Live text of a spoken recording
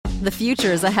The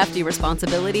future is a hefty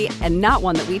responsibility and not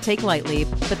one that we take lightly,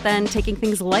 but then taking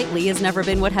things lightly has never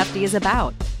been what Hefty is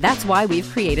about. That's why we've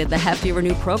created the Hefty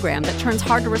Renew program that turns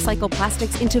hard-to-recycle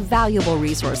plastics into valuable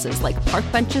resources like park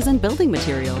benches and building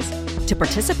materials. To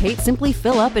participate, simply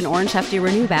fill up an orange Hefty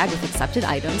Renew bag with accepted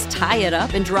items, tie it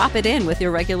up, and drop it in with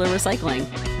your regular recycling.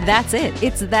 That's it.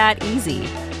 It's that easy.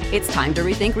 It's time to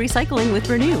rethink recycling with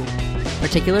Renew.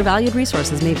 Particular valued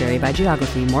resources may vary by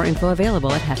geography. More info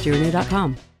available at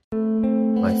heftyrenew.com.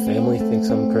 My Family Thinks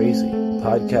I'm Crazy, a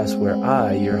podcast where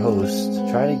I, your host,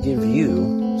 try to give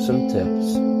you some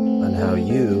tips on how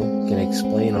you can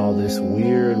explain all this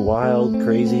weird, wild,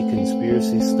 crazy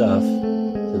conspiracy stuff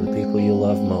to the people you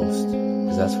love most.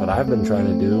 Because that's what I've been trying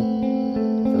to do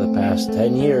for the past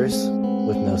 10 years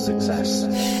with no success.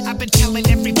 I've been telling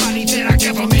everybody that our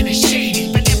government is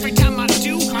shady, but every time I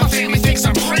do, my family thinks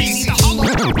I'm crazy.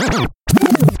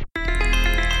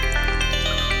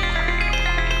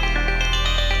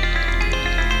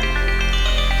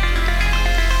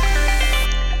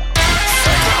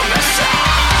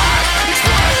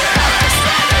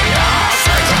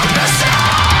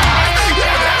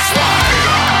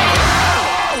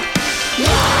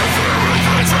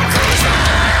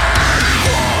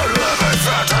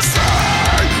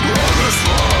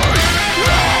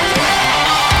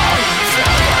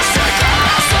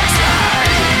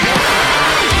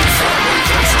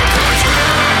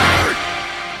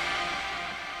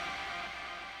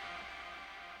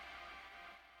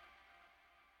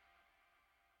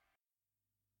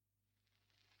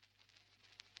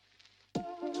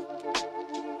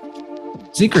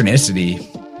 Synchronicity.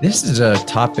 This is a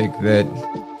topic that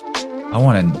I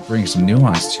want to bring some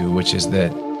nuance to, which is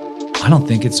that I don't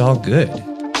think it's all good.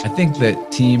 I think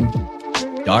that Team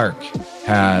Dark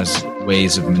has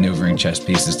ways of maneuvering chess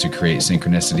pieces to create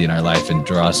synchronicity in our life and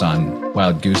draw us on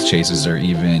wild goose chases or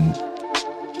even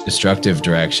destructive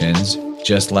directions,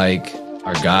 just like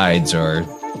our guides or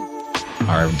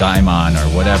our daimon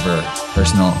or whatever,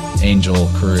 personal angel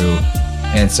crew,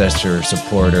 ancestor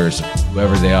supporters,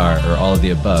 whoever they are, or all of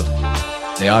the above.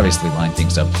 They obviously line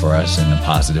things up for us in a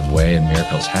positive way and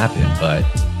miracles happen, but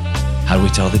how do we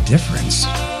tell the difference?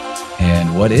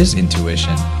 And what is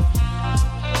intuition?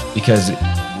 Because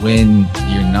when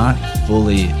you're not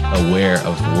fully aware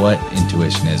of what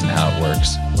intuition is and how it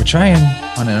works, we're trying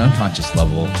on an unconscious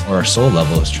level, or our soul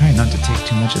level is trying not to take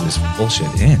too much of this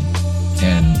bullshit in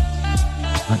and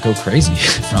not go crazy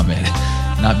from it.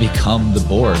 Not become the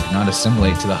Borg, not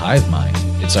assimilate to the hive mind.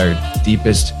 It's our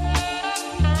deepest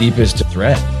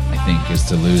threat, I think, is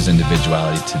to lose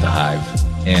individuality to the hive.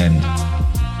 And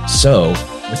so,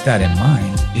 with that in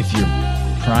mind, if you're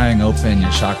prying open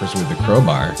your chakras with a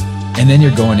crowbar, and then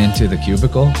you're going into the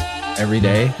cubicle every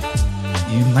day,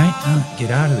 you might not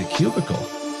get out of the cubicle.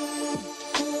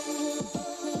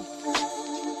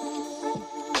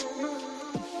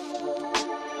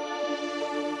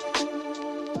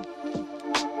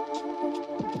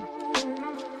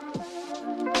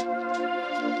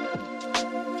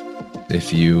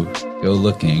 If you go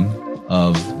looking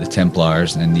of the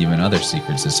Templars and even other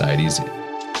secret societies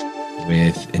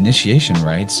with initiation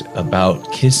rites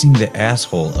about kissing the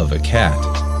asshole of a cat,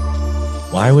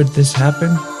 why would this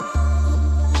happen?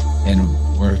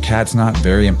 And were cats not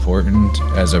very important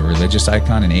as a religious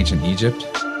icon in ancient Egypt?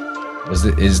 Is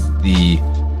the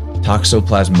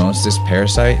Toxoplasmosis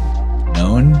parasite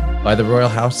known by the royal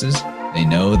houses? They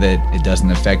know that it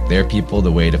doesn't affect their people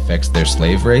the way it affects their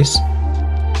slave race.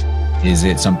 Is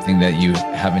it something that you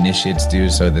have initiates do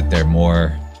so that they're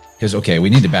more... Because, okay,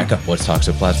 we need to back up. What's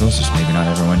toxoplasmosis? Maybe not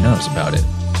everyone knows about it.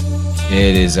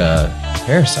 It is a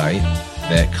parasite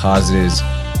that causes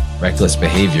reckless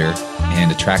behavior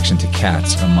and attraction to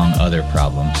cats, among other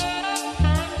problems.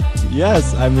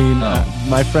 Yes, I mean,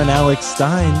 my friend Alex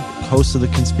Stein, host of the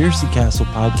Conspiracy Castle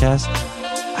podcast,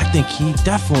 I think he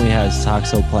definitely has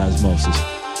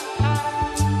toxoplasmosis.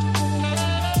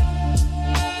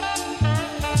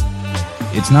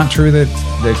 It's not true that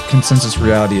the consensus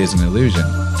reality is an illusion.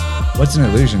 What's an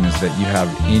illusion is that you have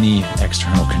any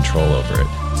external control over it.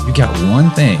 You got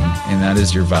one thing, and that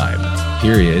is your vibe.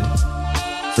 Period.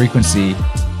 Frequency,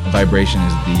 vibration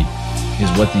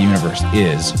is what the universe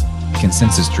is.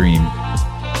 Consensus dream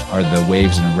are the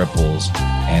waves and ripples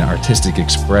and artistic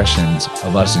expressions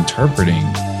of us interpreting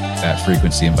that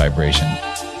frequency and vibration.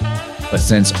 But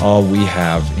since all we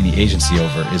have any agency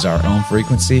over is our own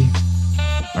frequency,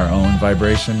 our own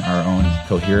vibration, our own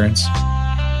coherence,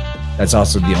 that's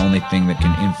also the only thing that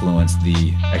can influence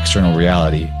the external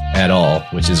reality at all,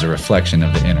 which is a reflection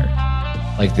of the inner.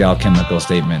 Like the alchemical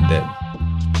statement that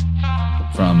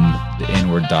from the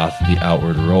inward doth the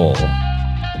outward roll,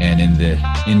 and in the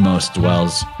inmost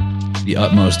dwells the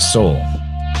utmost soul.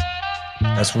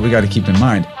 That's what we got to keep in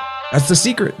mind. That's the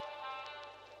secret.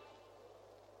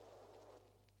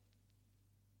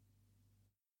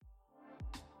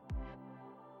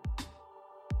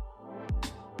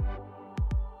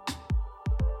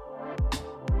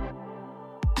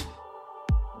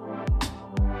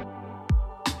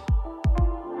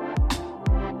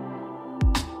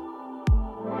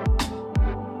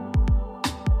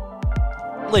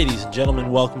 Ladies and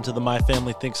gentlemen, welcome to the My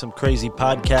Family Thinks I'm Crazy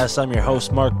podcast. I'm your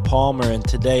host, Mark Palmer, and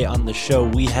today on the show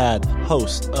we had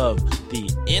host of the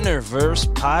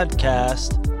Innerverse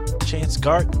podcast, Chance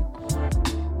Garton.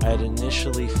 I had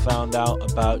initially found out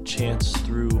about Chance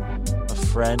through a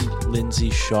friend, Lindsay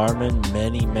Sharman,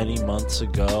 many months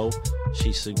ago.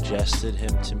 She suggested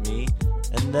him to me,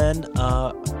 and then,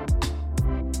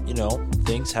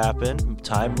 things happen,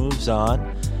 time moves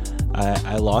on.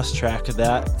 I lost track of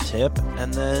that tip,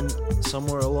 and then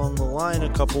somewhere along the line a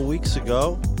couple weeks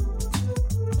ago,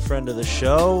 a friend of the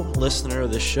show, listener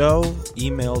of the show,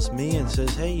 emails me and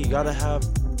says, hey, you got to have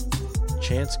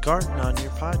Chance Garton on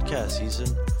your podcast. He's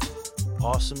an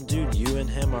awesome dude. You and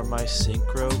him are my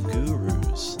synchro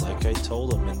gurus, like I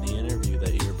told him in the interview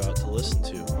that you're about to listen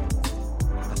to.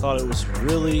 I thought it was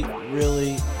really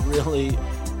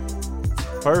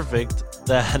perfect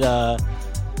that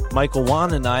Michael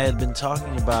Wan and I had been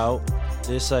talking about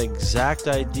this exact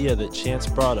idea that Chance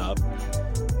brought up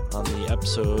on the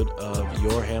episode of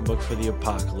Your Handbook for the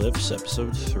Apocalypse,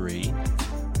 episode 3.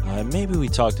 Maybe we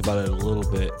talked about it a little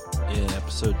bit in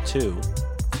episode 2.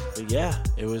 But yeah,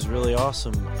 it was really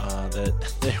awesome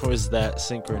that there was that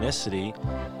synchronicity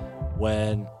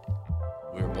when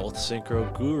we were both synchro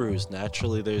gurus.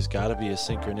 Naturally, there's got to be a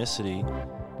synchronicity.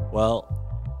 Well,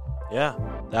 yeah,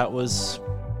 that was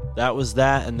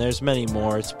that, and there's many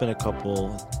more. It's been a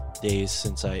couple days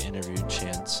since I interviewed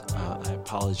Chance. I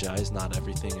apologize, not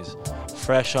everything is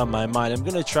fresh on my mind. I'm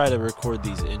going to try to record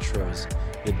these intros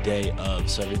the day of,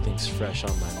 so everything's fresh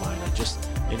on my mind. I just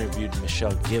interviewed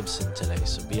Michelle Gibson today,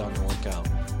 so be on the lookout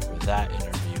for that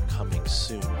interview coming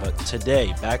soon. But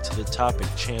today, back to the topic,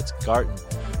 Chance Garton.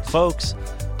 Folks,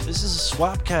 this is a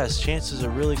swapcast. Chance is a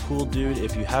really cool dude.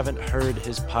 If you haven't heard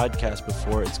his podcast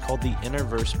before, it's called the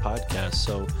Innerverse podcast.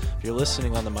 So if you're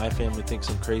listening on the My Family Thinks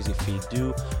I'm Crazy feed,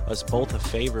 do us both a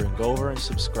favor and go over and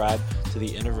subscribe to the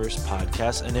Innerverse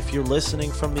podcast. And if you're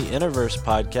listening from the Innerverse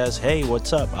podcast, hey,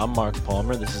 what's up? I'm Mark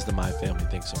Palmer. This is the My Family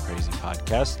Thinks I'm Crazy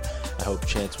podcast. I hope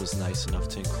Chance was nice enough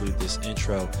to include this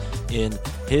intro in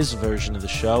his version of the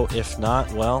show. If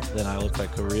not, well, then I look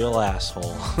like a real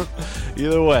asshole.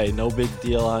 Either way, no big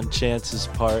deal on Chance's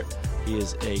part. He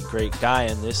is a great guy,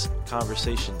 and this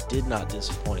conversation did not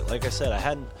disappoint. Like I said, I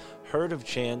hadn't heard of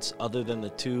Chance other than the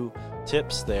 2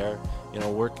 tips there,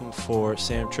 working for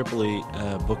Sam Tripoli,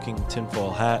 booking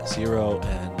Tinfoil Hat, Zero,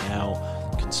 and now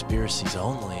Conspiracies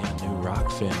Only, a new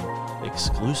Rockfin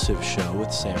exclusive show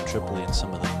with Sam Tripoli and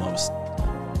some of the most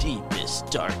deepest,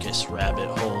 darkest rabbit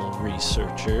hole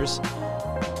researchers.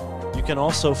 You can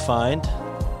also find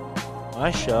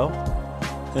my show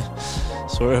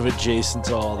sort of adjacent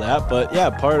to all that, but yeah,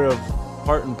 part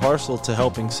and parcel to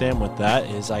helping Sam with that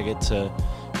is I get to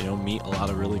meet a lot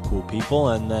of really cool people,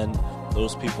 and then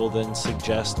those people then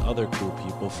suggest other cool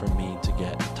people for me to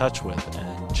get in touch with,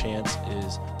 and Chance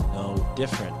is no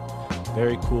different.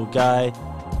 Very cool guy.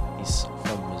 He's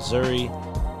from Missouri.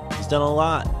 He's done a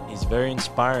lot. He's very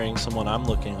inspiring, someone I'm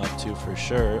looking up to for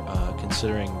sure,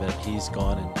 considering that he's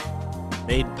gone and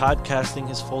made podcasting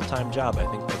his full-time job. I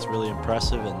think that's really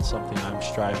impressive and something I'm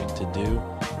striving to do.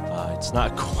 It's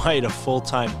not quite a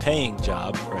full-time paying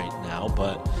job right now,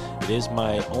 but it is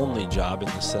my only job in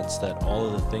the sense that all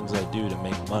of the things I do to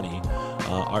make money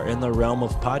are in the realm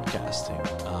of podcasting.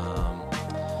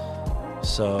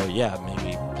 So yeah,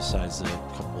 maybe besides a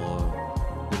couple of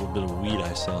little bit of weed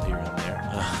I sell here and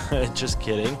there. Just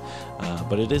kidding.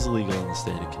 But it is illegal in the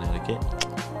state of Connecticut.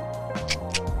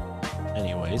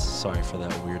 Anyways, sorry for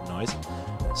that weird noise.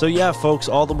 So yeah, folks,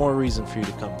 all the more reason for you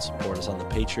to come and support us on the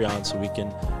Patreon so we can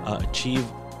achieve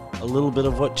a little bit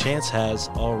of what Chance has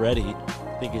already.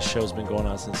 I think his show's been going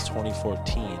on since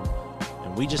 2014,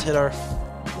 and we just hit our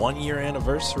 1-year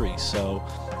anniversary. So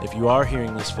if you are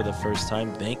hearing this for the first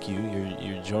time, thank you.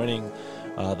 You're joining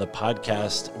the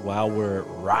podcast while we're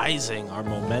rising. Our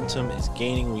momentum is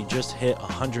gaining. We just hit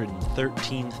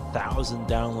 113,000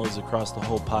 downloads across the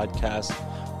whole podcast.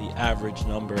 The average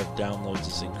number of downloads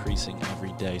is increasing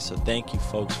every day. So thank you,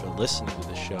 folks, for listening to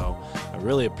the show. I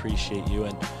really appreciate you.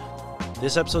 And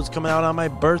this episode's coming out on my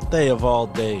birthday of all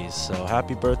days. So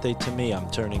happy birthday to me. I'm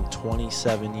turning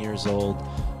 27 years old,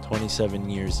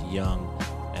 27 years young.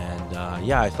 And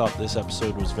yeah, I thought this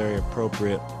episode was very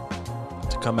appropriate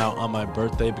to come out on my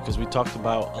birthday because we talked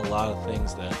about a lot of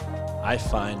things that I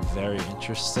find very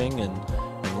interesting. And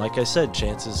like I said,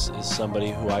 Chance is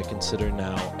somebody who I consider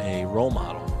now a role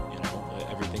model.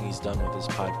 Everything he's done with his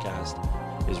podcast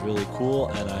is really cool,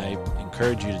 and I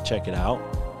encourage you to check it out.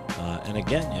 And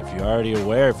again, if you're already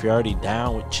aware, if you're already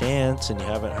down with Chance and you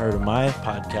haven't heard of my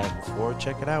podcast before,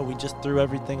 check it out. We just threw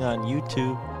everything on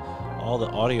YouTube. All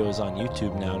the audio is on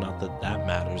YouTube now. Not that that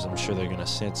matters. I'm sure they're going to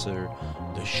censor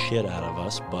the shit out of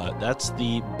us, but that's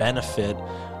the benefit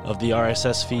of the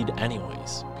RSS feed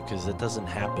anyways, because it doesn't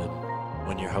happen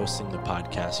when you're hosting the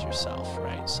podcast yourself,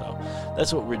 right? So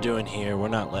that's what we're doing here. We're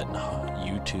not letting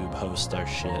YouTube host our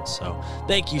shit. So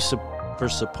thank you for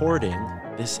supporting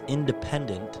this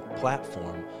independent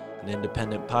platform, an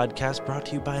independent podcast brought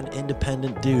to you by an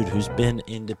independent dude who's been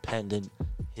independent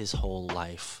his whole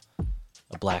life.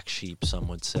 A black sheep, some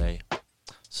would say.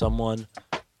 Someone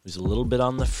who's a little bit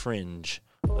on the fringe,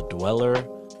 a dweller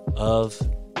of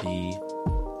the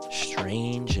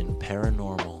strange and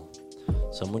paranormal.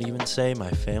 Some would even say my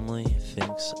family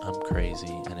thinks I'm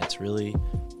crazy, and it's really,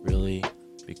 really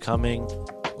becoming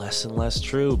less and less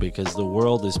true because the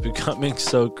world is becoming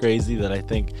so crazy that I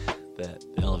think that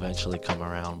they'll eventually come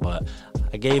around. But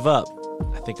I gave up.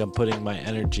 I think I'm putting my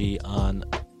energy on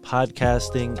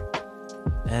podcasting,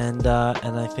 and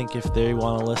I think if they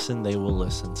want to listen, they will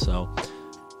listen. So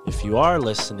if you are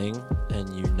listening and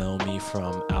you know me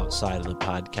from outside of the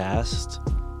podcast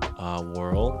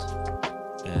world,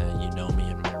 and you know me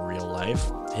in my real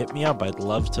life, hit me up. I'd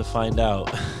love to find out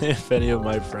if any of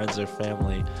my friends or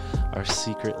family are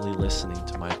secretly listening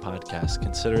to my podcast.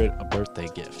 Consider it a birthday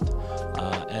gift.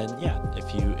 And yeah,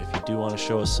 if you do want to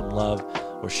show us some love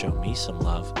or show me some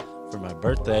love for my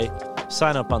birthday,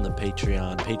 sign up on the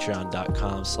Patreon,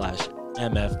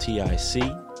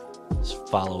 patreon.com/MFTIC.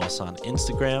 Follow us on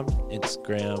Instagram.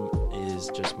 Instagram is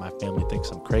just My Family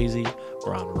Thinks I'm Crazy.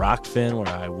 We're on Rockfin, where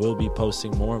I will be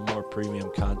posting more and more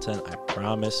premium content. I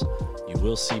promise you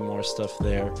will see more stuff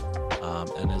there.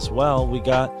 And as well, we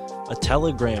got a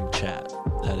Telegram chat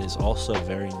that is also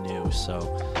very new.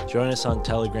 So join us on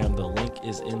Telegram. The link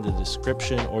is in the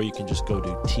description, or you can just go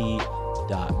to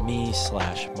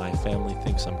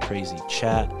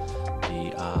t.me/myfamilythinksimcrazychat.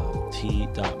 The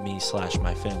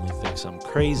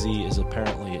t.me/myfamilythinksimcrazy is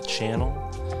apparently a channel,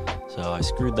 so I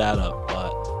screwed that up.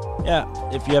 But yeah,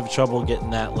 if you have trouble getting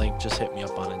that link, just hit me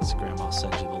up on Instagram. I'll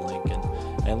send you the link,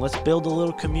 and let's build a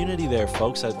little community there,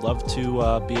 folks. I'd love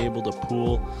to be able to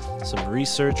pool some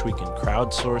research. We can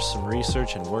crowdsource some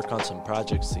research and work on some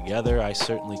projects together. I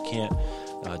certainly can't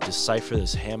decipher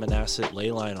this Hammond acid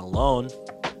ley line alone.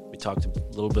 We talked a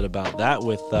little bit about that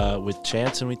with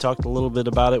Chance, and we talked a little bit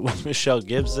about it with Michelle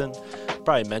Gibson.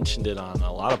 Probably mentioned it on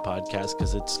a lot of podcasts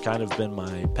because it's kind of been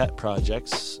my pet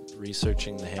projects,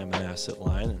 researching the Hammond acid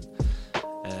line,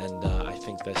 and I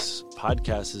think this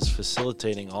podcast is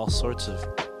facilitating all sorts of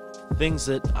things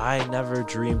that I never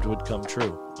dreamed would come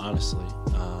true, honestly.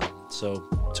 So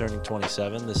turning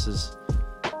 27, this is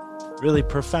really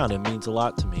profound. It means a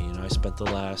lot to me. I spent the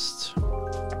last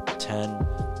 10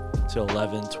 to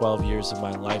 11, 12 years of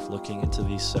my life looking into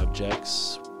these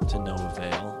subjects to no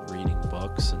avail, reading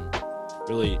books, and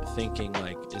really thinking,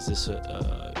 like, is this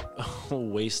a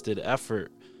wasted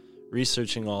effort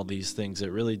researching all these things?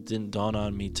 It really didn't dawn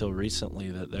on me till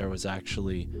recently that there was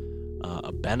actually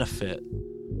a benefit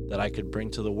that I could bring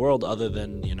to the world other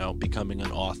than, becoming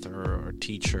an author or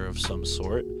teacher of some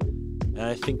sort. And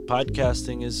I think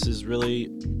podcasting is really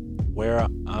where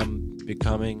I'm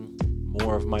becoming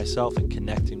more of myself and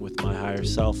connecting with my higher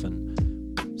self. And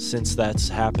since that's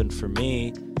happened for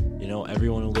me,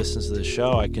 everyone who listens to the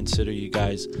show, I consider you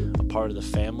guys a part of the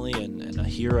family and a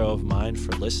hero of mine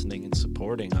for listening and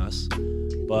supporting us.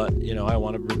 But, I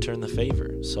want to return the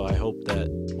favor. So I hope that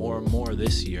more and more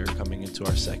this year, coming into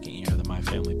our second year of the My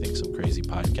Family Thinks I'm Crazy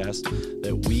podcast,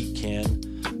 that we can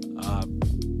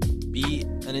be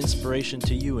an inspiration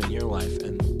to you in your life.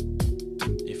 And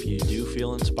if you do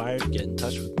feel inspired, get in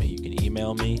touch with me. You can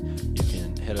email me. You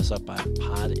can hit us up at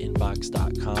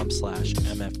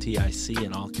podinbox.com/MFTIC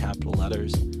in all capital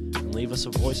letters, and leave us a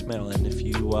voicemail. And if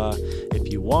you want,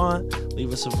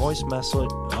 leave us a voice message,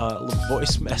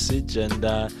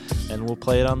 and we'll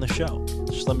play it on the show.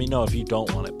 Just let me know if you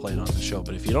don't want it played on the show.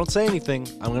 But if you don't say anything,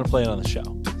 I'm going to play it on the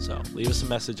show. So leave us a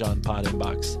message on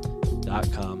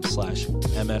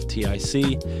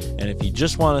podinbox.com/MFTIC. And if you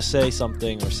just want to say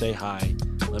something or say hi,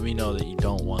 let me know that you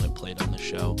don't want it played on the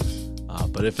show.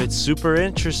 But if it's super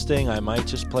interesting, I might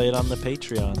just play it on the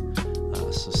Patreon.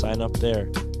 So sign up there,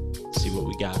 see what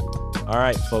we got. All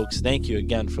right, folks, thank you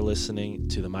again for listening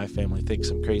to the My Family Thinks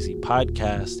I'm Crazy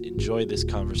podcast. Enjoy this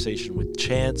conversation with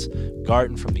Chance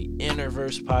Garton from the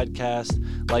Innerverse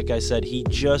podcast. Like I said, he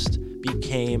just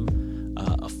became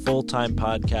a full-time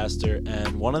podcaster,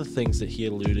 and one of the things that he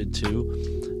alluded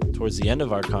to towards the end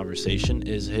of our conversation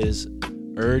is his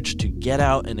urge to get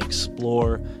out and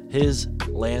explore his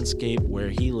landscape where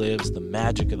he lives, the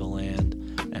magic of the land,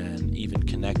 and even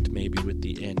connect maybe with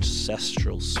the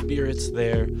ancestral spirits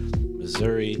there.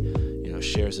 Missouri,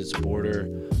 shares its border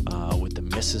with the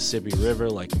Mississippi River,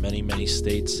 like many, many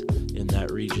states in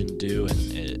that region do.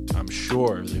 And I'm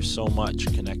sure there's so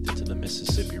much connected to the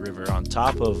Mississippi River on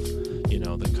top of,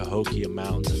 the Cahokia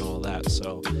Mountains and all that.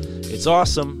 So it's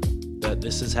awesome that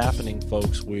this is happening,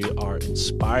 folks. We are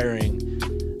inspiring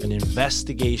an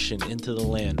investigation into the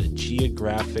land, a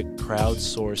geographic,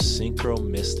 crowdsourced,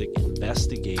 synchronistic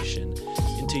investigation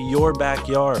into your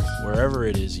backyard, wherever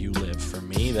it is you live. For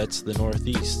me, that's the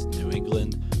Northeast, New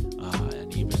England,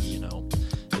 and even,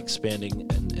 expanding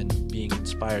and being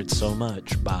inspired so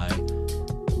much by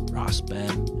Ross,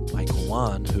 Ben, Michael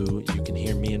Wan, who you can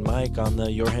hear me and Mike on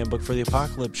the Your Handbook for the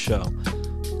Apocalypse show.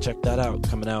 Check that out,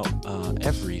 coming out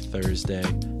every Thursday.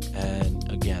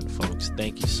 And again, folks,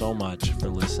 thank you so much for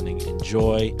listening.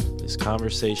 Enjoy this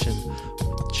conversation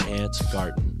with Chance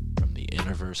Garton from the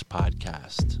Innerverse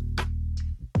podcast.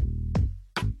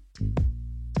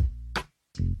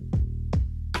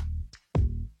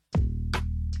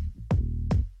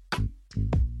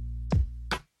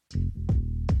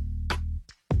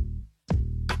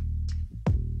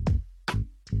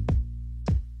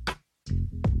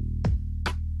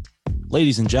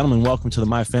 Ladies and gentlemen, welcome to the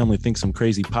My Family Thinks I'm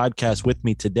Crazy podcast. With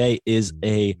me today is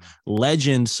a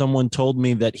legend. Someone told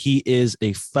me that he is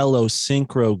a fellow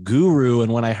synchro guru.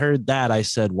 And when I heard that, I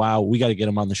said, wow, we got to get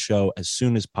him on the show as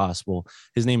soon as possible.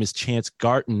 His name is Chance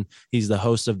Garton. He's the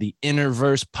host of the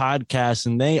Innerverse podcast.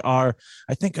 And they are,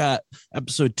 I think,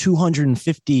 episode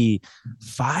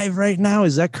 255 right now.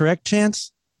 Is that correct,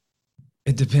 Chance?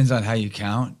 It depends on how you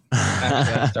count.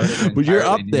 But you're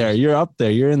up there. You're up there.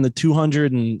 You're in the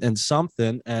 200 and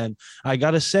something. And I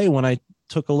got to say, when I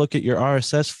took a look at your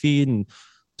RSS feed and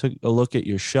took a look at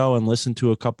your show and listened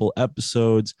to a couple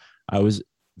episodes, I was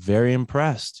very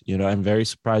impressed. I'm very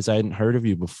surprised I hadn't heard of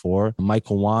you before.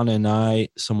 Michael Wan and I,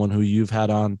 someone who you've had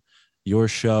on your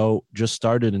show, just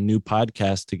started a new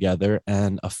podcast together.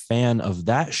 And a fan of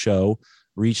that show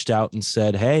reached out and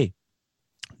said, hey,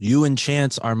 you and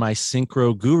Chance are my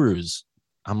synchro gurus.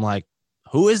 I'm like,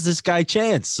 who is this guy,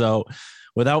 Chance? So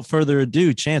without further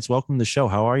ado, Chance, welcome to the show.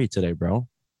 How are you today, bro?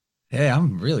 Hey,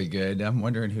 I'm really good. I'm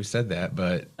wondering who said that,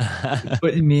 but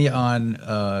putting me on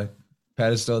a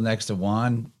pedestal next to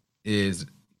Juan is,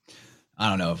 I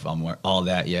don't know if I'm all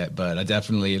that yet, but I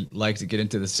definitely like to get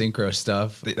into the synchro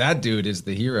stuff. That dude is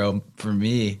the hero for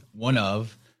me. I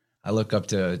look up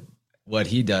to what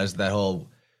he does, that whole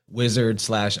wizard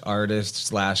 /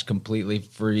 artist / completely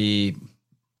free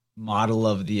model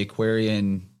of the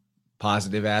Aquarian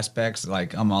positive aspects.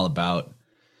 Like, I'm all about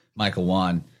Michael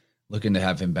Wan, looking to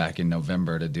have him back in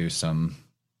November to do some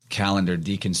calendar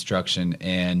deconstruction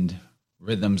and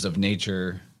rhythms of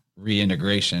nature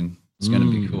reintegration. It's going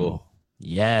to be cool.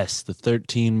 Yes, the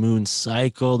 13 moon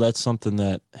cycle. That's something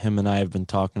that him and I have been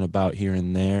talking about here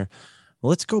and there. Well,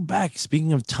 let's go back.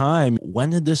 Speaking of time, when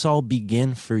did this all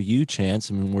begin for you, Chance?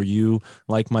 I mean, were you,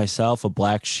 like myself, a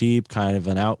black sheep, kind of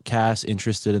an outcast,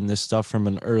 interested in this stuff from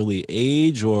an early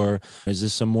age, or is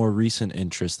this a more recent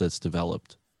interest that's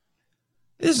developed?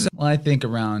 This is, I think,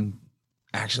 around,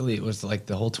 actually, it was like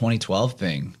the whole 2012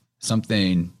 thing.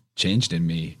 Something changed in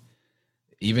me,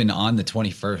 even on the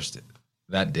 21st,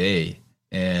 that day.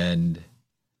 And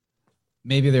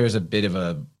maybe there was a bit of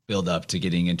a build up to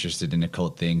getting interested in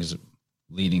occult things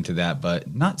leading to that,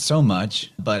 but not so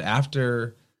much. But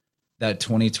after that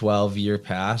 2012 year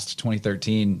passed,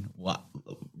 2013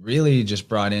 really just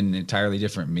brought in an entirely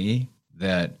different me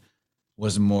that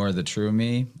was more the true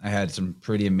me. I had some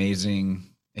pretty amazing,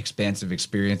 expansive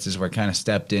experiences where I kind of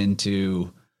stepped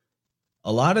into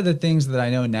a lot of the things that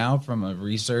I know now from a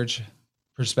research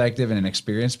perspective and an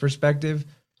experience perspective.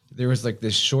 There was like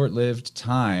this short-lived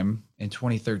time in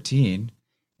 2013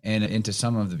 and into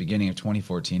some of the beginning of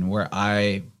 2014 where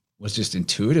I was just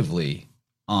intuitively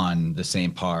on the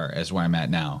same par as where I'm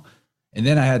at now. And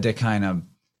then I had to kind of,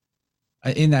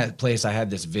 in that place, I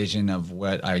had this vision of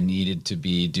what I needed to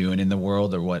be doing in the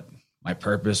world, or what my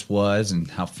purpose was and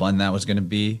how fun that was going to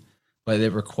be. But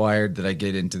it required that I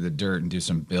get into the dirt and do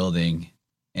some building.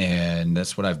 And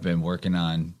that's what I've been working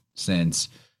on since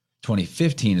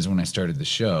 2015 is when I started the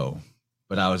show.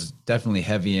 But I was definitely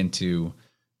heavy into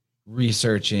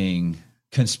researching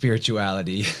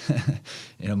conspirituality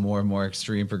in a more and more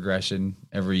extreme progression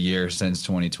every year since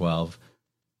 2012.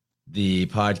 The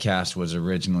podcast was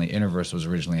originally, Innerverse was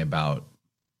originally about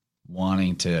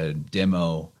wanting to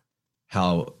demo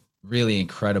how really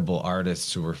incredible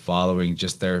artists who were following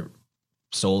just their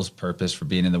soul's purpose for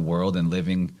being in the world and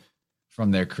living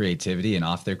from their creativity and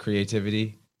off their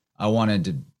creativity. I wanted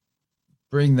to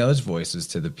bring those voices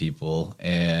to the people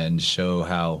and show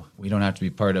how we don't have to be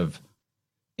part of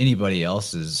anybody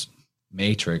else's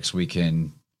matrix. We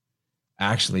can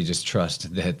actually just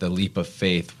trust that the leap of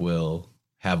faith will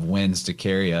have winds to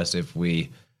carry us if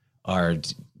we are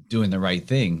doing the right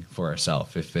thing for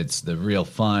ourselves. If it's the real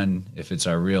fun, if it's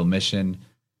our real mission,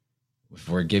 if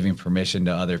we're giving permission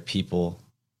to other people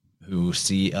who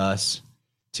see us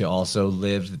to also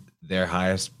live their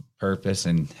highest purpose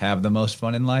and have the most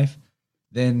fun in life,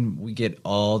 then we get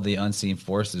all the unseen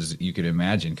forces you could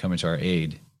imagine coming to our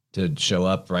aid to show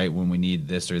up right when we need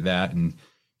this or that and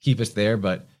keep us there.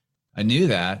 But I knew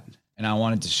that, and I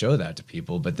wanted to show that to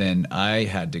people. But then I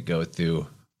had to go through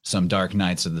some dark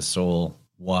nights of the soul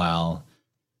while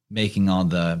making all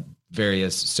the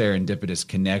various serendipitous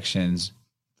connections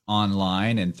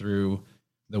online and through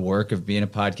the work of being a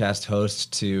podcast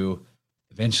host to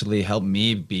eventually help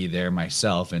me be there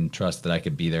myself and trust that I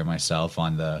could be there myself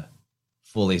on the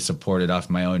fully supported off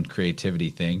my own creativity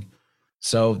thing.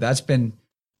 So that's been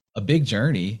a big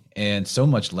journey and so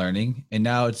much learning. And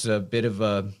now it's a bit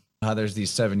of how there's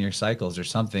these 7-year cycles or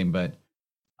something, but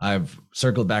I've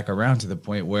circled back around to the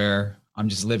point where I'm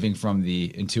just living from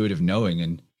the intuitive knowing,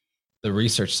 and the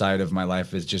research side of my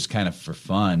life is just kind of for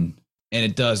fun. And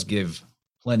it does give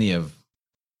plenty of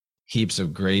heaps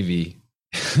of gravy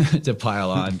to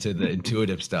pile on to the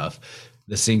intuitive stuff,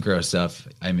 the synchro stuff.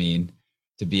 I mean,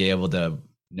 to be able to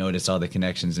notice all the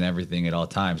connections and everything at all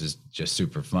times is just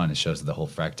super fun. It shows the whole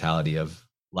fractality of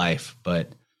life,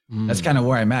 but that's kind of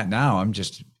where I'm at now. I'm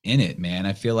just in it, man.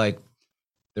 I feel like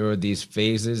there were these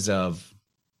phases of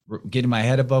getting my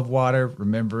head above water,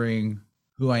 remembering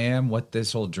who I am, what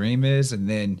this whole dream is, and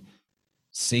then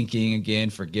sinking again,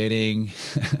 forgetting,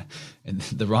 and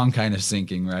the wrong kind of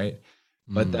sinking, right?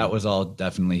 But that was all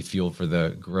definitely fuel for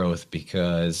the growth,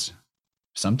 because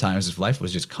sometimes if life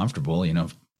was just comfortable, you know,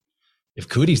 if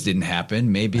cooties didn't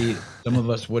happen, maybe some of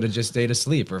us would have just stayed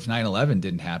asleep. Or if 9/11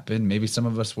 didn't happen, maybe some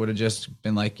of us would have just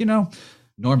been like, you know,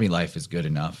 normie life is good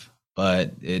enough.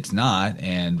 But it's not,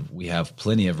 and we have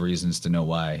plenty of reasons to know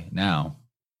why now.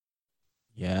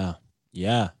 Yeah,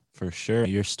 for sure.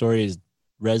 Your story is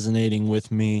resonating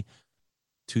with me.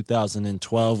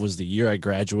 2012 was the year I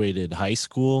graduated high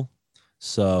school.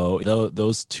 So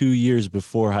those 2 years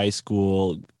before high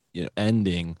school, you know,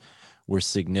 ending were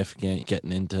significant.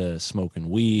 Getting into smoking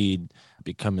weed,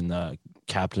 becoming the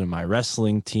captain of my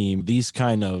wrestling team. These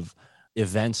kind of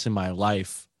events in my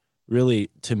life really,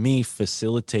 to me,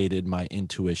 facilitated my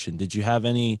intuition. Did you have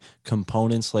any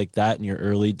components like that in your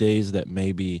early days that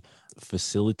maybe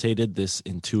facilitated this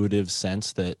intuitive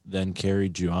sense that then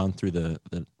carried you on through the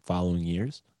following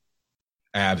years?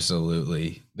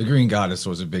 Absolutely. The Green Goddess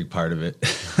was a big part of it.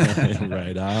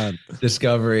 Right on.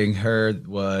 Discovering her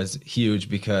was huge,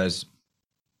 because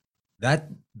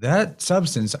that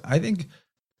substance, I think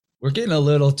we're getting a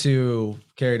little too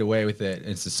carried away with it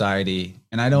in society.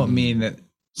 And I don't mean that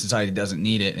society doesn't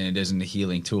need it and it isn't a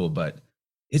healing tool, but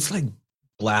it's like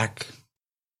black,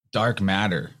 dark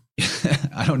matter.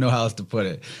 I don't know how else to put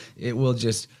it. It will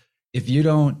just, if you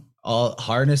don't all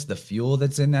harness the fuel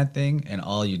that's in that thing and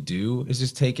all you do is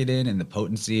just take it in and the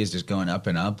potency is just going up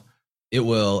and up, it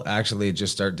will actually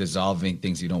just start dissolving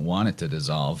things you don't want it to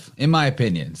dissolve, in my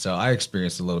opinion. So I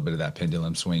experienced a little bit of that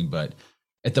pendulum swing, but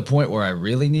at the point where I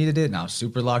really needed it and I was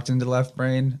super locked into the left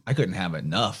brain, I couldn't have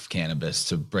enough cannabis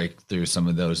to break through some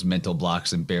of those mental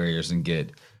blocks and barriers and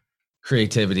get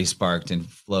creativity sparked and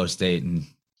flow state and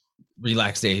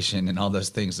relaxation and all those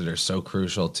things that are so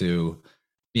crucial to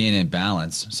being in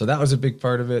balance. So that was a big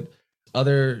part of it.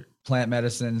 Other plant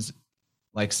medicines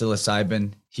like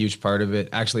psilocybin, huge part of it.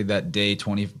 Actually, that day,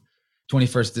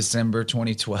 21st December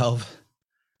 2012,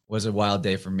 was a wild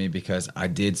day for me, because I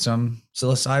did some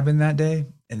psilocybin that day.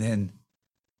 And then,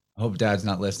 I hope Dad's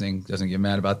not listening, doesn't get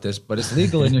mad about this, but it's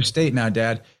legal in your state now,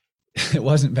 Dad. It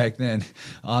wasn't back then.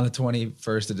 On the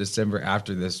 21st of December,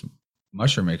 after this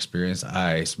mushroom experience,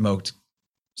 I smoked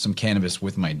some cannabis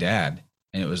with my dad.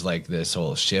 And it was like this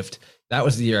whole shift. That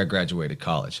was the year I graduated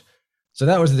college. So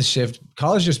that was the shift.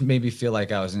 College just made me feel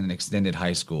like I was in an extended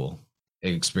high school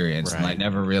experience. Right. And I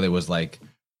never really was like,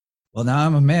 well, now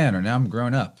I'm a man or now I'm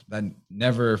grown up. That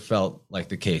never felt like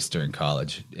the case during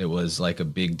college. It was like a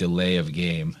big delay of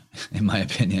game, in my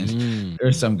opinion.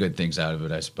 There's some good things out of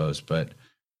it, I suppose. But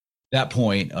that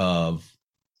point of,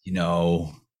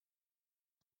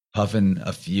 puffing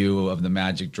a few of the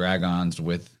magic dragons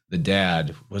with the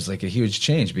dad was like a huge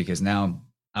change, because now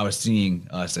I was seeing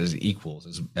us as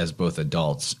equals, as both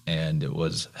adults, and it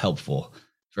was helpful,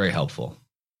 very helpful.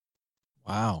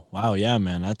 Wow. Yeah,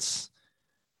 man. That's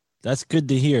good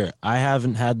to hear. I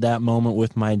haven't had that moment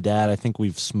with my dad. I think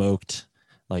we've smoked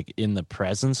like in the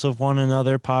presence of one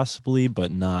another possibly,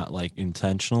 but not like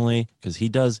intentionally, because he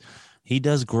does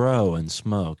grow and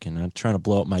smoke, and I'm trying to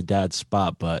blow up my dad's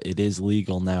spot, but it is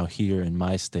legal now here in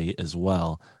my state as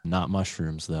well. Not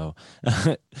mushrooms though.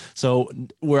 So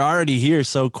we're already here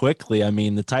so quickly. I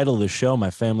mean, the title of the show, My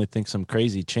Family Thinks I'm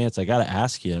Crazy. Chance, I got to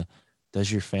ask you,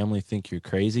 does your family think you're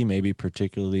crazy? Maybe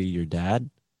particularly your dad?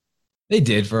 They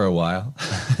did for a while.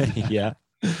 Yeah.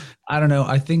 I don't know.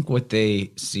 I think what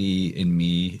they see in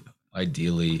me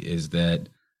ideally is that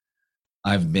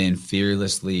I've been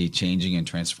fearlessly changing and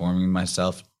transforming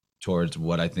myself towards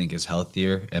what I think is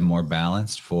healthier and more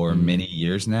balanced for many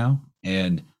years now.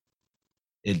 And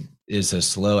it is a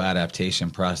slow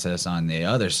adaptation process on the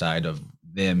other side of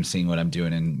them seeing what I'm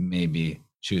doing and maybe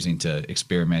choosing to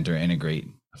experiment or integrate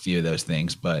a few of those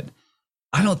things. But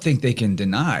I don't think they can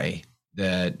deny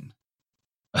that.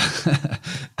 I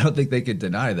don't think they could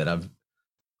deny that I'm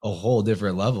a whole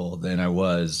different level than I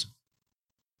was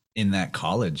in that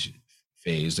college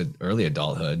phase, early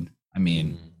adulthood. I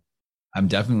mean, I'm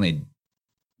definitely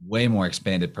way more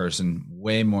expanded person,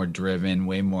 way more driven,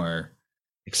 way more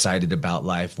excited about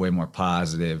life, way more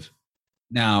positive.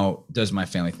 Now, does my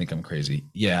family think I'm crazy?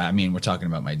 Yeah. I mean, we're talking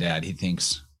about my dad. He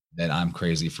thinks that I'm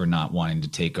crazy for not wanting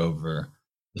to take over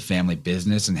the family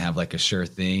business and have like a sure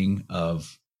thing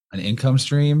of an income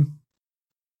stream.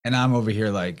 And I'm over here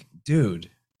like, dude,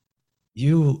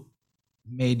 you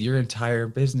made your entire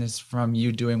business from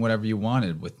you doing whatever you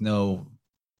wanted with no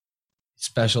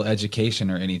special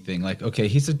education or anything. Like, okay,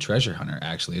 he's a treasure hunter.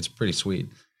 Actually, it's pretty sweet.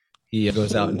 He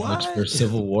goes out and looks for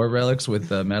Civil War relics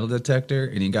with a metal detector,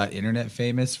 and he got internet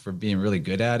famous for being really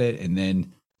good at it, and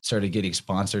then started getting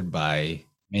sponsored by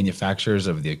manufacturers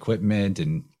of the equipment,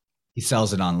 and he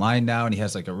sells it online now, and he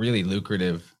has like a really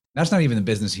lucrative. That's not even the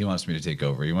business he wants me to take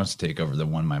over. He wants to take over the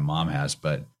one my mom has,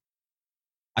 but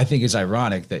I think it's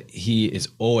ironic that he is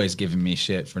always giving me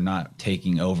shit for not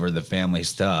taking over the family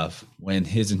stuff when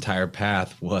his entire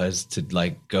path was to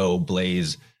like go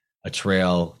blaze a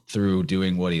trail through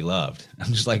doing what he loved.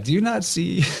 I'm just like, do you not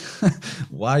see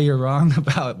why you're wrong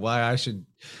about why I should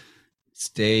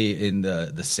stay in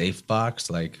the safe box?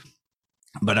 Like,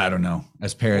 but I don't know.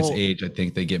 As parents age, I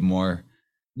think they get more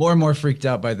and more freaked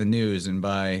out by the news and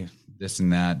by this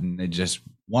and that, and they just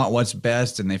want what's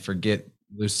best, and they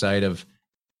lose sight of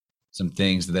some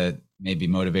things that maybe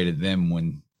motivated them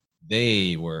when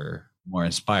they were more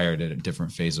inspired at a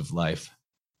different phase of life.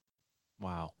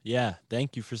 Wow. Yeah.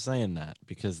 Thank you for saying that,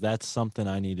 because that's something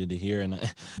I needed to hear. And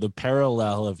the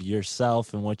parallel of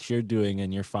yourself and what you're doing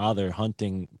and your father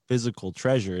hunting physical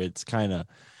treasure, it's kind of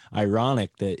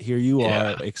ironic that here you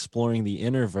are exploring the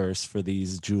Innerverse for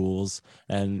these jewels,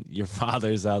 and your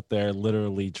father's out there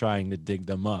literally trying to dig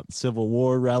them up. Civil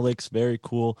War relics, very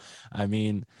cool. I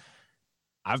mean,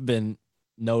 I've been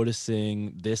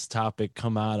noticing this topic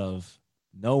come out of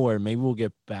nowhere. Maybe we'll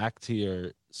get back to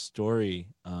your story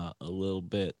a little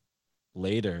bit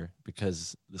later,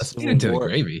 because the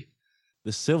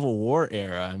Civil War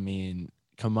era, I mean,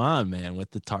 come on, man, with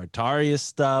the Tartaria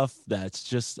stuff, that's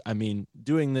just, I mean,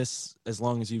 doing this as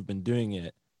long as you've been doing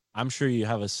it, I'm sure you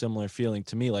have a similar feeling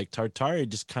to me. Like Tartaria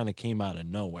just kind of came out of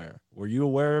nowhere. Were you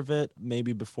aware of it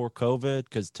maybe before COVID?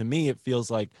 Because to me, it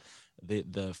feels like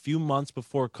the few months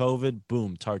before COVID,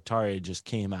 boom, Tartaria just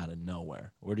came out of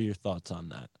nowhere. What are your thoughts on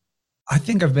that? I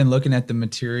think I've been looking at the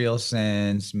material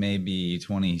since maybe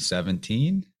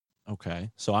 2017. Okay,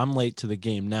 so I'm late to the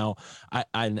game now. I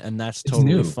and that's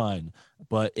totally fine.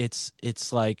 But it's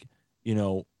like, you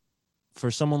know,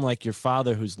 for someone like your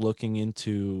father who's looking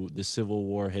into the Civil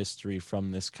War history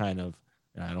from this kind of,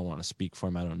 I don't want to speak for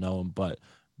him, I don't know him, but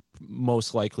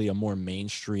most likely a more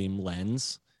mainstream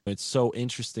lens. It's so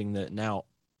interesting that now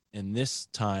in this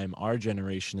time, our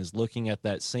generation is looking at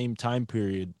that same time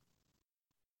period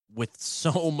with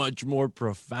so much more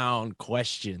profound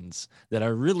questions that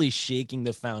are really shaking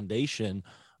the foundation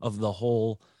of the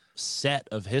whole set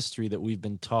of history that we've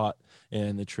been taught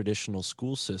in the traditional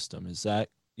school system. Is that,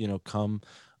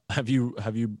 have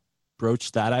you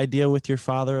broached that idea with your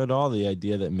father at all? The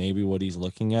idea that maybe what he's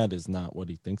looking at is not what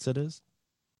he thinks it is?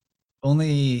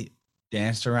 Only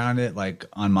danced around it, like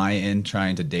on my end,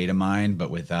 trying to data mine,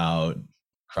 but without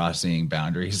crossing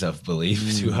boundaries of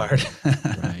belief too hard.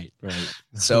 Right.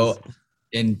 So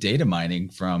in data mining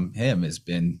from him has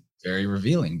been very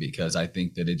revealing, because I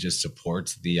think that it just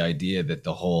supports the idea that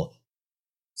the whole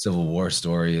Civil War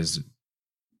story is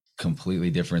completely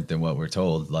different than what we're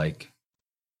told. Like,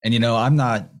 and I'm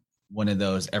not one of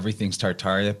those everything's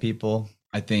Tartaria people.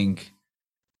 I think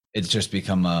it's just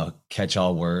become a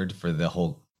catch-all word for the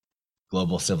whole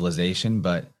global civilization.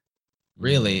 But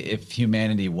really, if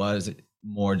humanity was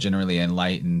more generally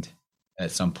enlightened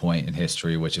at some point in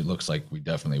history, which it looks like we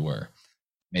definitely were,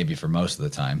 maybe for most of the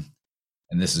time,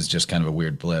 and this is just kind of a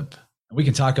weird blip. We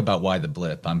can talk about why the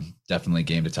blip. I'm definitely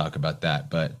game to talk about that.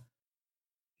 But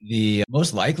the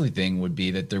most likely thing would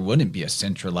be that there wouldn't be a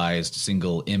centralized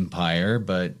single empire,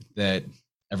 but that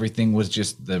everything was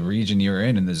just the region you were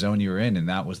in and the zone you were in, and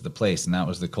that was the place and that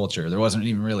was the culture. There wasn't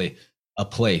even really a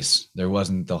place. There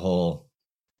wasn't the whole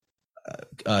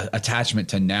attachment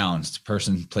to nouns, to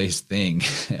person, place, thing.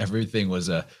 Everything was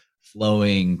a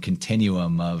flowing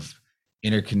continuum of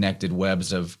interconnected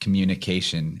webs of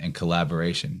communication and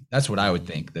collaboration. That's what I would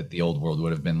think that the old world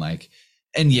would have been like.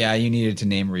 And yeah, you needed to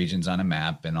name regions on a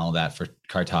map and all that for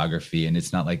cartography. And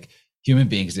it's not like human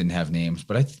beings didn't have names,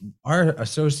 but our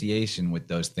association with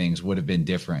those things would have been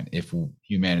different if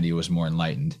humanity was more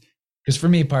enlightened. Because for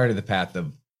me, part of the path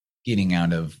of getting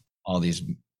out of all these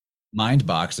mind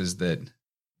boxes that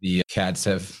the cats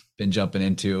have been jumping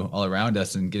into all around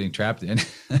us and getting trapped in,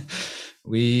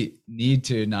 we need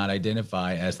to not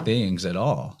identify as things at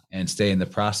all and stay in the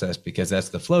process, because that's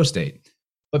the flow state.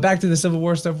 But back to the Civil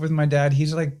War stuff with my dad,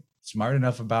 he's like smart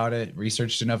enough about it,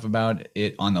 researched enough about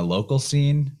it on the local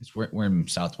scene. We're in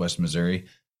Southwest Missouri.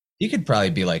 He could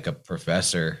probably be like a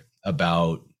professor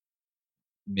about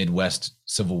Midwest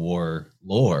Civil War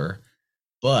lore.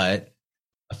 But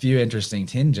a few interesting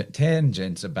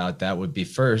tangents about that would be,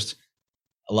 first,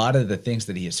 a lot of the things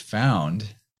that he has found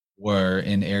were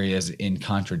in areas in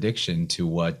contradiction to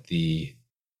what the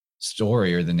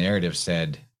story or the narrative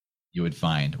said you would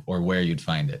find or where you'd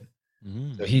find it.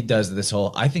 So he does this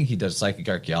whole, I think he does psychic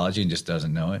archaeology and just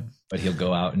doesn't know it, but he'll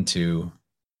go out into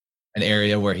an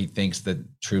area where he thinks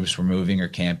that troops were moving or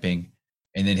camping.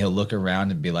 And then he'll look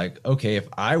around and be like, okay, if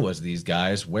I was these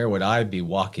guys, where would I be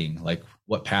walking? Like,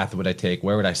 what path would I take?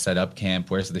 Where would I set up camp?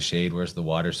 Where's the shade? Where's the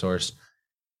water source?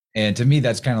 And to me,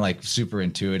 that's kind of like super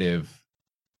intuitive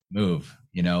move.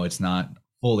 It's not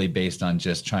fully based on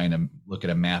just trying to look at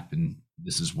a map and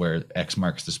this is where X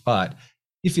marks the spot.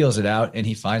 He feels it out and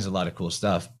he finds a lot of cool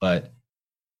stuff. But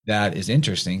that is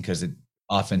interesting because it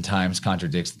oftentimes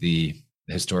contradicts the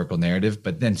historical narrative.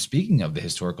 But then, speaking of the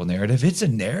historical narrative, it's a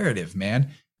narrative, man.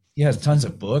 He has tons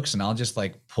of books, and I'll just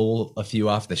like pull a few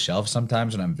off the shelf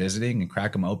sometimes when I'm visiting and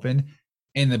crack them open.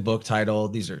 In the book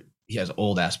title, he has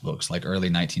old ass books, like early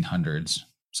 1900s,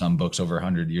 some books over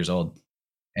 100 years old.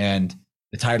 And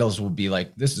the titles will be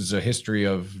like, this is a history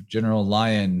of General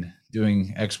Lyon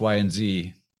doing X, Y, and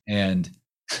Z. And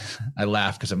I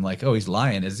laugh because I'm like, oh, he's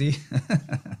lying, is he?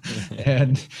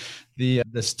 And the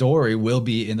story will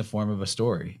be in the form of a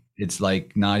story. It's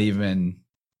like not even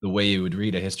the way you would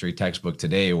read a history textbook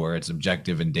today, where it's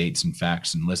objective and dates and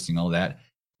facts and listing all that.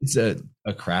 It's a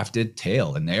crafted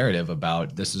tale, a narrative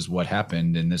about this is what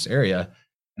happened in this area.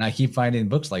 And I keep finding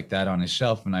books like that on his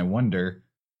shelf, and I wonder,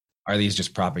 are these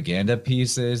just propaganda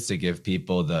pieces to give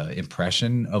people the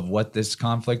impression of what this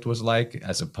conflict was like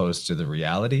as opposed to the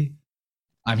reality?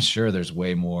 I'm sure there's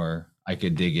way more I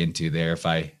could dig into there if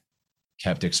I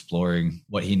kept exploring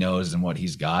what he knows and what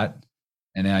he's got.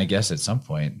 And then I guess at some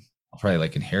point I'll probably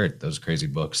like inherit those crazy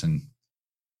books and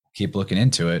keep looking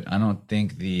into it. I don't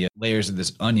think the layers of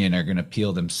this onion are going to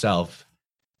peel themselves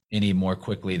any more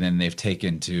quickly than they've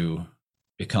taken to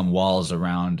become walls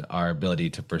around our ability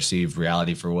to perceive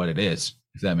reality for what it is,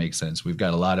 if that makes sense. We've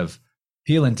got a lot of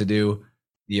peeling to do,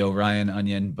 the Orion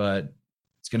onion, but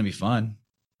it's going to be fun.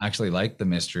 I actually like the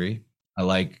mystery. I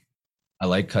like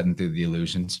cutting through the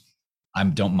illusions. I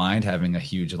don't mind having a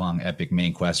huge, long, epic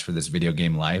main quest for this video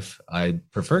game life. I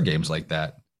prefer games like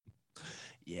that.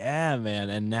 Yeah, man.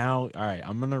 And now, all right,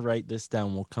 I'm going to write this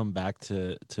down. We'll come back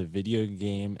to video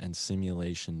game and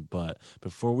simulation. But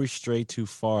before we stray too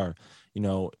far,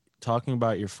 talking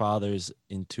about your father's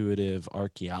intuitive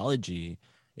archaeology,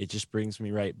 it just brings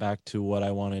me right back to what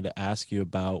I wanted to ask you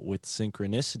about with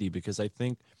synchronicity, because I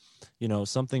think,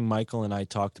 something Michael and I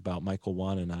talked about, Michael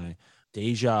Wan and I,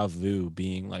 deja vu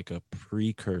being like a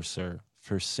precursor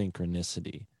for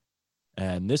synchronicity.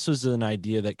 And this was an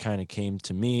idea that kind of came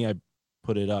to me. I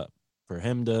put it up for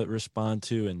him to respond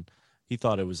to, and he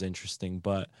thought it was interesting.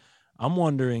 But I'm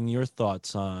wondering your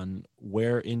thoughts on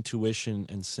where intuition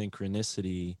and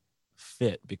synchronicity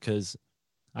fit, because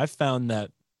I found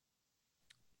that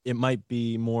it might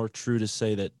be more true to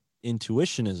say that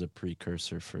intuition is a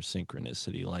precursor for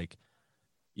synchronicity. Like,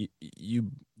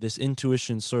 you this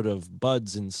intuition sort of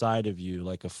buds inside of you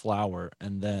like a flower,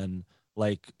 and then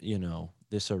like,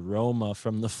 this aroma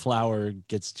from the flower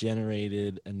gets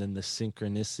generated, and then the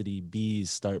synchronicity bees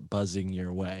start buzzing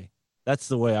your way. That's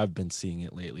the way I've been seeing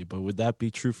it lately. But would that be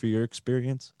true for your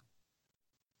experience?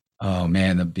 Oh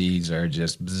man, the bees are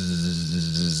just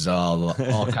bzzz,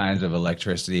 all kinds of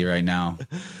electricity right now.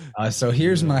 So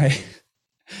here's my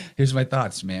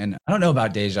thoughts, man. I don't know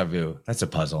about deja vu. That's a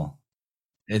puzzle.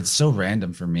 It's so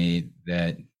random for me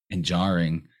that and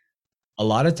jarring. A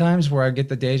lot of times where I get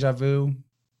the deja vu,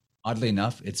 oddly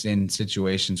enough, it's in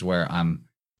situations where I'm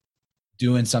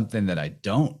doing something that I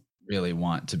don't really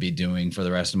want to be doing for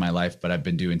the rest of my life, but I've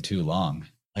been doing too long.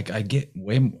 Like I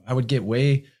would get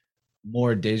way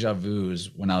more deja vus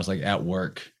when I was like at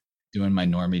work doing my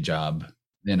normie job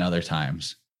than other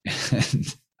times.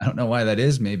 And I don't know why that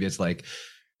is. Maybe it's like,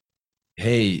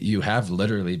 hey, you have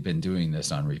literally been doing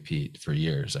this on repeat for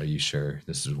years. Are you sure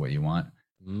this is what you want?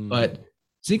 But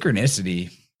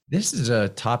synchronicity, this is a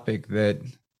topic that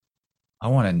I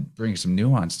want to bring some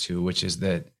nuance to, which is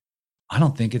that I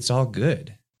don't think it's all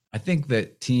good. I think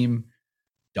that Team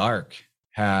Dark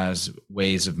has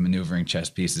ways of maneuvering chess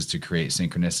pieces to create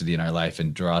synchronicity in our life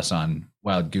and draw us on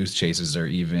wild goose chases or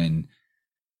even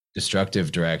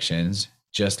destructive directions,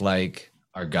 just like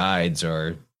our guides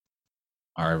or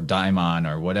our daimon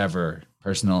or whatever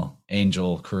personal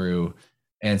angel crew,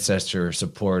 ancestor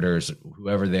supporters,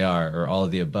 whoever they are, or all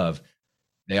of the above.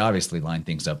 They obviously line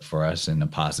things up for us in a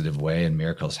positive way and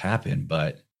miracles happen.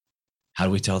 But how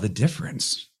do we tell the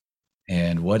difference?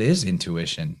 And what is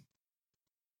intuition?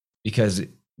 Because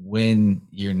when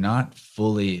you're not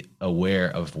fully aware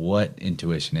of what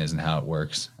intuition is and how it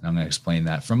works, and I'm going to explain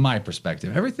that from my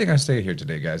perspective. Everything I say here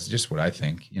today, guys, is just what I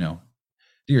think.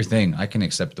 Do your thing. I can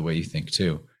accept the way you think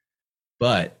too.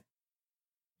 But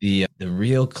the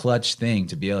real clutch thing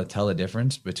to be able to tell the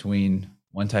difference between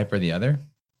one type or the other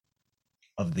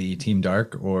of the Team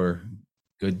Dark or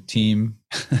good team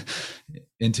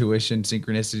intuition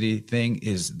synchronicity thing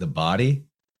is the body.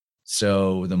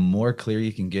 So the more clear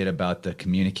you can get about the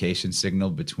communication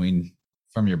signal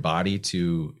from your body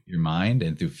to your mind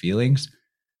and through feelings,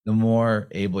 the more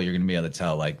able you're going to be able to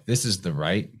tell, like, this is the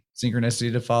right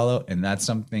synchronicity to follow. And that's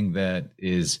something that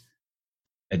is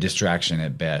a distraction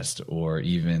at best, or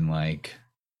even like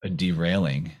a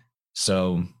derailing.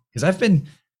 So, because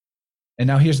and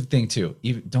now here's the thing too,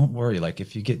 don't worry. Like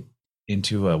if you get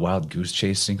into a wild goose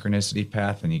chase synchronicity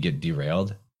path and you get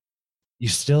derailed, you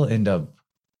still end up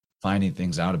finding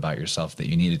things out about yourself that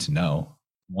you needed to know.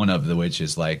 One of which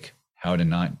is like how to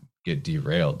not get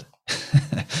derailed.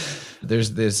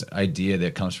 There's this idea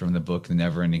that comes from the book, The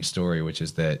Never-Ending Story, which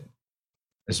is that,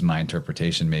 this is my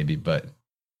interpretation maybe, but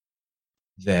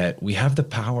that we have the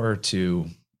power to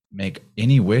make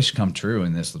any wish come true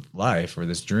in this life or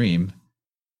this dream.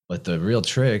 But the real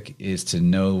trick is to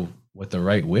know what the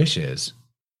right wish is.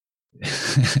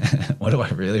 What do I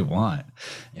really want?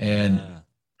 And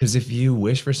because if you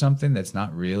wish for something that's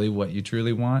not really what you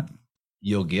truly want,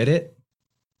 you'll get it.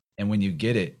 And when you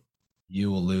get it, you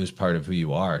will lose part of who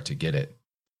you are to get it.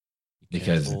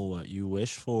 Because what you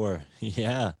wish for.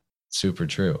 Yeah. Super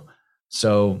true.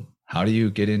 So how do you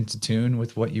get into tune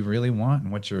with what you really want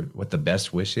and what the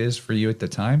best wish is for you at the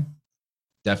time?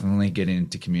 Definitely get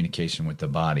into communication with the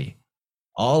body.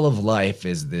 All of life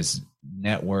is this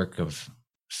network of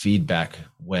feedback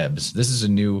webs. This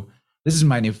is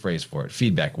my new phrase for it,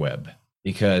 feedback web,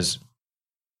 because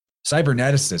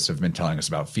cyberneticists have been telling us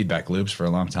about feedback loops for a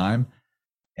long time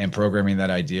and programming that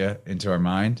idea into our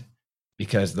mind,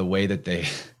 because the way that they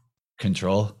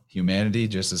control humanity,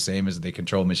 just the same as they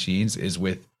control machines, is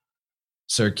with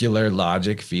circular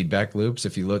logic feedback loops.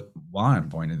 If you look, Juan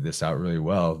pointed this out really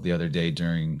well the other day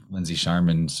during Lindsay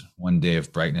Sharman's One Day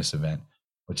of Brightness event,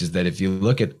 which is that if you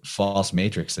look at false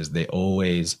matrices, they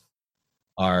always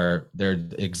are, their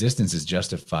existence is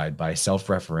justified by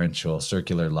self-referential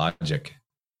circular logic.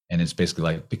 And it's basically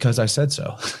like, because I said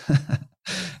so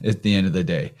at the end of the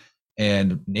day.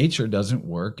 And nature doesn't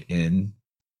work in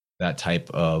that type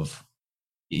of,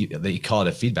 they call it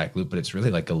a feedback loop, but it's really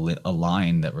like a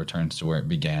line that returns to where it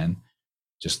began.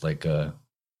 Just like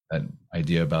that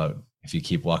idea about if you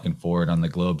keep walking forward on the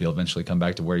globe, you'll eventually come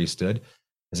back to where you stood.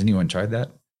 Has anyone tried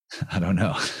that? I don't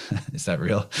know. Is that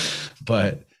real?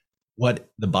 But what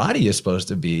the body is supposed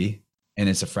to be, and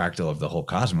it's a fractal of the whole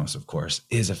cosmos, of course,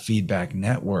 is a feedback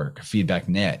network, a feedback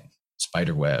net,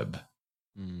 spider web.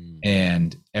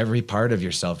 And every part of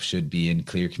yourself should be in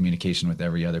clear communication with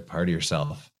every other part of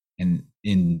yourself. And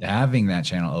in having that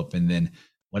channel open, then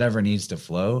whatever needs to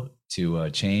flow to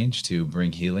change, to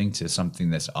bring healing to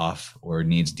something that's off or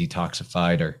needs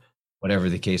detoxified or whatever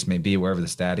the case may be, wherever the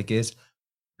static is,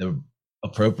 the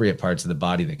appropriate parts of the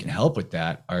body that can help with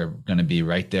that are going to be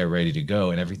right there ready to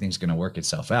go, and everything's going to work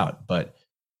itself out. But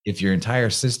if your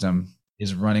entire system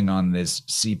is running on this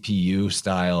CPU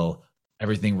style,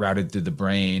 everything routed through the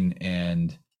brain,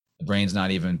 and the brain's not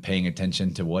even paying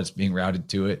attention to what's being routed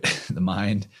to it, the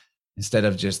mind, instead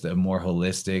of just a more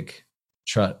holistic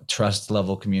trust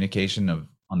level communication of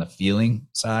on the feeling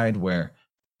side, where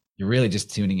you're really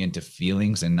just tuning into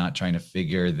feelings and not trying to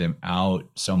figure them out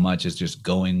so much as just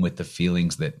going with the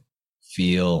feelings that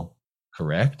feel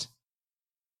correct.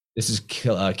 This is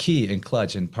key and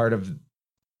clutch, and part of,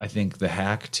 I think, the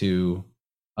hack to,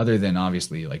 other than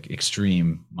obviously like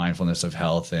extreme mindfulness of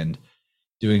health and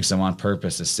doing some on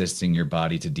purpose, assisting your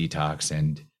body to detox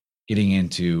and getting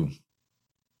into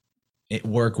it,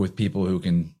 work with people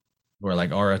who are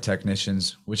like aura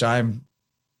technicians, which I'm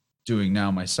doing now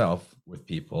myself with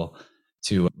people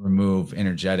to remove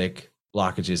energetic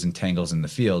blockages and tangles in the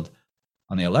field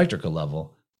on the electrical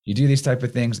level. You do these type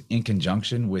of things in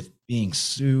conjunction with being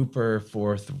super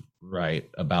forthright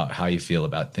about how you feel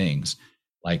about things.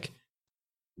 Like,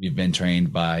 we've been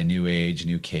trained by New Age,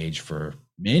 New Cage for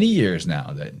many years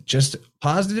now that just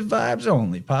positive vibes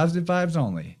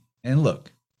only. And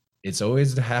look, it's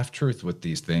always the half truth with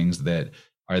these things that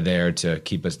are there to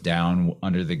keep us down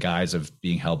under the guise of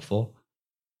being helpful.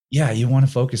 Yeah, you want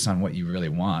to focus on what you really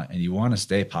want and you want to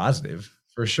stay positive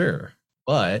for sure.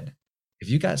 But if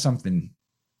you got something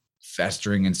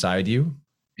festering inside you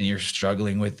and you're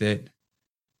struggling with it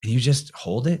and you just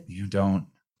hold it, you don't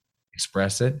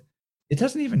express it, it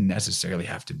doesn't even necessarily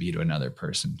have to be to another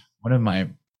person. One of my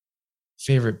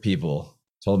favorite people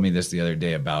told me this the other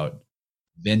day about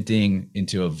venting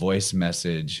into a voice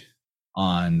message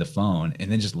on the phone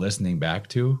and then just listening back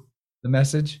to the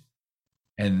message,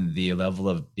 and the level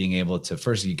of being able to,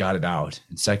 first, you got it out,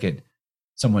 and second,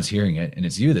 someone's hearing it and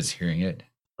it's you that's hearing it,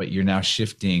 but you're now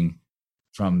shifting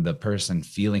from the person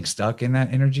feeling stuck in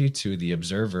that energy to the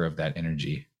observer of that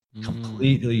energy.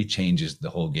 Completely changes the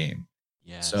whole game.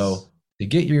 Yes. So to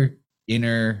get your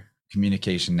inner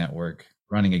communication network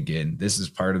running again, this is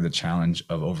part of the challenge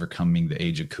of overcoming the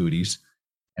age of cooties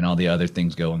and all the other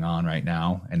things going on right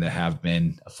now and that have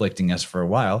been afflicting us for a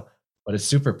while, but it's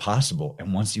super possible.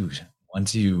 And once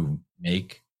you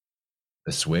make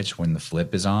the switch, when the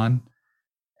flip is on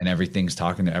and everything's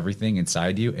talking to everything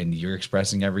inside you and you're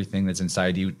expressing everything that's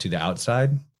inside you to the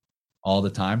outside all the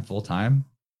time, full time,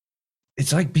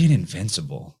 it's like being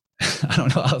invincible. I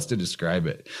don't know how else to describe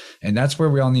it. And that's where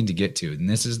we all need to get to. And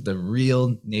this is the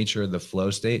real nature of the flow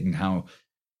state and how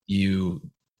you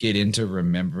get into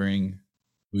remembering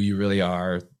who you really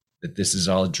are, that this is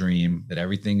all a dream, that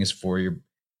everything is for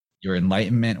your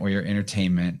enlightenment or your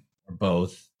entertainment or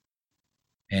both,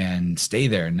 and stay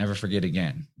there and never forget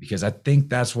again. Because I think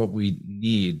that's what we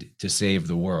need to save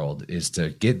the world, is to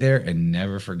get there and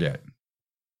never forget.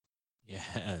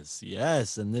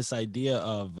 Yes. And this idea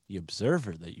of the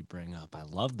observer that you bring up, I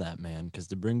love that, man. Because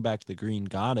to bring back the green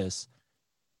goddess,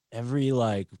 every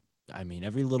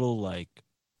little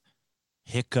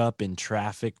hiccup in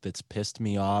traffic that's pissed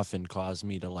me off and caused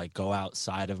me to go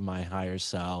outside of my higher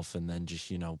self and then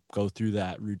just, go through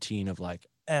that routine of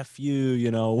F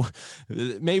you,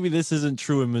 maybe this isn't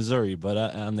true in Missouri, but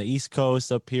on the East Coast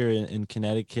up here in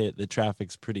Connecticut, the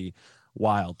traffic's pretty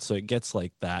wild. So it gets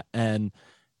like that. And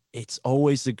it's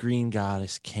always the green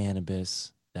goddess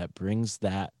cannabis that brings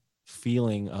that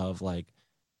feeling of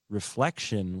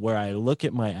reflection, where I look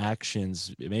at my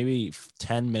actions maybe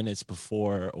 10 minutes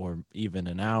before or even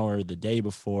an hour the day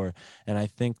before, and I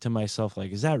think to myself,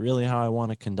 is that really how I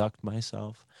want to conduct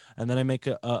myself? And then I make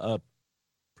a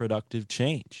productive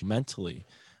change mentally.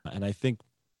 And I think,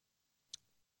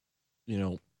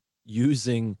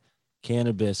 using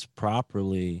cannabis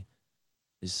properly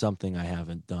is something I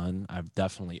haven't done. I've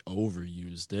definitely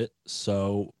overused it.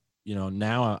 So,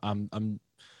 now I'm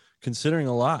considering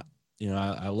a lot.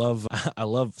 I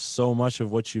love so much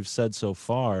of what you've said so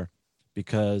far,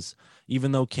 because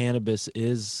even though cannabis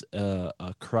is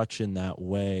a crutch in that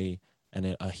way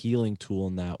and a healing tool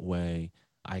in that way,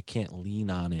 I can't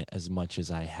lean on it as much as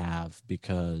I have,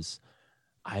 because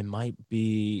I might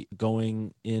be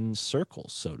going in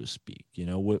circles, so to speak.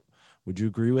 Would you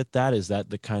agree with that? Is that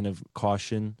the kind of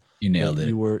caution You nailed it.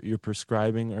 you're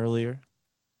prescribing earlier?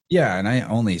 Yeah, and I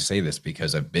only say this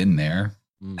because I've been there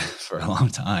for a long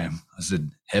time. I was a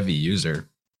heavy user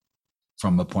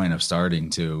from the point of starting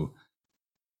to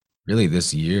really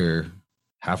this year,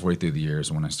 halfway through the year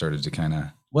is when I started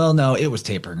to it was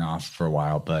tapering off for a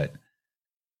while, but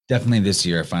definitely this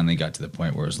year I finally got to the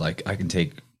point where it was I can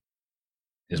take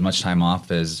as much time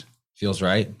off as feels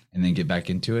right and then get back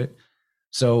into it.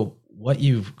 So what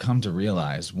you've come to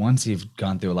realize once you've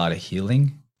gone through a lot of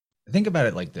healing, think about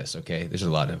it like this, okay? There's a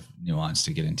lot of nuance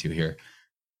to get into here.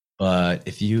 But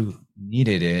if you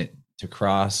needed it to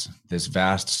cross this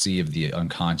vast sea of the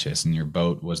unconscious and your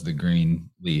boat was the green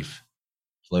leaf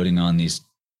floating on these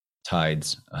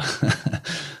tides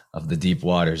of the deep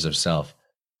waters of self,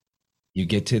 you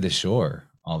get to the shore,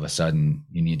 all of a sudden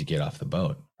you need to get off the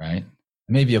boat, right?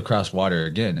 Maybe you'll cross water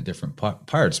again at different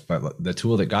parts, but the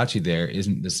tool that got you there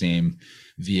isn't the same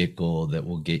vehicle that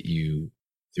will get you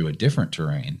through a different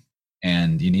terrain.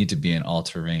 And you need to be an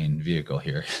all-terrain vehicle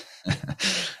here.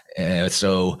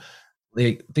 So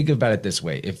think about it this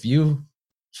way. If you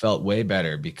felt way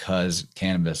better because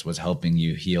cannabis was helping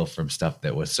you heal from stuff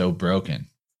that was so broken,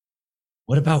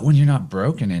 what about when you're not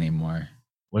broken anymore?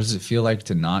 What does it feel like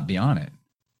to not be on it?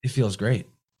 It feels great,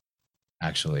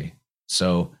 actually.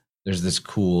 So there's this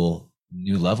cool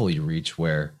new level you reach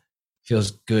where it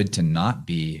feels good to not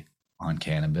be on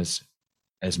cannabis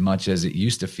as much as it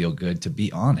used to feel good to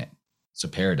be on it. It's a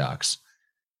paradox.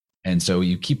 And so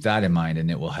you keep that in mind and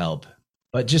it will help.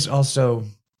 But just also,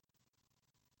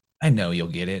 I know you'll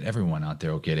get it. Everyone out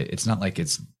there will get it. It's not like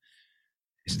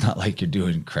you're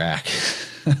doing crack.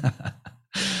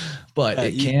 But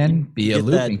it can be a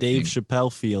looping that Dave thing.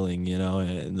 Chappelle feeling,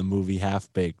 in the movie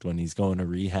Half Baked when he's going to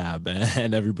rehab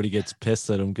and everybody gets pissed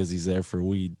at him because he's there for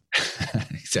weed.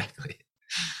 Exactly.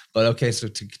 But okay, so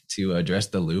to address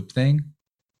the loop thing,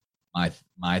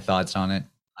 my thoughts on it,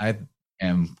 I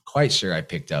am quite sure I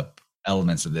picked up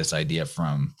elements of this idea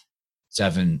from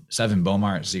Seven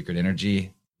Beaumont, Secret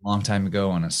Energy, a long time ago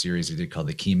on a series he did called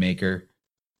The Keymaker.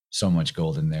 So much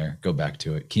gold in there. Go back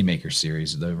to it. Keymaker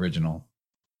series, the original.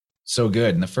 So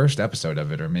good. In the first episode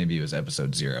of it, or maybe it was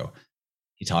episode 0,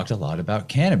 he talked a lot about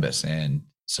cannabis and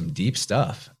some deep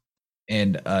stuff.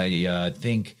 And I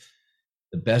think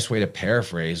the best way to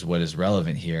paraphrase what is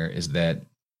relevant here is that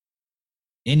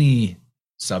any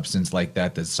substance like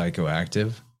that that's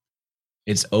psychoactive,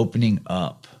 it's opening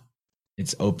up.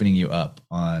 It's opening you up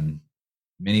on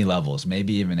many levels.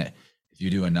 Maybe even if you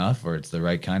do enough or it's the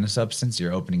right kind of substance,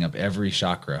 you're opening up every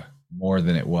chakra more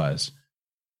than it was.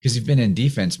 Because you've been in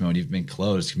defense mode, you've been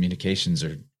closed, communications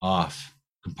are off,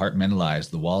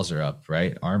 compartmentalized, the walls are up,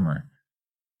 right? Armor.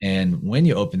 And when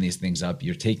you open these things up,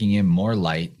 you're taking in more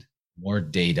light, more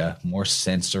data, more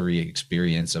sensory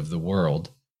experience of the world.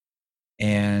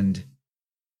 And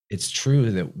it's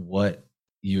true that what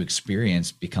you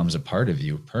experience becomes a part of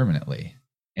you permanently.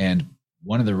 And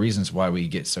one of the reasons why we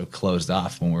get so closed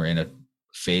off when we're in a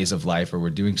phase of life or we're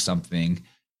doing something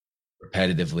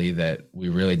repetitively that we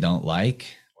really don't like,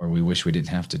 or we wish we didn't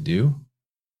have to do,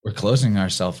 we're closing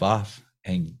ourselves off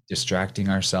and distracting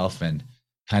ourselves and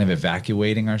kind of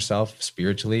evacuating ourselves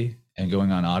spiritually and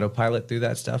going on autopilot through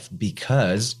that stuff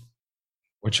because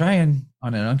we're trying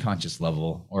on an unconscious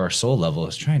level, or our soul level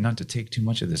is trying not to take too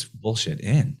much of this bullshit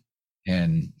in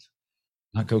and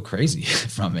not go crazy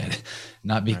from it,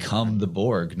 not become the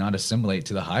Borg, not assimilate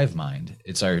to the hive mind.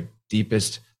 It's our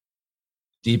deepest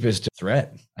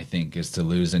threat, I think, is to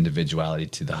lose individuality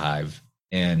to the hive.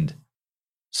 And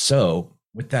so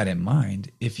with that in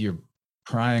mind, if you're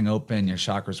prying open your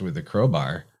chakras with a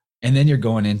crowbar and then you're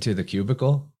going into the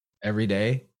cubicle every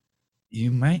day,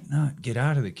 you might not get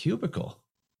out of the cubicle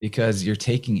because you're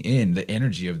taking in the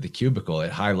energy of the cubicle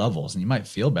at high levels, and you might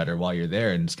feel better while you're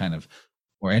there and it's kind of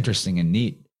more interesting and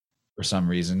neat for some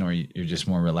reason, or you're just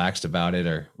more relaxed about it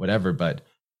or whatever. But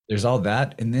there's all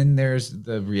that. And then there's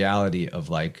the reality of,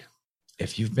 like,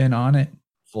 if you've been on it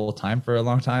full time for a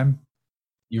long time,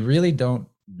 you really don't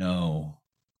know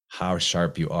how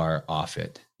sharp you are off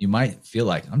it. You might feel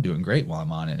like I'm doing great while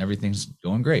I'm on it and everything's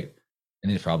going great.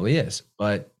 And it probably is.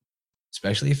 But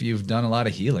especially if you've done a lot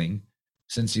of healing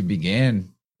since you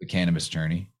began the cannabis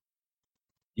journey,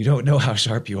 you don't know how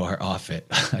sharp you are off it.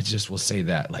 I just will say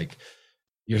that, like,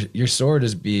 your sword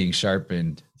is being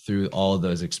sharpened through all of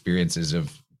those experiences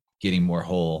of getting more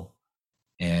whole.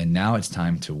 And now it's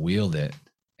time to wield it.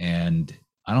 And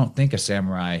I don't think a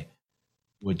samurai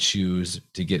would choose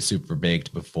to get super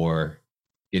baked before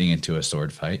getting into a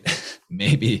sword fight.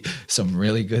 Maybe some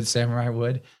really good samurai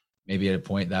would. Maybe at a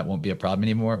point that won't be a problem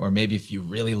anymore. Or maybe if you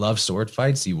really love sword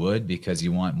fights, you would, because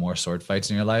you want more sword fights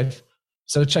in your life.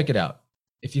 So check it out.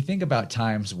 If you think about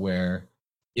times where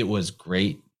it was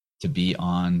great to be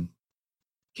on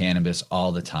cannabis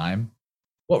all the time,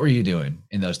 what were you doing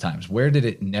in those times? Where did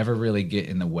it never really get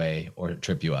in the way or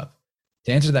trip you up?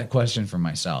 To answer that question for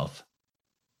myself,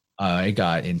 I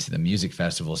got into the music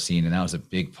festival scene, and that was a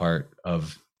big part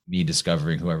of me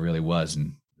discovering who I really was,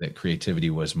 and that creativity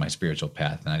was my spiritual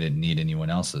path, and I didn't need anyone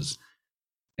else's.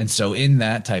 And so in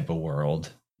that type of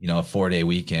world, a 4-day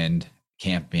weekend,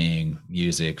 camping,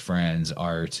 music, friends,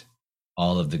 art,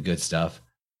 all of the good stuff,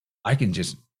 I can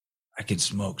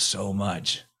smoke so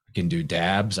much. I can do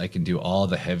dabs. I can do all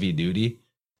the heavy duty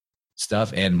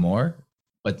stuff and more.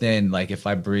 But then like if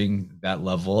I bring that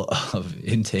level of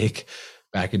intake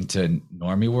back into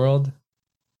normie world,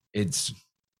 it's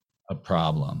a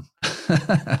problem.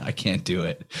 I can't do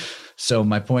it. So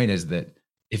my point is that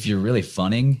if you're really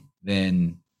funning,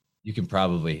 then you can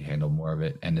probably handle more of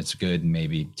it. And it's good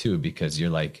maybe too, because you're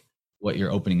like, what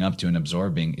you're opening up to and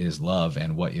absorbing is love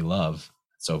and what you love.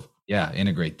 So yeah,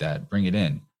 integrate that, bring it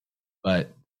in. But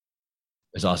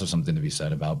there's also something to be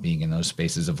said about being in those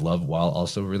spaces of love while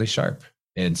also really sharp.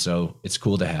 And so it's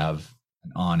cool to have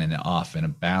an on and an off and a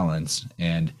balance.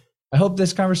 And I hope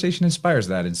this conversation inspires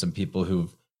that in some people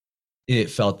who've it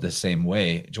felt the same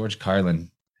way. George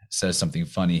Carlin says something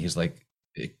funny. He's like,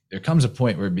 there comes a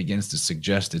point where it begins to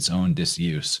suggest its own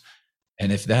disuse.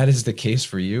 And if that is the case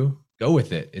for you, go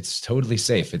with it. It's totally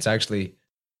safe. It's actually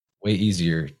way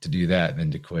easier to do that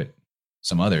than to quit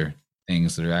some other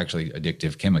things that are actually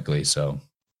addictive chemically. So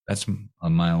that's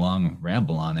my long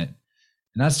ramble on it.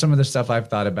 And that's some of the stuff I've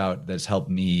thought about that's helped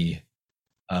me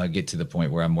get to the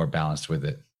point where I'm more balanced with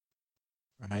it.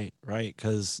 Right.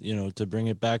 Because, to bring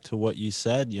it back to what you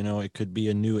said, it could be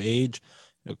a new age,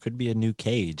 it could be a new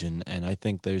cage. And I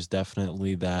think there's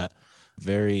definitely that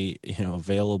very,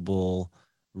 available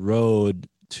road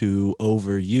to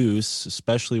overuse,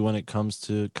 especially when it comes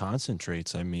to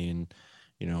concentrates. I mean,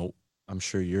 I'm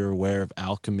sure you're aware of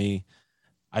alchemy.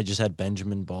 I just had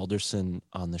Benjamin Balderson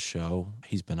on the show.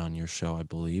 He's been on your show, I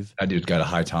believe. That dude's got a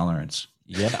high tolerance.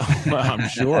 Yeah, I'm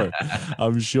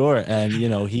sure. And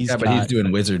he's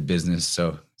doing wizard business,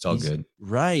 so it's all good.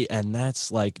 Right. And that's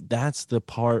the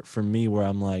part for me where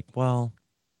I'm like, well,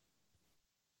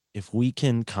 if we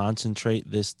can concentrate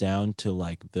this down to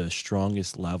like the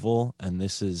strongest level, and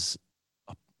this is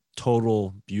a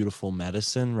total beautiful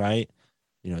medicine, right?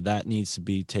 That needs to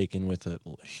be taken with a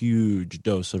huge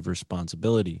dose of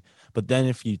responsibility. But then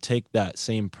if you take that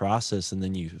same process and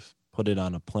then you put it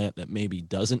on a plant that maybe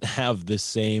doesn't have the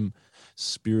same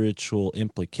spiritual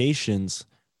implications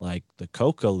like the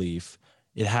coca leaf,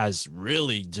 it has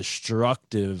really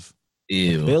destructive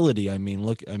ability. I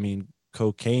mean,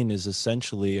 cocaine is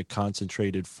essentially a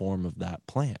concentrated form of that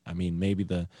plant. I mean, maybe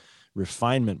the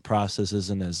refinement process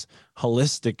isn't as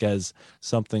holistic as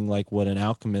something like what an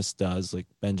alchemist does, like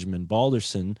Benjamin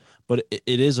Balderson, but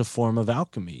it is a form of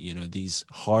alchemy. These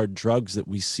hard drugs that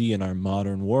we see in our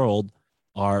modern world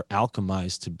are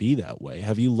alchemized to be that way.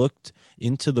 Have you looked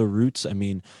into the roots? I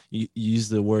mean, you use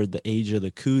the word the age of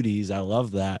the cooties. I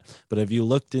love that. But have you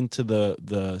looked into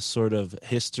the sort of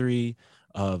history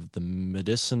of the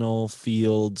medicinal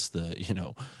fields, the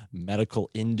medical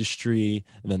industry,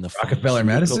 and then the Rockefeller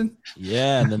medicine?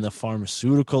 Yeah, and then the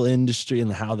pharmaceutical industry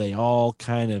and how they all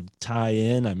kind of tie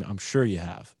in? I'm sure you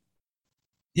have.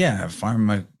 Yeah,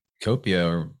 pharmacopoeia,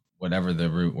 or whatever the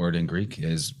root word in Greek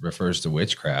is, refers to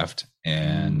witchcraft.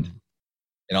 And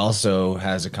it also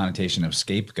has a connotation of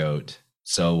scapegoat.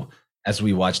 So as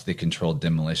we watch the controlled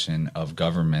demolition of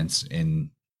governments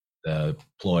in the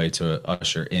ploy to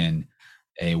usher in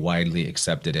a widely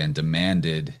accepted and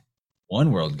demanded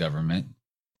one world government,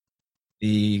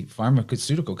 the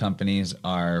pharmaceutical companies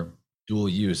are dual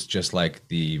use, just like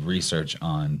the research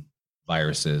on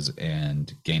viruses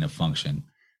and gain of function.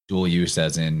 Dual use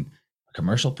as in a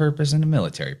commercial purpose and a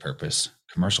military purpose.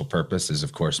 Commercial purpose is,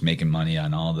 of course, making money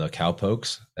on all the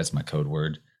cowpokes. That's my code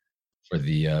word for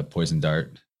the poison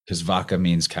dart, because vaca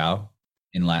means cow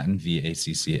in Latin,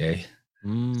 VACCA.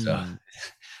 So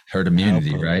herd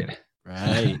immunity, cowpoke.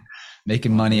 Right.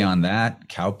 Making money on that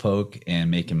cowpoke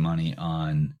and making money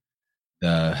on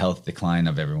the health decline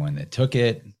of everyone that took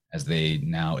it as they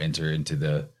now enter into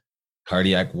the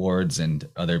cardiac wards and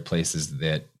other places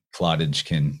that clottage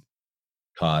can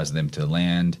cause them to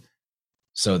land.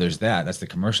 So there's that's the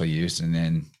commercial use. And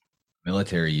then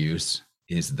military use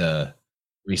is the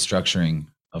restructuring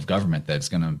of government that's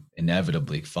going to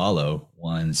inevitably follow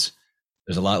once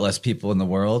there's a lot less people in the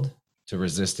world to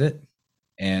resist it.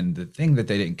 And the thing that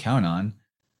they didn't count on,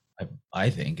 I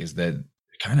think, is that they're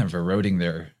kind of eroding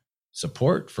their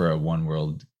support for a one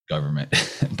world government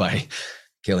by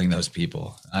killing those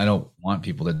people. I don't want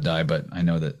people to die, but I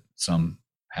know that some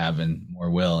have and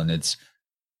more will. And it's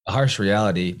a harsh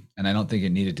reality. And I don't think it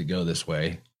needed to go this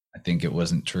way. I think it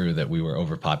wasn't true that we were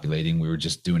overpopulating. We were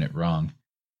just doing it wrong.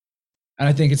 And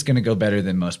I think it's going to go better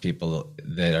than most people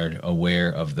that are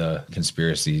aware of the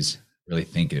conspiracies really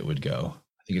think it would go.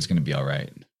 I think it's going to be all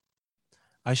right.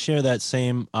 I share that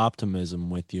same optimism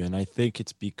with you. And I think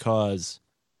it's because,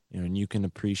 and you can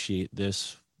appreciate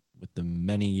this with the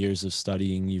many years of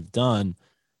studying you've done,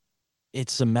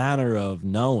 it's a matter of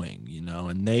knowing,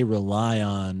 and they rely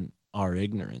on our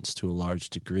ignorance to a large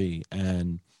degree.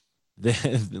 And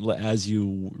as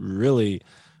you really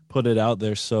put it out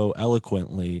there so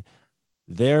eloquently,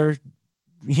 they're,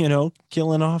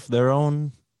 killing off their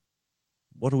own,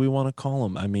 what do we want to call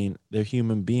them? I mean, they're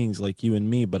human beings like you and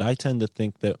me, but I tend to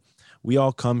think that we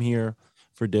all come here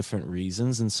for different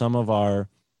reasons, and some of our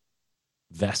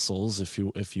vessels, if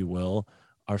you will,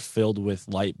 are filled with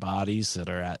light bodies that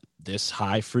are at this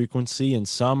high frequency, and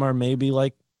some are maybe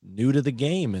like new to the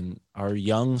game and are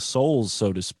young souls,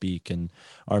 so to speak, and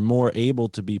are more able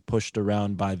to be pushed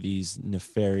around by these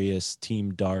nefarious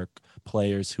Team Dark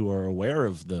players who are aware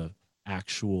of the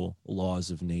actual laws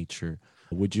of nature.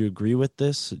 Would you agree with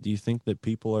this? Do you think that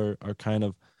people are kind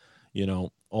of,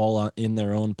 all in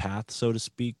their own path, so to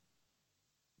speak?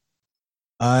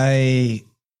 I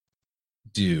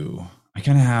do. I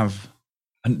kind of have,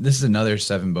 and this is another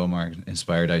Seven Beaumont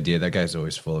inspired idea. That guy's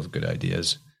always full of good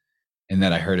ideas. And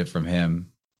that I heard it from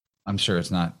him. I'm sure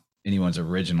it's not anyone's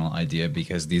original idea,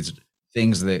 because these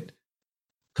things that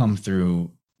come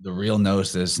through the real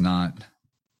gnosis, not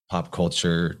pop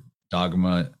culture,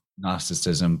 dogma,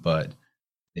 Gnosticism, but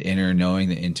the inner knowing,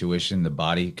 the intuition, the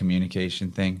body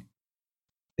communication thing,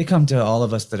 they come to all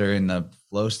of us that are in the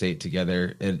flow state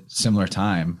together at similar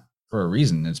time for a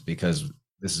reason. It's because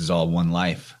this is all one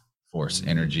life force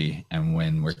energy. And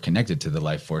when we're connected to the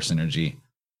life force energy,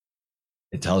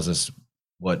 it tells us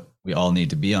what we all need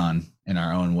to be on in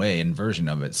our own way and version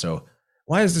of it. So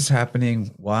why is this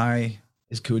happening? Why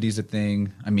is cooties a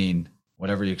thing? I mean,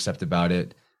 whatever you accept about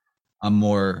it, I'm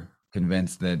more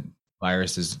convinced that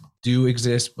viruses do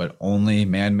exist, but only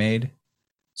man-made.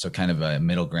 So kind of a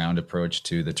middle ground approach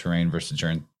to the terrain versus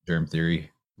germ theory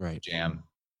jam.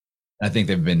 I think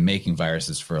they've been making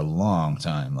viruses for a long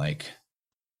time, like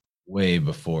way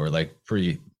before, like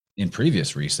in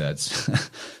previous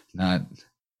resets, not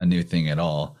a new thing at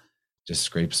all. Just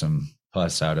scrape some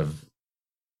pus out of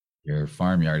your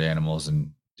farmyard animals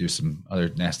and do some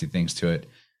other nasty things to it.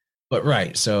 But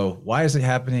right, so why is it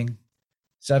happening?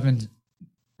 Seven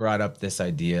brought up this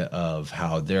idea of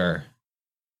how there are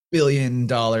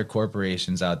billion-dollar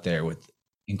corporations out there with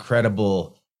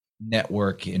incredible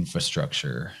network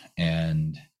infrastructure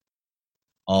and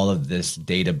all of this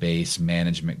database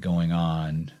management going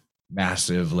on,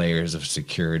 massive layers of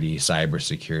security,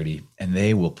 cybersecurity, and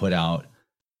they will put out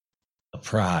a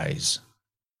prize,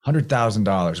 $100,000,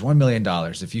 $1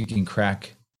 million, if you can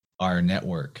crack our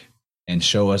network and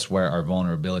show us where our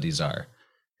vulnerabilities are.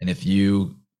 And if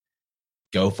you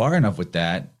go far enough with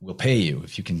that, we'll pay you.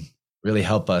 If you can really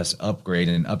help us upgrade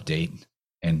and update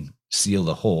and seal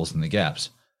the holes and the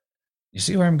gaps. You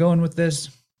see where I'm going with this?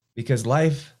 Because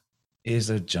life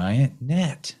is a giant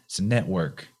net. It's a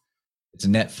network. It's a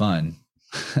net fun.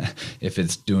 If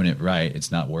it's doing it right,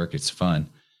 it's not work, it's fun.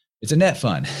 It's a net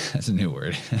fun. That's a new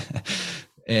word.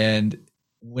 And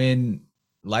when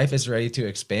life is ready to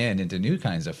expand into new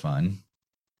kinds of fun,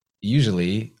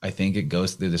 usually I think it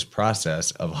goes through this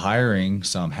process of hiring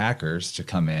some hackers to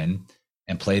come in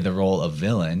and play the role of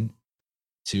villain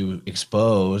to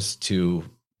expose to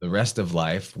the rest of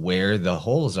life where the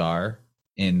holes are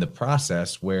in the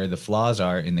process, where the flaws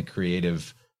are in the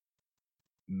creative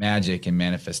magic and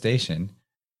manifestation.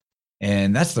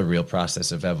 And that's the real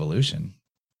process of evolution.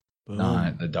 Boom.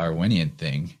 Not the Darwinian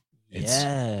thing. It's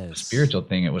a spiritual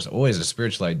thing. It was always a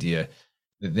spiritual idea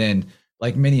that then,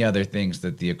 like many other things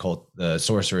that the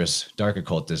sorceress, dark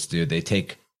occultists do, they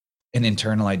take an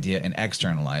internal idea and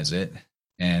externalize it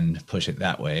and push it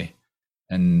that way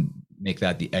and make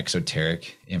that the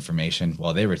exoteric information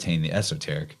while they retain the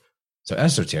esoteric. So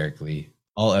esoterically,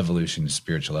 all evolution is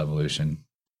spiritual evolution.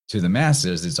 To the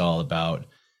masses, it's all about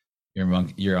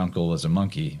your uncle was a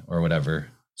monkey or whatever.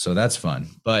 So that's fun.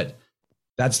 But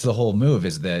that's the whole move,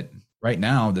 is that right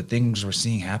now, the things we're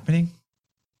seeing happening,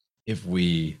 if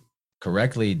we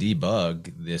correctly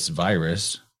debug this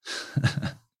virus,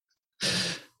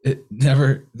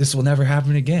 this will never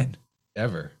happen again,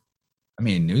 ever. I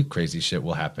mean, new crazy shit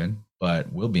will happen,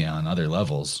 but we'll be on other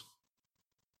levels.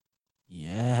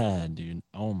 Yeah, dude.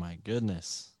 Oh my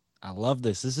goodness. I love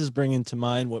this. This is bringing to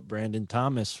mind what Brandon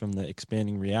Thomas from the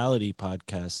Expanding Reality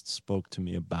podcast spoke to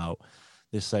me about,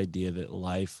 this idea that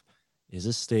life is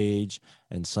a stage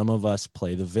and some of us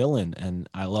play the villain. And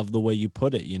I love the way you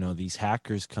put it. These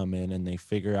hackers come in and they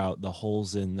figure out the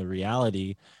holes in the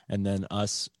reality, and then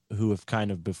us who have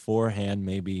kind of beforehand,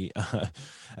 maybe,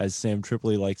 as Sam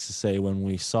Tripoli likes to say, when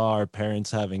we saw our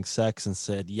parents having sex and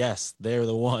said, yes, they're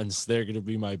the ones, they're going to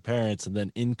be my parents, and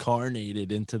then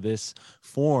incarnated into this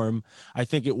form. I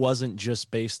think it wasn't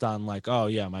just based on like, oh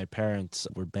yeah, my parents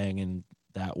were banging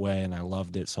that way and I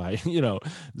loved it. So I,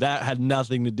 that had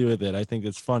nothing to do with it. I think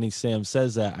it's funny Sam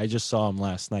says that. I just saw him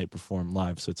last night perform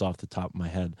live, so it's off the top of my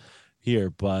head here.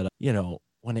 But,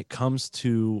 when it comes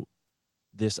to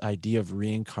this idea of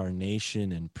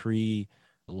reincarnation and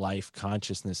pre-life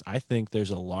consciousness, I think there's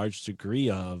a large degree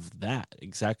of that,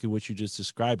 exactly what you just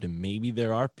described. And maybe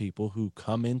there are people who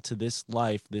come into this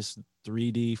life, this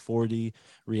 3D, 4D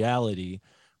reality,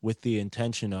 with the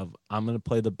intention of, I'm going to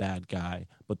play the bad guy,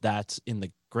 but that's in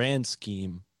the grand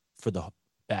scheme for the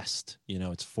best.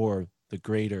 It's for the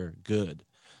greater good,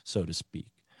 so to speak.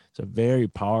 It's a very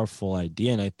powerful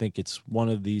idea. And I think it's one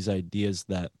of these ideas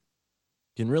that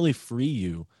can really free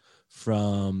you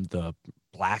from the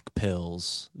black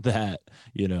pills that,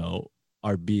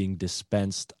 are being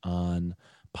dispensed on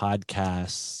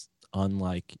podcasts,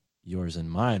 unlike yours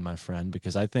and mine, my friend,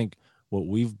 because I think what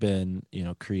we've been,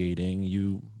 creating,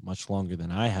 you much longer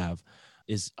than I have,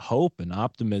 is hope and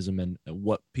optimism and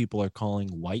what people are calling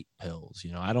white pills.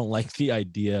 I don't like the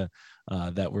idea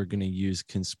that we're going to use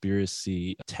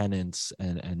conspiracy tenets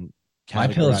and my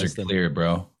pills are them. clear,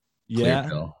 bro. Yeah. Clear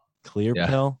pill. Clear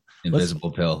pill.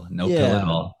 Invisible pill. No pill at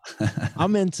all.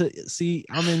 I'm into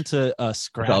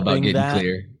scrapping all about getting that.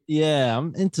 clear. Yeah,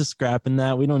 I'm into scrapping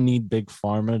that. We don't need big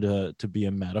pharma to be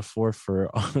a metaphor for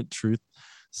truth.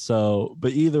 So,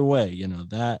 but either way,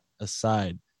 that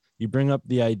aside, you bring up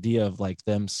the idea of like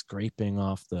them scraping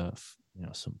off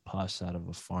some pus out of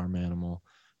a farm animal.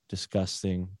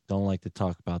 Disgusting. Don't like to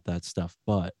talk about that stuff.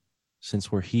 But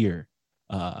since we're here,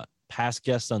 past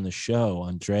guest on the show,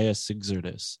 Andreas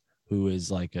Sigzardis, who is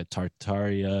like a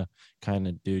Tartaria kind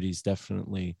of dude. He's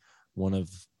definitely one of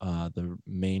the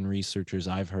main researchers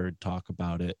I've heard talk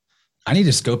about it. I need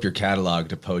to scope your catalog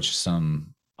to poach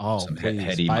some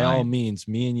please. By all means,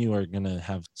 me and you are going to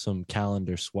have some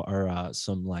calendar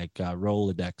some like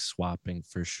Rolodex swapping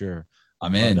for sure.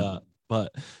 I'm in.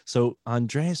 But so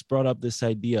Andreas brought up this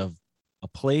idea of a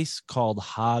place called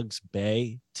Hogs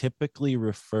Bay typically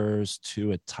refers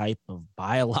to a type of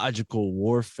biological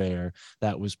warfare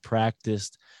that was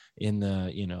practiced in the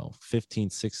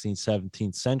 15th, 16th,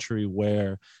 17th century,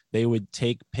 where they would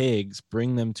take pigs,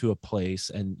 bring them to a place,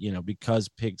 and because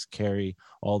pigs carry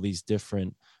all these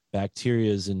different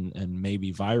bacterias and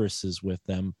maybe viruses with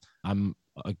them, I'm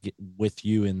with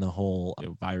you in the whole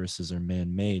viruses are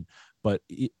man-made. But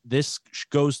this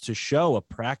goes to show a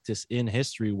practice in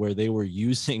history where they were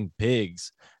using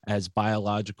pigs as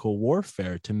biological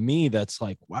warfare. To me, that's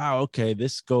like, wow, okay,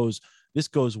 this goes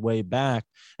way back.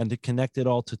 And to connect it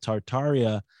all to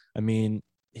Tartaria, I mean,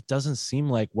 it doesn't seem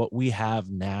like what we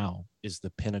have now is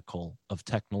the pinnacle of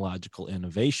technological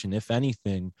innovation. If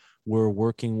anything, we're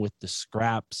working with the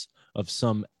scraps of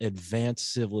some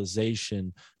advanced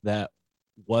civilization that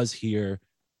was here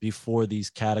before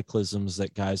these cataclysms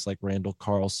that guys like Randall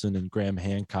Carlson and Graham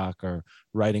Hancock are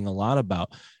writing a lot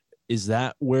about. Is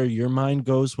that where your mind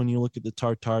goes when you look at the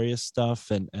Tartaria stuff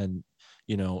and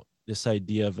this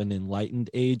idea of an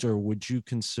enlightened age, or would you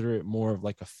consider it more of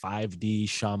like a 5D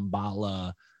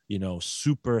Shambhala,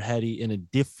 super heady in a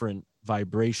different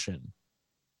vibration?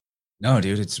 No,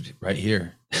 dude, it's right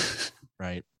here.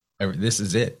 Right. This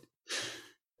is it.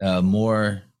 The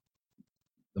more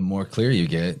clear you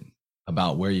get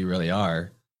about where you really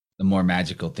are, the more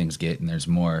magical things get, and there's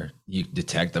more, you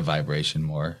detect the vibration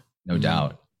more, no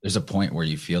doubt. There's a point where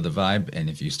you feel the vibe, and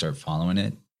if you start following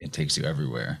it, it takes you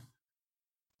everywhere.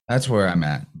 That's where I'm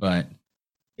at, but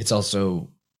it's also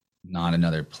not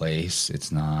another place.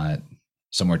 It's not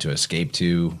somewhere to escape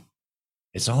to.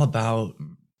 It's all about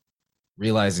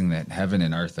realizing that heaven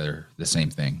and earth are the same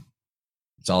thing.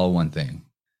 It's all one thing.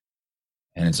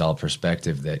 And it's all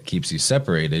perspective that keeps you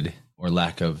separated, or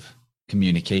lack of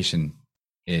communication,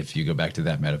 if you go back to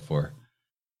that metaphor.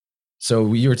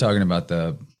 So you were talking about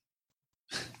the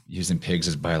using pigs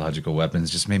as biological weapons.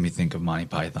 Just made me think of Monty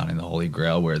Python and the Holy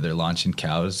Grail, where they're launching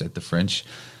cows at the French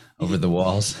over the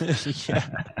walls.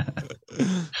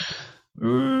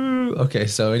 Okay,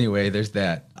 so anyway, there's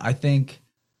that. I think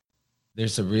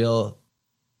there's a real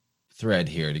thread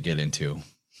here to get into.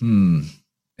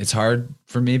 It's hard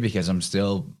for me because I'm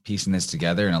still piecing this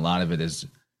together, and a lot of it is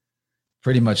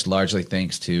pretty much largely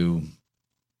thanks to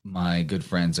my good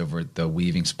friends over at the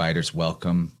Weaving Spiders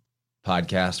Welcome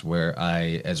podcast, where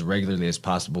I, as regularly as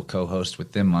possible, co-host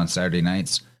with them on Saturday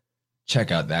nights.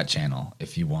 Check out that channel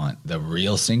if you want the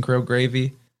real synchro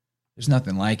gravy. There's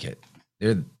nothing like it.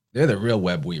 They're They're the real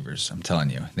web weavers. I'm telling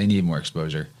you, they need more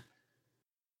exposure.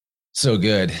 So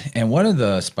good. And one of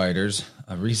the spiders,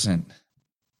 a recent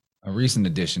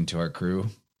addition to our crew,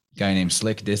 a guy named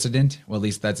Slick Dissident. Well, at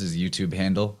least that's his YouTube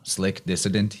handle, Slick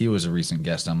Dissident. He was a recent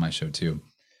guest on my show too.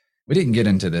 We didn't get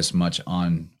into this much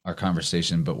on our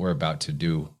conversation, but we're about to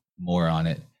do more on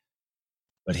it.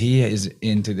 But he is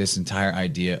into this entire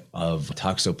idea of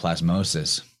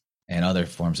toxoplasmosis and other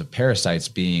forms of parasites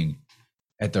being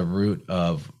at the root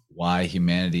of why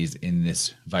humanity's in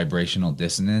this vibrational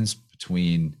dissonance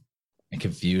between and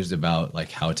confused about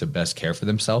like how to best care for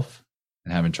themselves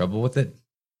and having trouble with it.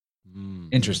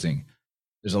 Interesting.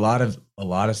 There's a lot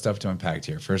of stuff to unpack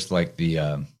here. First, like the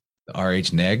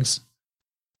RH negs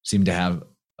seem to have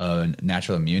a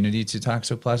natural immunity to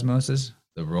toxoplasmosis.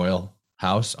 The royal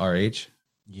house RH.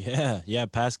 Yeah.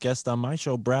 Past guest on my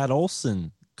show, Brad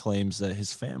Olson, claims that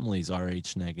his family's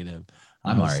RH negative.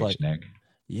 I'm RH neg.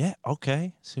 Yeah.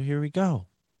 Okay. So here we go.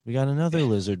 We got another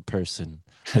lizard person.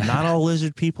 But not all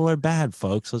lizard people are bad,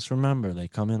 folks. Let's remember they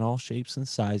come in all shapes and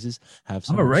sizes. Have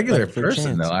some. I'm a regular respect for person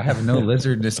chance. though. I have no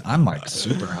lizardness. I'm like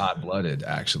super hot blooded.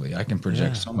 Actually, I can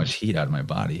project so much heat out of my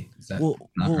body. Is that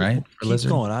not right for keep lizard?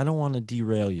 going. I don't want to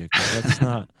derail you. That's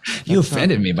not. You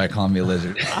offended me by calling me a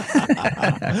lizard.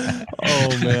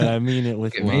 Oh man, I mean it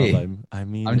with love. I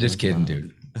mean, I'm just kidding,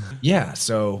 dude. Yeah.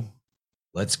 So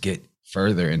let's get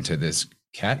further into this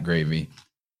cat gravy,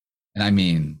 and I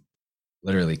mean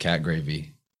literally cat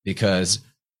gravy, because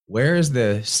where is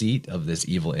the seat of this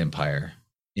evil empire?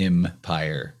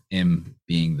 Empire.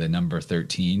 Being the number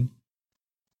 13.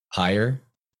 Pyre,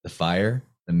 the fire,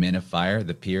 the men of fire,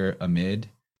 the pyramid,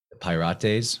 the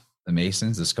pirates, the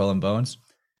masons, the skull and bones.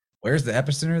 Where's the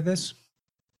epicenter of this?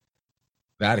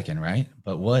 Vatican, right?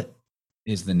 But what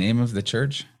is the name of the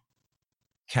church?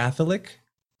 Catholic?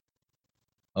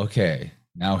 Okay,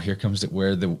 now here comes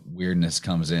where the weirdness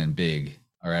comes in big.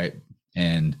 All right.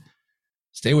 And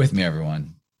stay with me,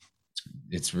 everyone.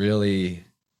 There's really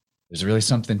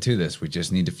something to this. We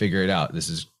just need to figure it out. This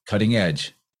is cutting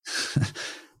edge.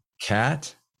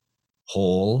 Cat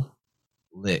hole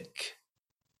lick.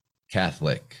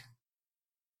 Catholic.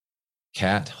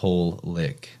 Cat hole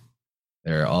lick.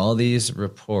 There are all these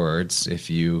reports, if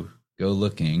you go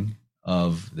looking,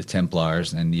 of the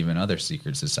Templars and even other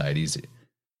secret societies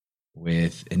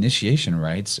with initiation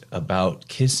rites about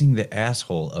kissing the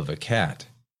asshole of a cat.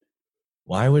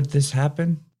 Why would this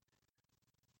happen?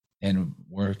 And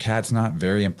were cats not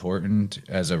very important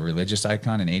as a religious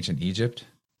icon in ancient Egypt?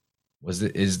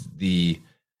 Is the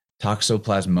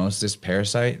toxoplasmosis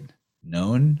parasite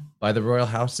known by the royal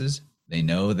houses? They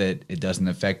know that it doesn't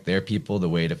affect their people the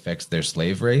way it affects their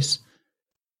slave race.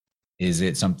 Is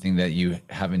it something that you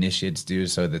have initiates do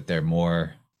so that they're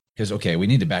more? Because, okay, we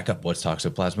need to back up what's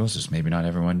toxoplasmosis. Maybe not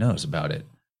everyone knows about it.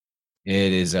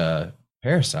 It is a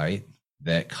parasite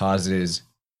that causes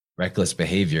reckless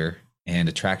behavior and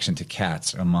attraction to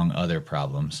cats, among other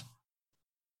problems.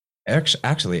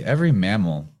 Actually, every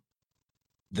mammal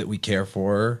that we care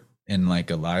for in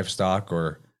like a livestock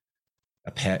or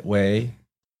a pet way,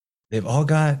 they've all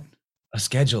got a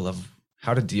schedule of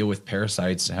how to deal with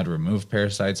parasites, how to remove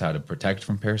parasites, how to protect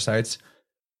from parasites.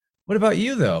 What about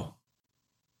you, though?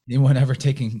 Anyone ever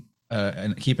taking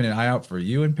and keeping an eye out for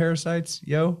you and parasites,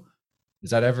 yo?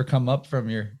 Does that ever come up from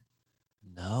your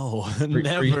No,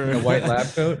 never. A white lab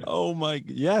coat? Oh my,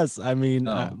 yes. I mean,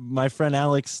 my friend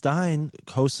Alex Stein,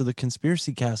 host of the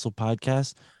Conspiracy Castle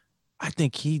podcast, I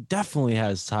think he definitely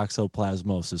has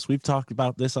toxoplasmosis. We've talked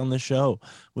about this on the show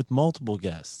with multiple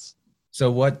guests.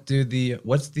 So what's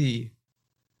the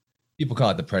people call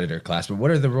it the predator class, but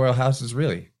what are the royal houses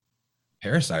really?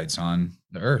 Parasites on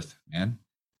the earth, man.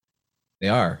 They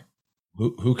are.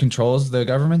 Who controls the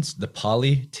governments?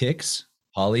 The ticks,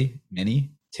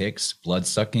 many ticks,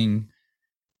 blood-sucking,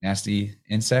 nasty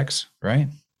insects, right?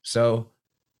 So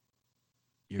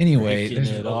anyway,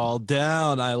 breaking it all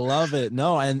down. I love it.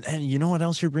 No, and you know what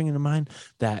else you're bringing to mind?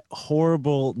 That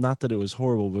horrible, not that it was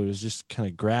horrible, but it was just kind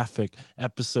of graphic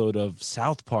episode of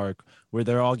South Park where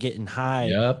they're all getting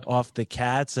high off the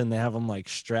cats and they have them like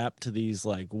strapped to these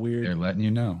like weird. They're letting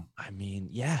you know. I mean,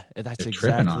 yeah, that's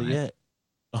exactly it.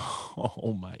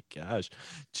 Oh my gosh.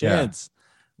 Chance.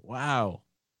 Yeah. Wow.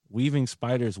 Weaving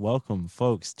Spiders, welcome,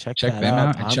 folks. Check them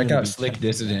out. And check out Slick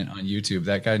Dissident on YouTube.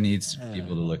 That guy needs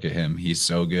people to look at him. He's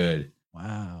so good.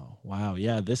 Wow.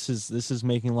 Yeah, this is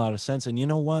making a lot of sense. And you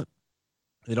know what?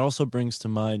 It also brings to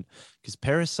mind, because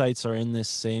parasites are in this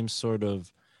same sort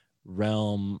of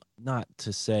realm, not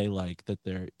to say like that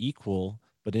they're equal,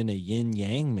 but in a yin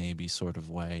yang maybe sort of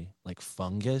way. Like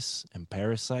fungus and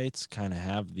parasites kind of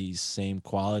have these same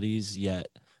qualities, yet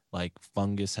like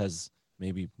fungus has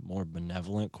maybe more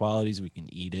benevolent qualities. We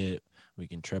can eat it, we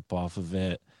can trip off of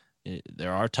it.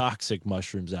 There are toxic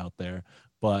mushrooms out there,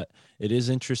 but it is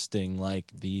interesting.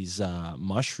 Like these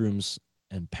mushrooms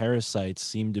and parasites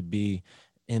seem to be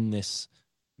in this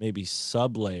maybe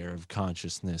sublayer of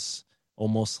consciousness,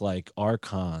 almost like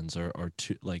archons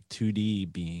like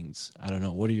 2D beings. I don't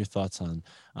know. What are your thoughts on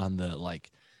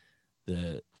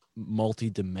the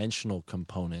multi-dimensional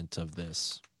component of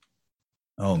this?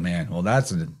 Oh man, well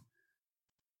that's a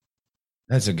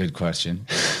good question.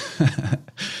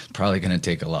 Probably going to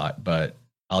take a lot, but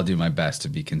I'll do my best to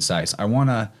be concise. I want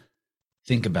to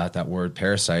think about that word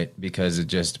parasite because it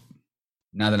just,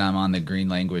 now that I'm on the green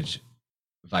language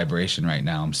vibration right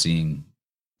now, I'm seeing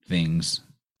things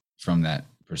from that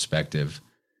perspective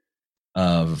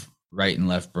of right and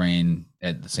left brain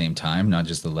at the same time, not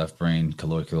just the left brain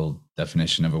colloquial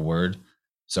definition of a word.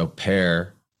 So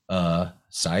pair,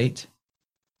 sight,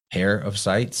 pair of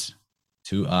sights,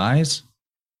 two eyes,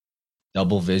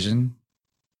 double vision,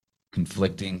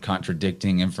 conflicting,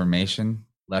 contradicting information,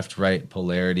 left, right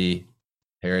polarity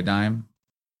paradigm,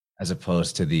 as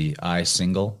opposed to the eye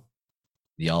single,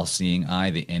 the all-seeing eye,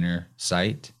 the inner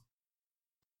sight,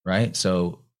 right?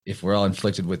 So if we're all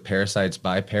inflicted with parasites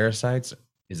by parasites,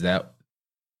 is that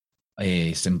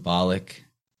a symbolic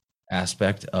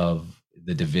aspect of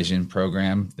the division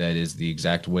program that is the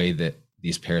exact way that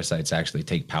these parasites actually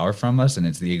take power from us? And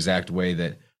it's the exact way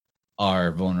that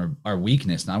our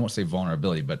weakness, and I won't say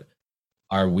vulnerability, but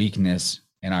our weakness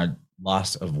and our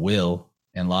loss of will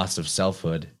and loss of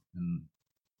selfhood and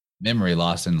memory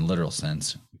loss in the literal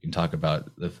sense. We can talk about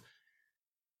the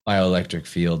bioelectric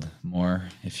field more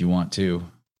if you want to,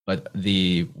 but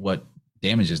what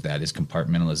damages that is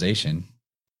compartmentalization,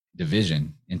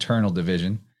 division, internal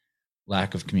division,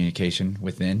 lack of communication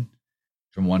within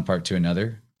from one part to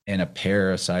another, and a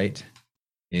parasite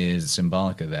is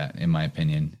symbolic of that, in my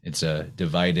opinion. It's a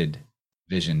divided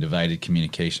vision, divided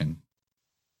communication.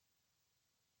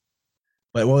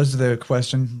 But what was the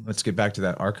question? Let's get back to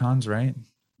that archons, right?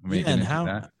 And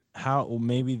how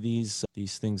maybe these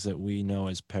things that we know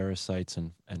as parasites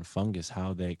and fungus,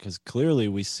 how they, because clearly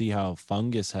we see how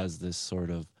fungus has this sort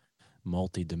of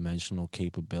multi-dimensional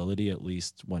capability, at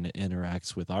least when it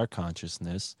interacts with our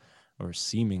consciousness, or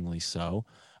seemingly so.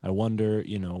 I wonder,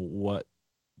 what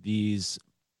these,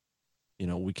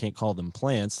 we can't call them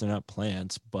plants, they're not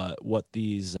plants, but what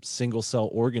these single cell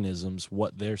organisms,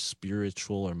 what their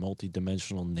spiritual or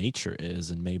multidimensional nature is,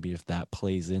 and maybe if that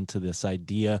plays into this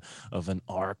idea of an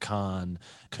archon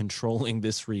controlling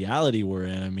this reality we're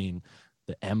in. I mean,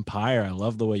 the empire, I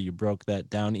love the way you broke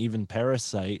that down. Even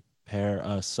parasite,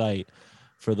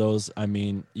 for those, I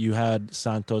mean, you had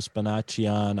Santos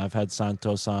Bonacci on, I've had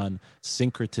Santos on.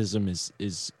 Syncretism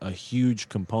is a huge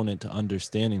component to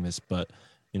understanding this, but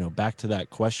back to that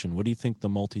question, what do you think the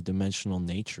multidimensional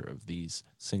nature of these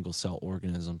single cell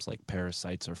organisms like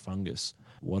parasites or fungus,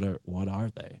 what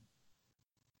are they?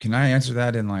 Can I answer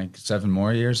that in like 7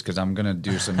 more years? Because I'm going to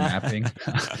do some mapping.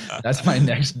 That's my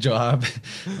next job.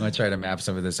 I'm going to try to map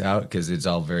some of this out because it's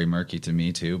all very murky to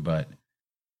me too. But,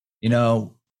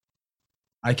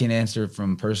 I can answer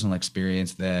from personal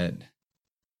experience that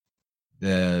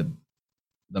the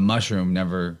mushroom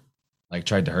never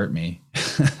tried to hurt me.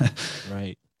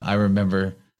 Right. I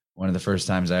remember one of the first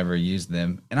times I ever used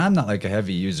them, and I'm not like a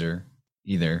heavy user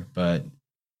either, but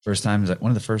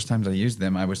one of the first times I used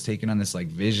them, I was taken on this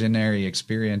visionary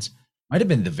experience. Might have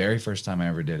been the very first time I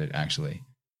ever did it, actually,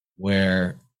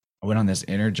 where I went on this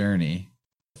inner journey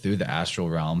through the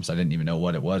astral realms. I didn't even know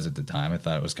what it was at the time. I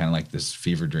thought it was kind of like this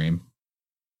fever dream.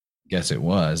 Guess it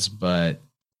was, but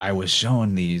I was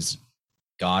shown these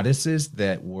goddesses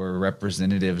that were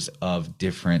representatives of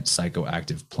different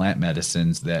psychoactive plant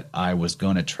medicines that I was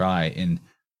going to try in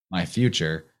my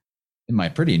future, in my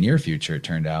pretty near future, it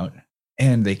turned out.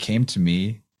 And they came to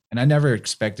me, and I never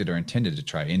expected or intended to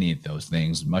try any of those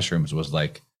things. Mushrooms was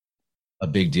like a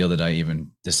big deal that I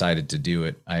even decided to do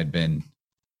it. I had been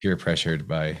peer pressured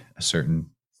by a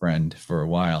certain friend for a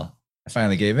while. I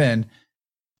finally gave in.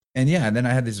 And then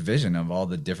I had this vision of all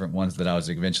the different ones that I was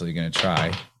eventually going to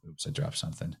try. Oops, I dropped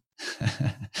something.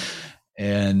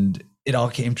 And it all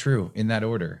came true in that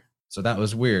order. So that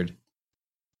was weird.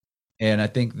 And I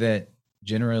think that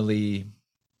generally,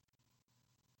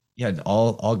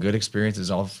 all good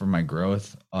experiences, all for my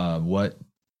growth. What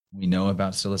we know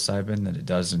about psilocybin that it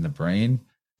does in the brain,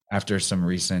 after some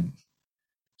recent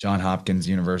Johns Hopkins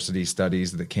University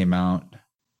studies that came out,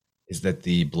 is that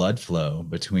the blood flow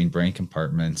between brain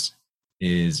compartments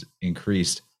is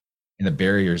increased, and the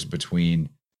barriers between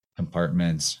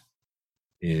compartments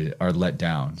are let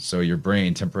down. So your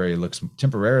brain temporarily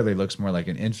looks more like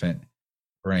an infant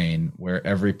brain where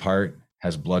every part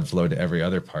has blood flow to every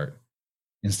other part,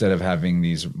 instead of having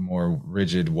these more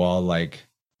rigid wall-like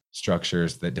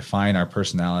structures that define our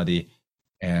personality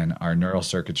and our neural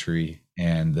circuitry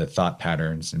and the thought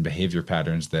patterns and behavior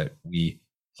patterns that we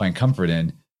find comfort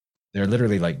in. They're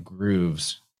literally like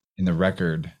grooves in the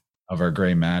record of our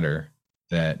gray matter,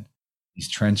 that these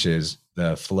trenches,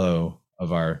 the flow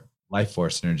of our life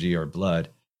force energy or blood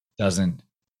doesn't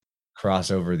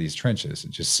cross over these trenches.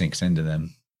 It just sinks into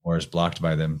them or is blocked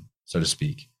by them, so to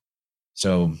speak.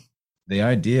 So the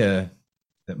idea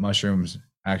that mushrooms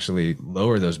actually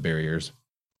lower those barriers,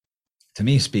 to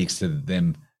me, speaks to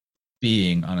them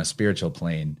being on a spiritual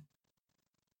plane,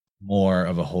 more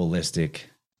of a holistic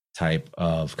type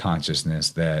of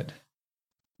consciousness. That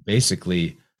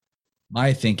basically,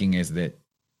 my thinking is that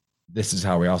this is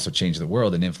how we also change the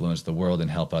world and influence the world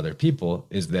and help other people,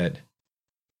 is that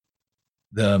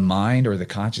the mind or the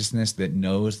consciousness that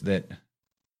knows that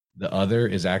the other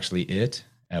is actually it,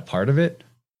 a part of it,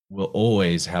 will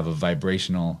always have a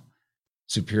vibrational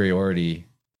superiority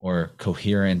or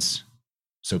coherence,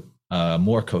 so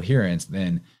more coherence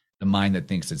than the mind that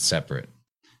thinks it's separate.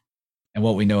 And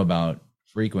what we know about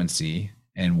frequency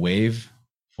and wave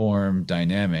form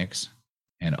dynamics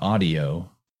and audio,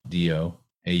 DO,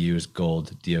 AU is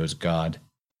gold, DO is God,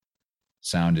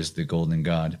 sound is the golden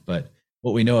God. But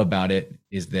what we know about it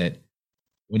is that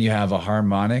when you have a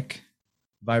harmonic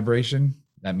vibration,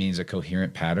 that means a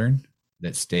coherent pattern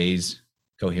that stays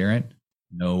coherent,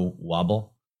 no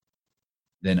wobble.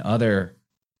 Then other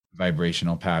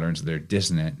vibrational patterns that are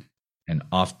dissonant and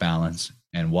off balance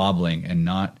and wobbling and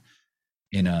not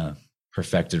in a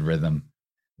perfected rhythm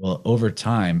will over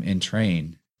time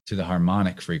entrain to the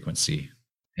harmonic frequency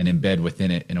and embed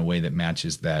within it in a way that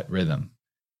matches that rhythm.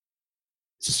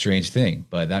 It's a strange thing,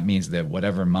 but that means that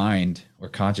whatever mind or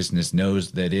consciousness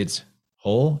knows that it's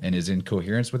whole and is in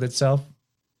coherence with itself,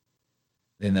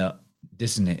 then the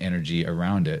dissonant energy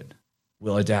around it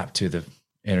will adapt to the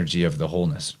energy of the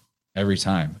wholeness every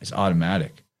time. It's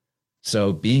automatic.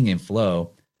 So being in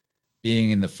flow,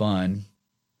 being in the fun,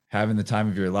 having the time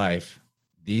of your life,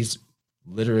 these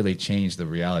literally change the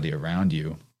reality around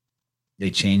you. They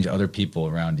change other people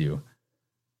around you.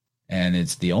 And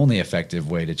it's the only effective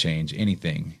way to change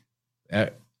anything.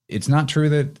 It's not true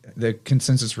that the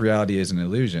consensus reality is an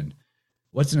illusion.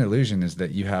 What's an illusion is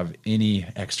that you have any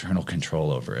external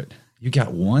control over it. You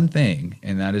got one thing,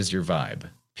 and that is your vibe,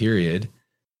 period.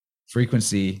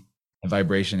 Frequency and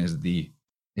vibration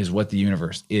is what the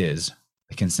universe is.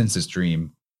 The consensus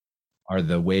dream are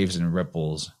the waves and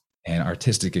ripples and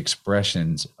artistic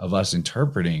expressions of us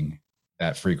interpreting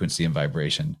that frequency and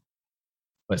vibration.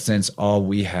 But since all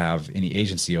we have any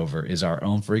agency over is our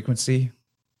own frequency,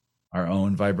 our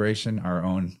own vibration, our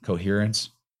own coherence,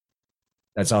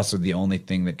 that's also the only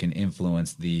thing that can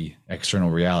influence the external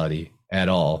reality at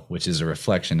all, which is a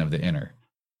reflection of the inner.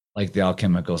 Like the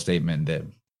alchemical statement that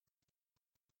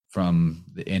from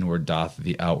the inward doth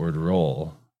the outward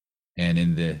roll, and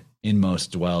in the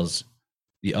inmost dwells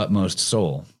the utmost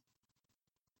soul.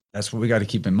 That's what we got to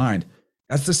keep in mind.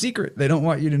 That's the secret. They don't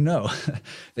want you to know.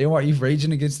 They want you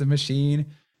raging against the machine,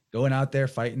 going out there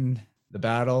fighting the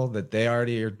battle that they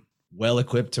already are well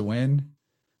equipped to win,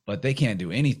 but they can't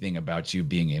do anything about you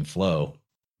being in flow.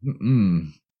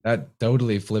 That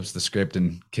totally flips the script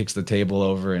and kicks the table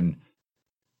over, and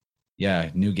yeah,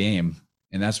 new game.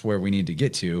 And that's where we need to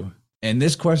get to. And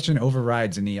this question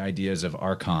overrides any ideas of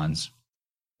archons.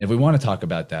 If we want to talk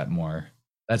about that more,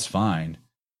 that's fine.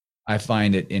 I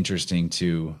find it interesting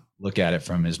to look at it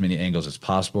from as many angles as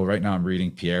possible. Right now I'm reading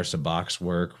Pierre Sabac's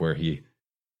work, where he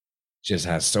just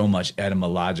has so much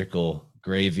etymological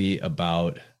gravy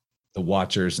about the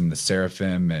Watchers and the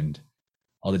Seraphim and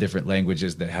all the different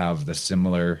languages that have the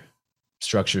similar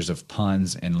structures of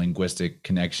puns and linguistic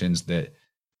connections that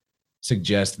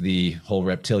suggest the whole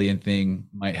reptilian thing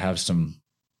might have some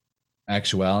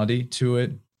actuality to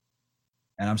it.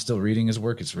 And I'm still reading his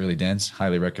work. It's really dense,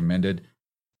 highly recommended.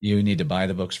 You need to buy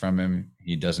the books from him.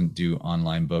 He doesn't do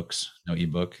online books, no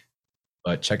ebook,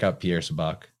 but check out Pierre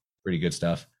Sabac. Pretty good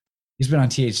stuff. He's been on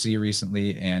THC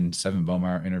recently, and Seven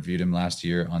Bomar interviewed him last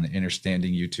year on the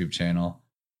Understanding YouTube channel.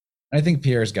 I think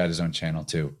Pierre's got his own channel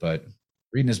too, but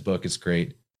reading his book, it's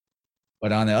great.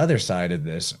 But on the other side of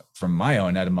this, from my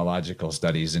own etymological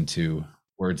studies into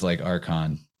words like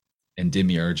archon and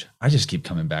demiurge, I just keep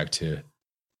coming back to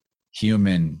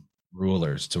human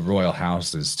rulers, to royal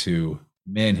houses, to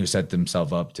men who set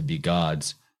themselves up to be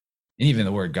gods. And even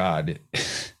the word God,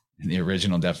 in the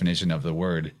original definition of the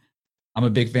word, I'm a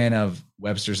big fan of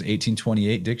Webster's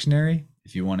 1828 dictionary.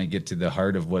 If you want to get to the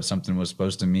heart of what something was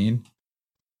supposed to mean,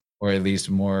 or at least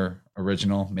more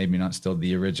original, maybe not still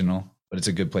the original, but it's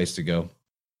a good place to go.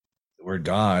 The word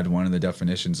God, one of the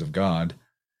definitions of God,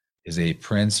 is a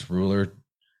prince, ruler,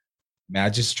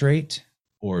 magistrate,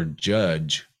 or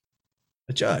judge.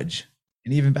 A judge.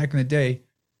 And even back in the day,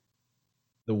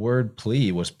 the word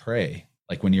plea was pray.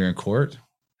 Like when you're in court,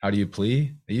 how do you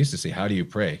plea? They used to say, how do you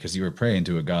pray? Because you were praying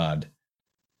to a God.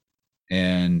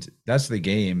 And that's the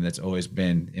game that's always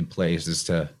been in place, is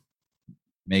to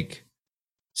make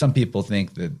some people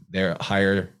think that they're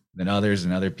higher than others,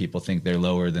 and other people think they're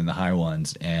lower than the high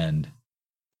ones. And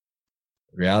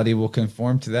reality will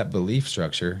conform to that belief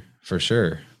structure for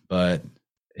sure. But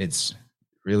it's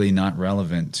really not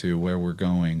relevant to where we're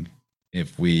going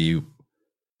if we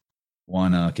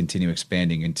want to continue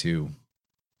expanding into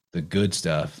the good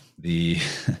stuff, the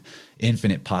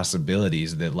infinite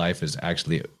possibilities that life is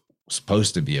actually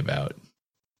supposed to be about.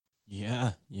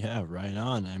 Yeah, right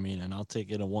on. I mean, and I'll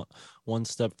take it one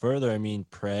step further. I mean,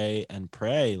 pray and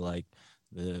pray, like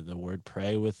the word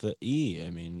pray with the E. I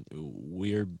mean,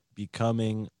 we're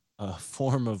becoming a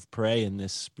form of prey in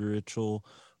this spiritual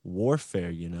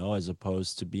warfare, as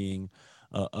opposed to being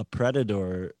a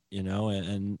predator,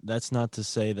 and that's not to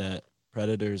say that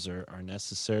predators are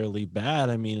necessarily bad.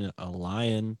 I mean, a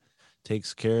lion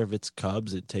takes care of its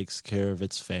cubs, it takes care of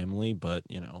its family, but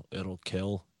it'll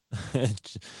kill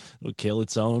it'll kill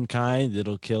its own kind,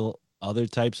 it'll kill other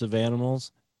types of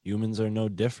animals. Humans are no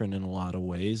different in a lot of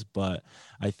ways, but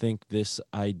I think this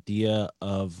idea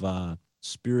of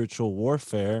spiritual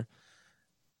warfare,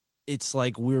 it's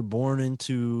like we're born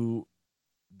into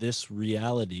this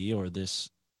reality or this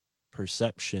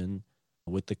perception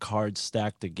with the cards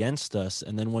stacked against us,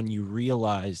 and then when you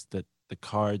realize that the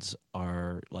cards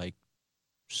are like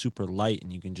super light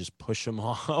and you can just push them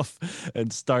off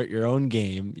and start your own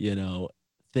game,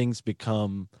 things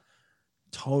become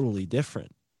totally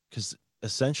different, because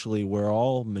essentially we're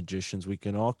all magicians, we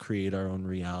can all create our own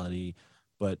reality.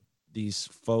 But these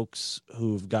folks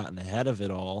who've gotten ahead of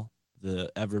it all,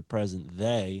 the ever-present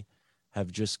they,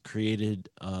 have just created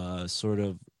a sort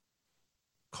of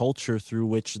culture through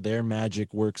which their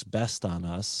magic works best on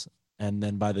us. And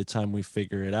then by the time we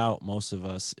figure it out, most of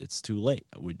us, it's too late.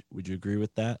 Would you agree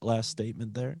with that last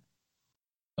statement there?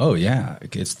 Oh yeah,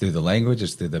 it's through the language,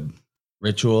 it's through the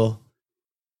ritual,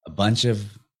 a bunch of.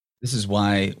 This is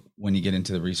why when you get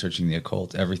into the researching the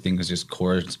occult, everything is just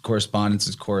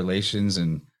correspondences, correlations,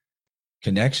 and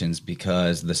connections,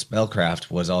 because the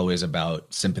spellcraft was always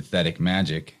about sympathetic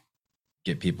magic,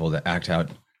 get people to act out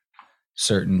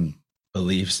certain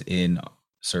beliefs in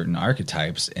certain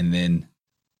archetypes, and then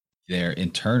their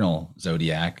internal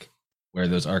zodiac, where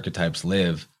those archetypes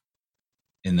live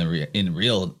in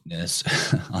realness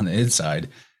on the inside,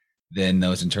 then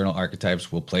those internal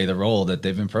archetypes will play the role that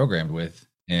they've been programmed with,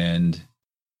 and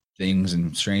things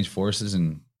and strange forces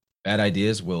and bad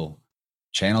ideas will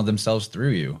channel themselves through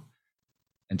you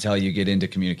until you get into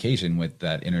communication with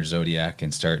that inner zodiac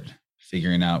and start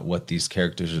figuring out what these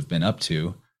characters have been up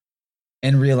to,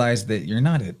 and realize that you're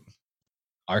not at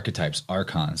archetypes,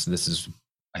 archons. This is,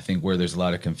 I think, where there's a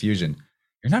lot of confusion.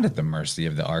 You're not at the mercy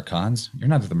of the archons. You're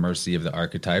not at the mercy of the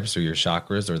archetypes or your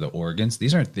chakras or the organs.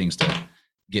 These aren't things to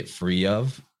get free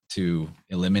of, to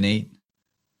eliminate.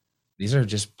 These are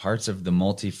just parts of the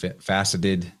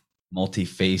multifaceted,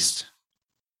 multi-faced,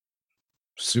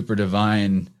 super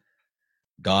divine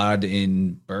God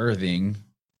in birthing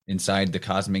inside the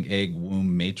cosmic egg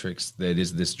womb matrix that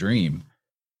is this dream.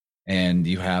 And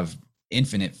you have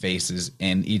infinite faces,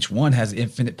 and each one has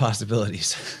infinite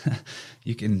possibilities.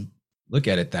 You can look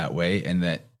at it that way, and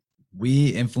that we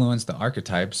influence the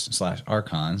archetypes /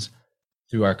 archons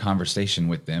through our conversation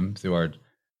with them, through our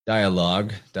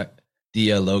dialogue,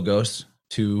 dialogos,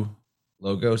 two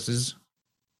logoses,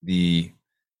 the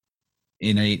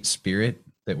innate spirit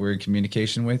that we're in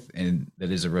communication with, and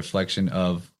that is a reflection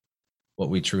of what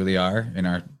we truly are in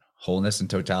our wholeness and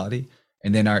totality.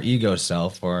 And then our ego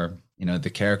self, or the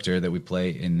character that we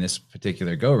play in this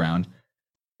particular go round,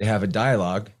 they have a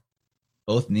dialogue.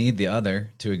 Both need the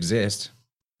other to exist.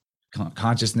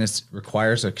 Consciousness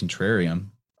requires a contrarium.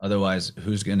 Otherwise,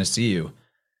 who's going to see you?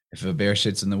 If a bear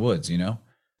shits in the woods,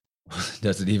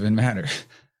 does it even matter?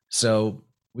 So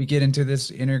we get into this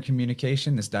inner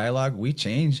communication, this dialogue. We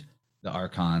change the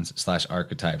archons /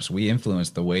 archetypes. We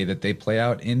influence the way that they play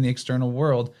out in the external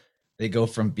world. They go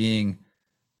from being,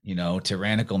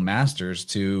 tyrannical masters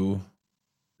to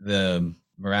the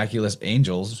miraculous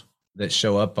angels that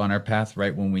show up on our path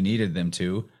right when we needed them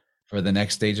to, for the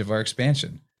next stage of our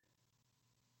expansion.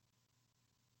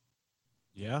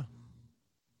 Yeah.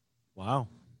 Wow.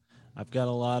 I've got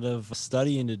a lot of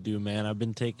studying to do, man. I've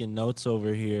been taking notes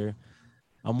over here.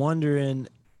 I'm wondering,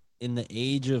 in the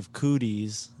age of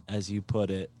cooties, as you put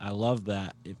it, I love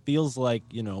that. It feels like,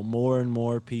 more and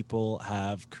more people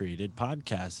have created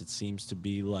podcasts. It seems to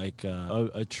be like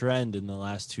a trend in the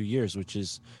last 2 years, which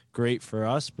is great for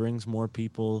us, brings more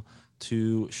people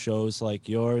to shows like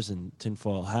yours and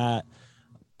Tinfoil Hat.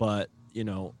 But,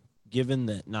 given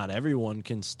that not everyone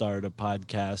can start a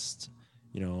podcast,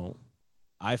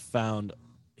 I found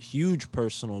huge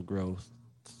personal growth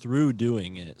through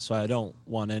doing it. So I don't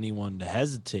want anyone to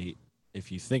hesitate.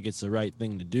 If you think it's the right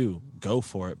thing to do, go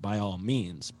for it by all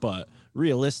means. But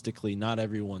realistically, not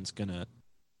everyone's going to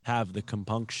have the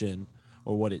compunction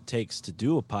or what it takes to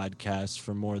do a podcast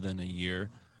for more than a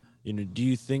year. Do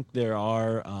you think there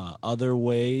are other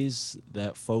ways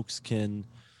that folks can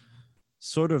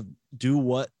sort of do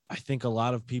what I think a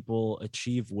lot of people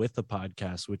achieve with a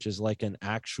podcast, which is like an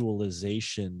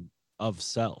actualization of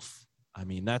self? I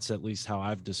mean, that's at least how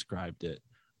I've described it.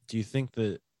 Do you think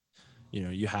that,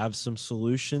 you have some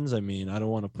solutions? I mean, I don't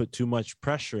want to put too much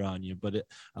pressure on you, but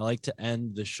I like to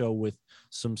end the show with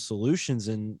some solutions.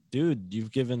 And dude,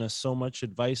 you've given us so much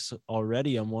advice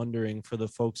already. I'm wondering, for the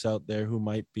folks out there who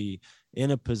might be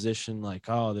in a position like,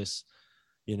 oh, this,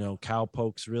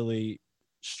 cowpoke's really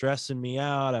stressing me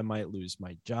out. I might lose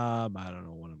my job. I don't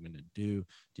know what I'm going to do. Do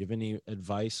you have any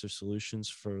advice or solutions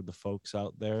for the folks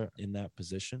out there in that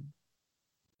position?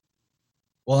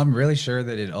 Well, I'm really sure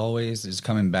that it always is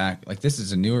coming back. Like, this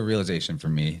is a newer realization for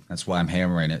me. That's why I'm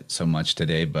hammering it so much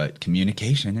today. But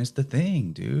communication is the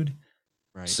thing, dude.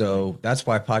 Right. So that's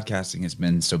why podcasting has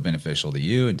been so beneficial to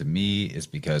you and to me, is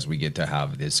because we get to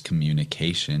have this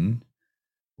communication,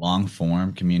 long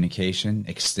form communication,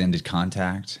 extended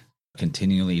contact,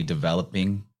 continually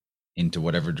developing into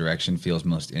whatever direction feels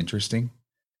most interesting.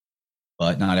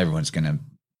 But not everyone's going to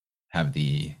have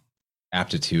the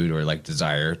aptitude or like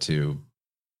desire to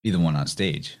be the one on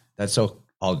stage. That's so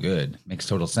all good. Makes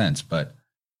total sense. But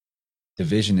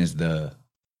division is the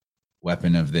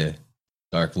weapon of the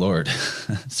Dark Lord.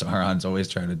 Sauron's always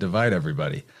trying to divide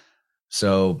everybody.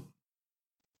 So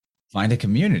find a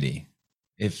community.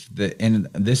 And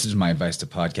this is my advice to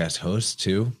podcast hosts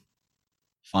too.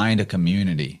 Find a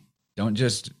community. Don't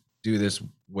just do this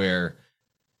where,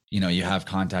 you have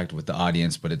contact with the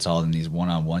audience, but it's all in these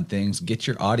one-on-one things. Get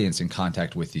your audience in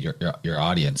contact with your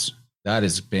audience. That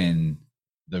has been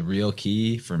the real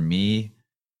key for me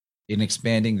in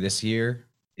expanding this year,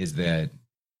 is that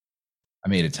I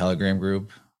made a Telegram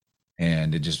group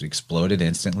and it just exploded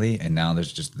instantly. And now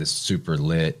there's just this super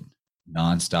lit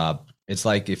nonstop. It's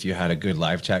like if you had a good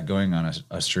live chat going on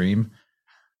a stream,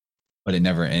 but it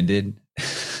never ended.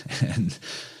 And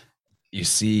you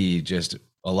see just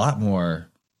a lot more,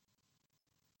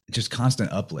 just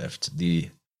constant uplift. The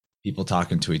people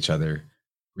talking to each other,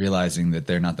 realizing that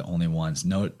they're not the only ones.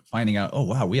 Finding out, oh,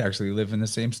 wow, we actually live in the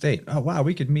same state. Oh, wow,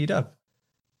 we could meet up.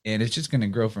 And it's just going to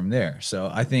grow from there. So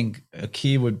I think a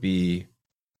key would be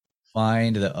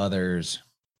find the others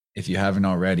if you haven't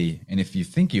already. And if you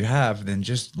think you have, then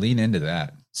just lean into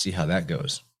that, see how that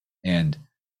goes. And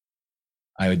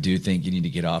I do think you need to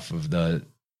get off of the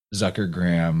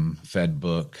Zuckergram,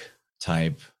 Fedbook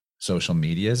type social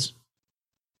medias.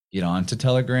 Get on to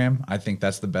Telegram. I think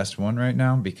that's the best one right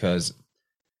now, because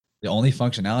the only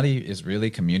functionality is really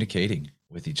communicating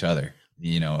with each other.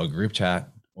 A group chat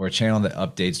or a channel that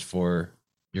updates for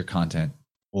your content,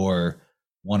 or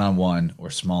one-on-one or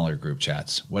smaller group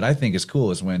chats. What I think is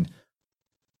cool is when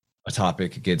a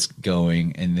topic gets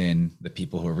going and then the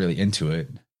people who are really into it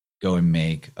go and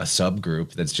make a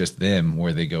subgroup that's just them,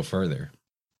 where they go further.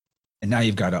 And now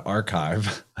you've got an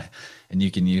archive and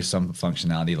you can use some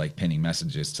functionality like pinning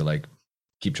messages to like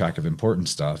keep track of important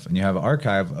stuff. And you have an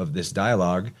archive of this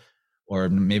dialogue, or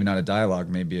maybe not a dialogue,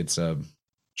 maybe it's a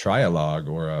trialogue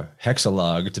or a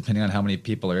hexalogue, depending on how many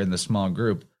people are in the small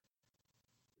group,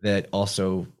 that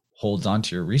also holds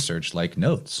onto your research like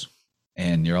notes.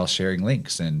 And you're all sharing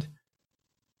links, and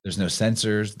there's no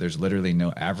censors. There's literally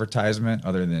no advertisement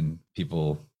other than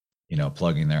people,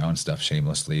 plugging their own stuff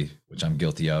shamelessly, which I'm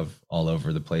guilty of all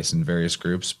over the place in various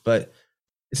groups. But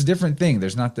it's a different thing.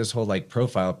 There's not this whole like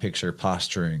profile picture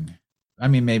posturing. I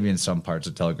mean, maybe in some parts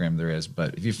of Telegram there is,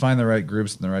 but if you find the right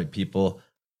groups and the right people,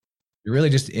 you're really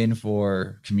just in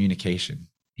for communication,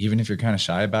 even if you're kind of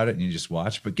shy about it and you just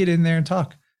watch. But get in there and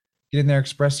talk. Get in there,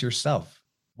 express yourself.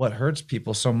 What hurts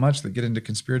people so much that get into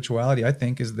conspirituality, I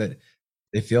think, is that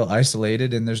they feel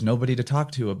isolated and there's nobody to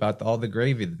talk to about all the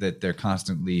gravy that they're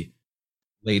constantly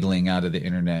ladling out of the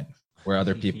internet, where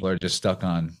other people are just stuck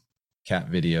on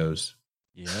cat videos.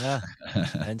 Yeah,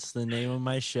 hence the name of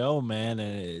my show, man.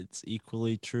 And it's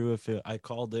equally true if I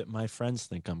called it My Friends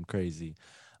Think I'm Crazy.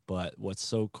 But what's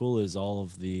so cool is all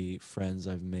of the friends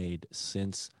I've made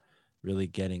since really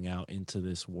getting out into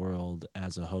this world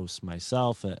as a host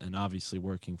myself, and obviously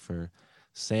working for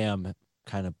Sam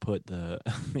kind of put the,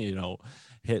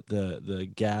 hit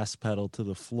the gas pedal to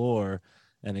the floor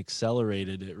and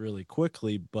accelerated it really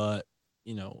quickly. But,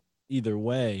 either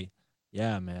way,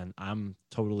 yeah, man, I'm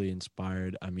totally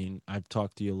inspired. I mean, I've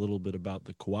talked to you a little bit about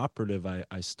the cooperative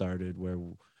I started where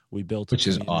we built a Which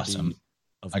is community awesome.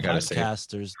 of I gotta say,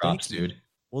 podcasters. props, Thank you. dude.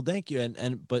 Well, thank you.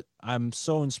 But I'm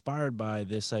so inspired by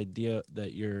this idea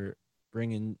that you're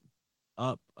bringing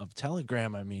up of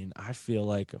Telegram. I mean, I feel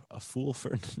like a fool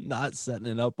for not setting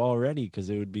it up already, because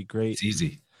it would be great. It's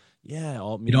easy. Yeah,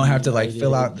 all You don't maybe have to like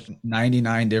fill out invited.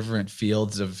 99 different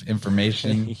fields of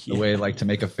information the Yeah. way like to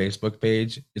make a Facebook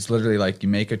page. It's literally like you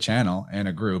make a channel and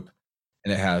a group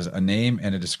and it has a name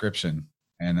and a description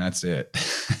and that's it.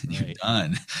 You're Right.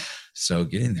 done. So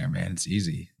get in there, man. It's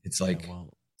easy. It's like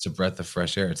it's a breath of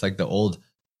fresh air. It's like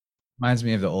reminds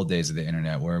me of the old days of the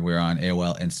internet where we were on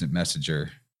AOL Instant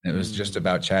Messenger. It was just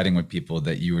about chatting with people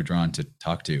that you were drawn to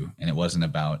talk to, and it wasn't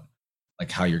about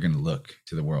like how you're going to look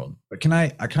to the world. But I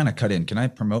kind of cut in. Can I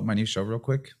promote my new show real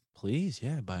quick? Please,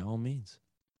 yeah, by all means.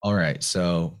 All right.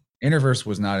 So Innerverse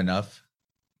was not enough.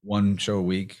 One show a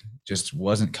week just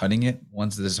wasn't cutting it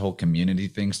once this whole community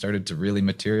thing started to really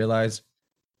materialize.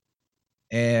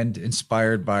 And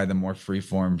inspired by the more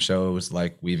freeform shows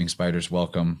like Weaving Spiders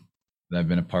Welcome that I've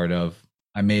been a part of,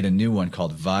 I made a new one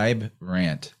called Vibe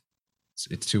Rant.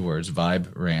 It's 2 words,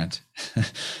 Vibe Rant.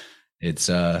 It's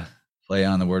play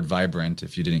on the word vibrant,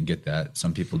 if you didn't get that.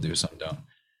 Some people do, some don't.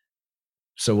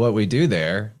 So what we do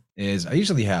there is I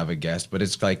usually have a guest, but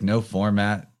it's like no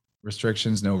format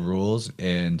restrictions, no rules.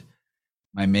 And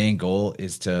my main goal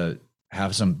is to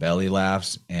have some belly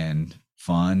laughs and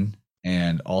fun.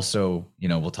 And also,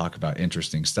 we'll talk about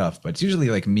interesting stuff, but it's usually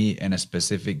like me and a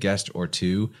specific guest or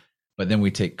two. But then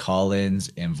we take call-ins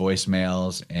and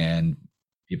voicemails and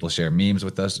people share memes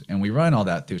with us. And we run all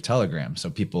that through Telegram. So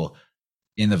people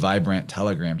in the Vibrant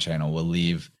Telegram channel will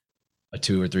leave a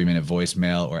 2 or 3 minute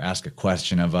voicemail or ask a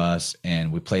question of us.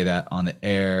 And we play that on the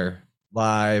air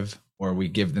live, or we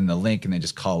give them the link and they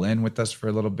just call in with us for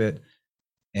a little bit.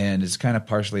 And it's kind of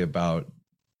partially about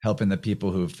helping the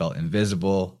people who have felt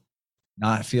invisible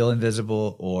not feel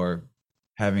invisible, or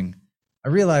having, I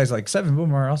realized like Seven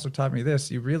Boomer also taught me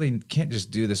this. You really can't just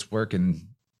do this work and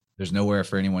there's nowhere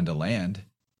for anyone to land.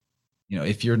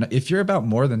 If you're about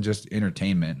more than just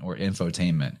entertainment or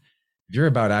infotainment, if you're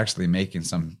about actually making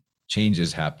some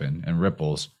changes happen and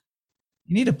ripples,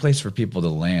 you need a place for people to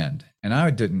land. And I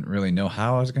didn't really know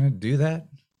how I was going to do that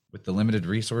with the limited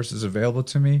resources available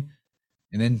to me.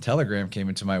 And then Telegram came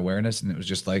into my awareness and it was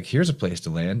just like, here's a place to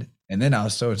land. And then I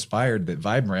was so inspired that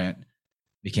Vibrant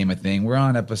became a thing. We're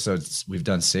on episodes, we've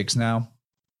done 6 now.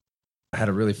 I had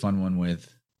a really fun one with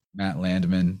Matt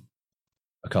Landman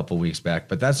a couple weeks back,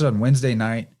 but that's on Wednesday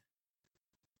night,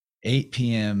 8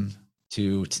 p.m.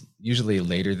 to usually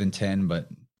later than 10, but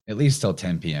at least till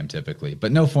 10 p.m. typically,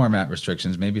 but no format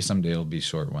restrictions. Maybe someday it'll be a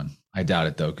short one. I doubt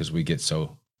it though, because we get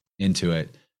so into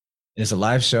it. It's a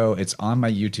live show. It's on my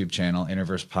YouTube channel,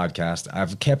 Innerverse Podcast.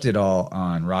 I've kept it all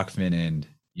on Rockfin and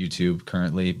YouTube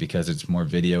currently because it's more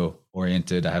video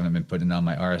oriented. I haven't been putting it on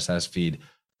my RSS feed.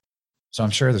 So I'm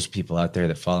sure there's people out there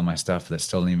that follow my stuff that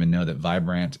still don't even know that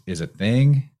Vibrant is a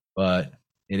thing, but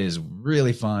it is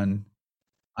really fun.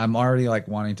 I'm already like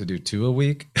wanting to do 2 a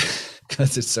week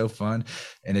because it's so fun.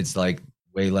 And it's like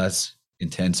way less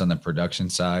intense on the production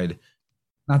side.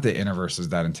 Not that Innerverse is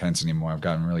that intense anymore. I've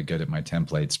gotten really good at my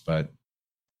templates, but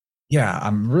yeah,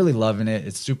 I'm really loving it.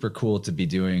 It's super cool to be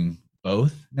doing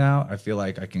both now. I feel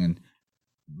like I can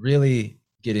really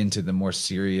get into the more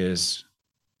serious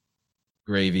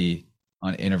gravy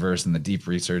on Innerverse and the deep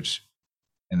research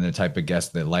and the type of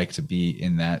guests that like to be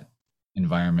in that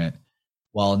environment,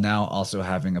 while now also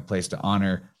having a place to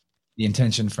honor the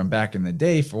intention from back in the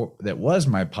day that was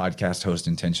my podcast host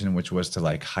intention, which was to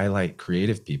like highlight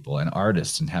creative people and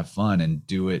artists and have fun and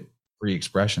do it free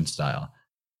expression style.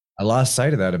 I lost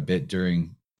sight of that a bit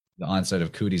during the onset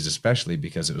of Cooties, especially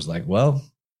because it was like, well,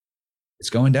 it's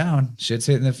going down. Shit's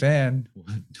hitting the fan.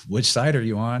 Which side are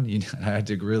you on? I had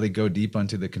to really go deep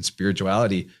onto the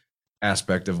conspirituality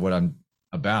aspect of what I'm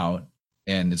about.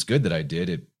 And it's good that I did.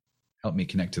 It helped me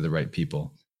connect to the right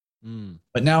people.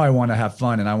 But now I want to have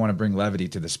fun and I want to bring levity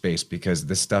to the space because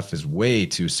this stuff is way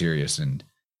too serious and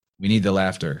we need the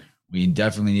laughter. We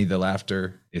definitely need the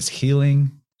laughter. It's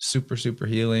healing, super, super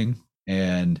healing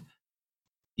and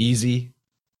easy,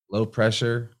 low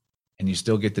pressure. And you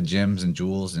still get the gems and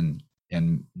jewels and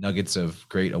nuggets of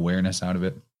great awareness out of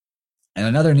it. And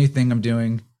another new thing I'm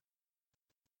doing,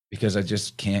 because I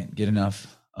just can't get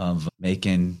enough of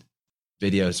making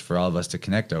videos for all of us to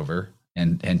connect over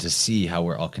and to see how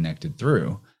we're all connected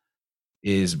through,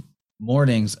 is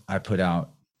mornings I put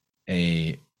out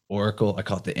a oracle. I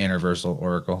call it the Innerverse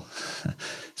oracle.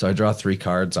 So I draw 3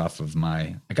 cards off of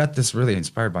I got this really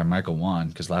inspired by Michael Wan,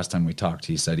 because last time we talked,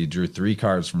 he said he drew 3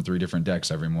 cards from 3 different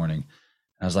decks every morning.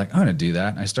 I was like, I'm going to do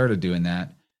that. And I started doing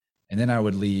that. And then I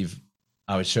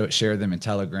would share them in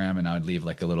Telegram, and I would leave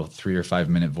like a little 3 or 5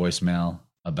 minute voicemail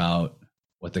about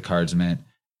what the cards meant.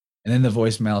 And then the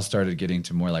voicemail started getting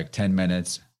to more like 10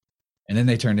 minutes. And then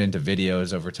they turned into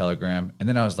videos over Telegram. And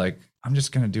then I was like, I'm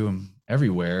just going to do them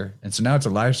everywhere. And so now it's a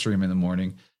live stream in the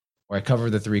morning where I cover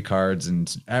the 3 cards, and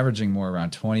it's averaging more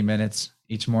around 20 minutes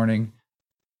each morning.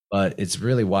 But it's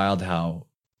really wild how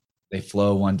they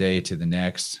flow one day to the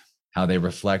next, how they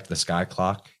reflect the sky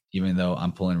clock, even though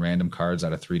I'm pulling random cards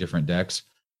out of 3 different decks,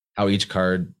 how each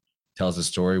card tells a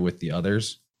story with the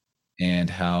others, and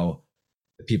how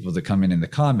the people that come in the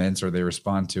comments or they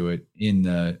respond to it in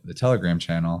the Telegram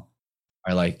channel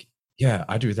are like, yeah,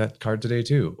 I drew that card today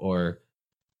too. Or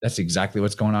that's exactly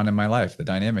what's going on in my life, the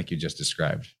dynamic you just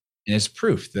described. And it's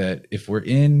proof that if we're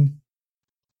in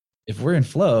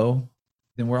flow,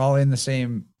 then we're all in the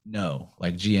same know,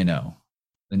 like G and O.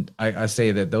 And I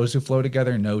say that those who flow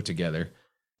together know together.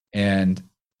 And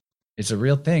it's a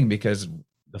real thing, because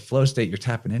the flow state you're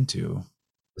tapping into,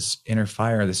 this inner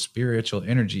fire, the spiritual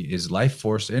energy, is life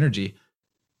force energy,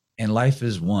 and life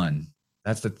is one.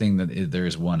 That's the thing that there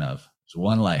is one of. It's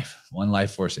one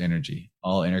life force energy,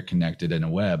 all interconnected in a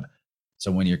web.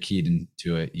 So when you're keyed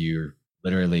into it, you're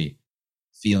literally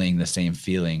feeling the same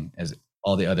feeling as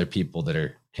all the other people that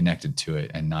are connected to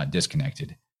it and not disconnected.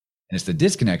 And it's the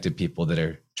disconnected people that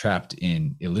are trapped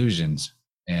in illusions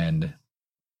and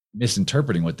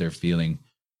misinterpreting what they're feeling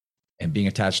and being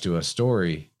attached to a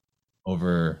story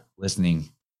over listening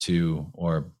to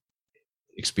or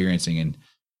experiencing and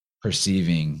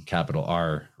perceiving capital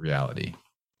R reality.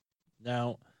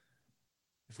 Now,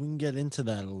 if we can get into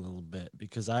that a little bit,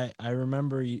 because I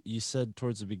remember you said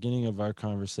towards the beginning of our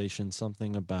conversation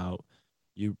something about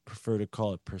you prefer to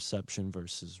call it perception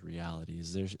versus reality.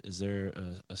 Is there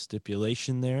a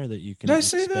stipulation there that you can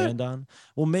expand on?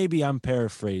 Well, maybe I'm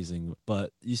paraphrasing,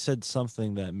 but you said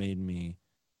something that made me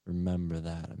remember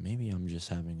that. Maybe I'm just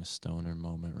having a stoner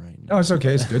moment right now. No, it's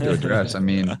okay. It's good to address. I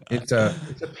mean, it's a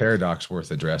paradox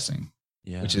worth addressing,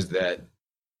 which is that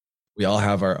we all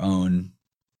have our own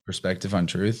perspective on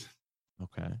truth.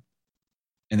 Okay.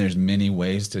 And there's many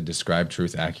ways to describe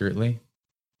truth accurately,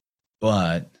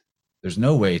 but there's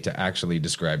no way to actually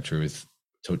describe truth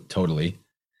totally.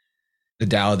 The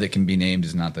Tao that can be named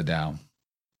is not the Tao.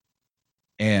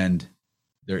 And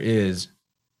there is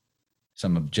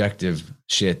some objective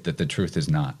shit that the truth is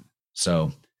not.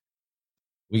 So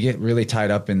we get really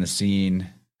tied up in the scene,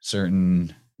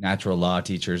 certain natural law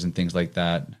teachers and things like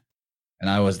that. And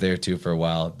I was there too for a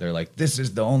while. They're like, this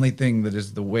is the only thing that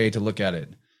is the way to look at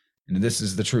it. And this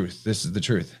is the truth. This is the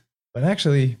truth. But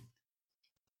actually,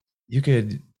 you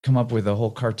could come up with a whole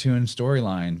cartoon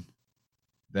storyline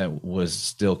that was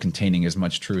still containing as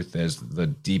much truth as the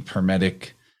deep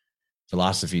hermetic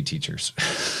philosophy teachers.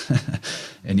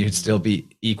 And you'd still be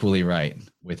equally right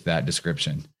with that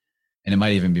description. And it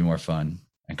might even be more fun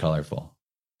and colorful.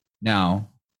 Now,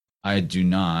 I do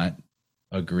not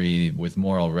agree with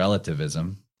moral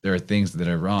relativism. There are things that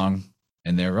are wrong,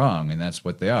 and they're wrong, and that's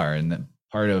what they are. And that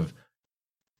part of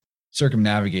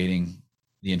circumnavigating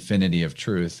the infinity of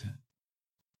truth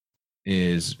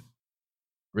is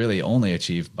really only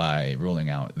achieved by ruling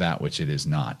out that which it is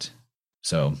not.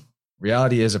 So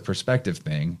reality is a perspective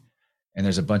thing, and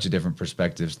there's a bunch of different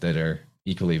perspectives that are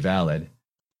equally valid.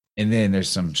 And then there's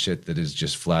some shit that is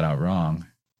just flat out wrong.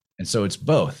 And so it's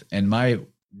both. And my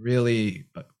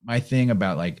thing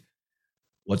about like,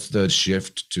 what's the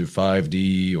shift to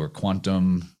 5D or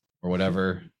quantum or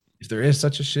whatever, if there is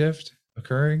such a shift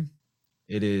occurring,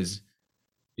 it is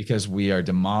because we are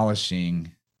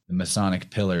demolishing the Masonic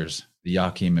pillars, the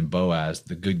Joachim and Boaz,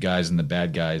 the good guys and the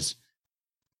bad guys.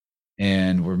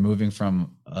 And we're moving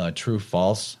from a true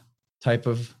false type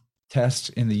of test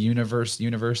in the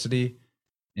university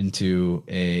into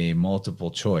a multiple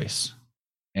choice.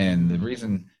 And the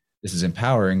reason this is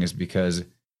empowering is because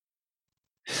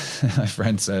my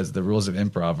friend says the rules of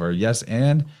improv are yes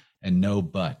and no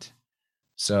but.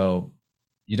 So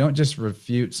you don't just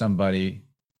refute somebody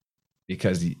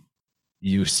because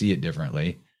you see it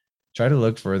differently. Try to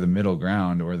look for the middle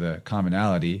ground or the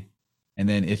commonality. And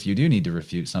then if you do need to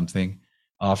refute something,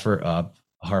 offer up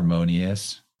a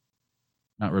harmonious,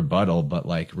 not rebuttal, but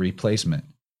like replacement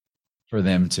for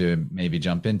them to maybe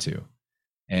jump into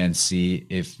and see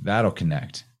if that'll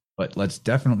connect. But let's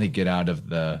definitely get out of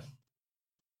the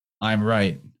I'm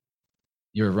right,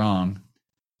 you're wrong.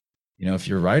 You know, if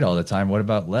you're right all the time, what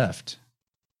about left?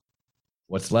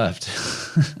 What's left?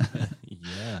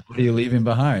 Yeah. What are you leaving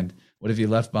behind? What have you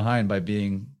left behind by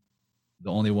being the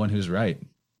only one who's right?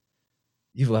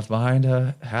 You've left behind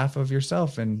half of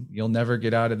yourself, and you'll never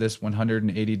get out of this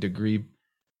 180-degree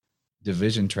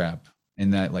division trap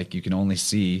in that, like, you can only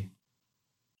see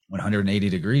 180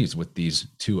 degrees with these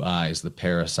two eyes, the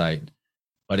parasite.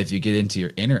 But if you get into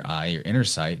your inner eye, your inner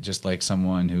sight, just like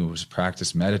someone who's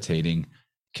practiced meditating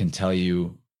can tell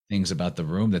you things about the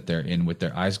room that they're in with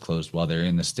their eyes closed while they're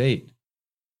in the state.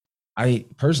 I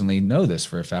personally know this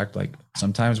for a fact. Like,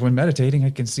 sometimes when meditating, I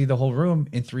can see the whole room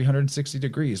in 360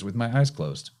 degrees with my eyes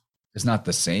closed. It's not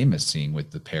the same as seeing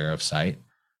with the pair of sight,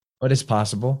 but it's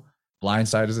possible. Blind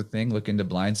sight is a thing. Look into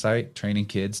blind sight, training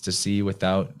kids to see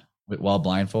while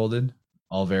blindfolded,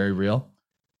 all very real.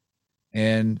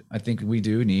 And I think we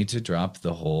do need to drop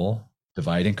the whole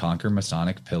divide and conquer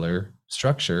Masonic pillar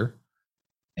structure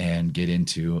and get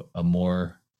into a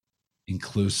more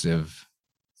inclusive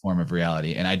form of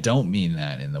reality. And I don't mean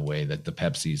that in the way that the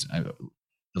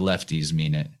lefties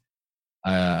mean it.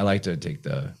 I like to take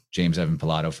the James Evan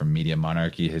Pilato from Media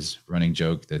Monarchy, his running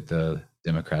joke that the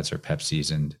Democrats are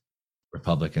Pepsis and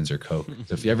Republicans are Coke.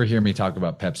 So if you ever hear me talk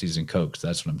about Pepsis and Cokes,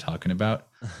 that's what I'm talking about.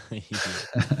 Love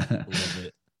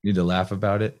it. You need to laugh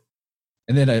about it.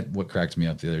 And then what cracked me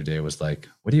up the other day was like,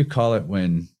 what do you call it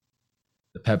when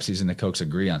the Pepsis and the Cokes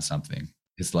agree on something?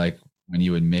 It's like when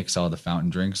you would mix all the fountain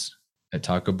drinks at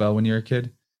Taco Bell when you were a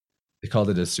kid. They called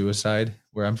it a suicide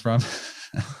where I'm from.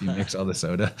 You mix all the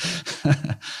soda.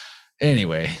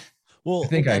 Anyway, well, I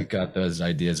think I got those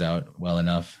ideas out well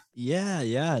enough.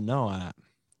 Yeah. No,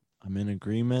 I'm in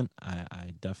agreement.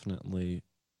 I definitely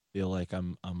feel like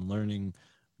I'm learning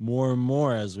more and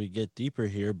more as we get deeper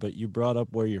here. But you brought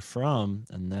up where you're from,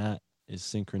 and that is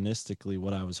synchronistically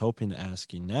what I was hoping to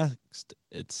ask you next.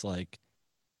 It's like,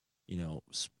 you know,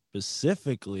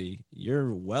 specifically,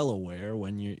 you're well aware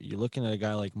when you're looking at a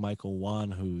guy like Michael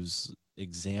Wan, who's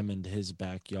examined his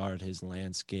backyard, his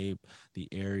landscape, the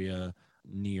area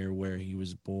near where he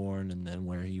was born, and then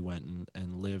where he went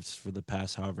and lived for the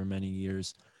past however many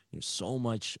years. You know, so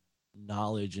much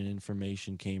knowledge and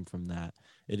information came from that.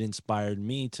 It inspired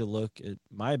me to look at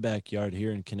my backyard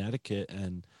here in Connecticut,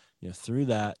 and you know, through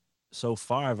that, so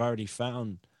far I've already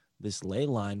found this ley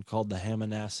line called the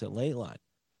Hammonasset ley line.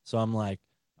 So I'm like,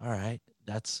 all right,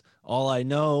 that's all I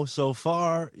know so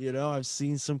far. You know, I've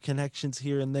seen some connections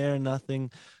here and there, nothing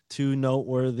too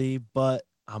noteworthy, but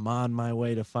I'm on my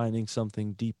way to finding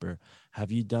something deeper.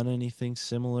 Have you done anything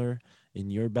similar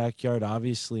in your backyard?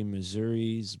 Obviously,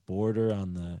 Missouri's border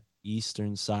on the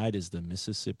eastern side is the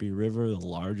Mississippi River, the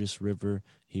largest river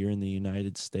here in the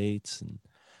United States. And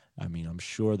I mean, I'm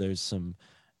sure there's some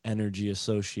energy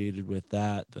associated with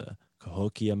that. The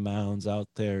Cahokia Mounds out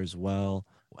there as well.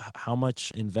 How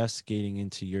much investigating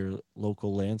into your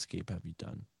local landscape have you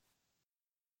done?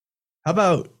 How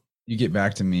about you get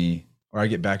back to me, or I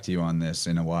get back to you on this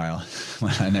in a while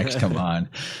when I next come on,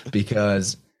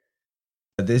 because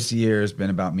this year has been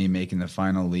about me making the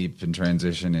final leap and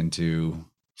transition into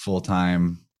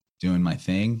full-time doing my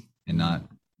thing and not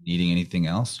needing anything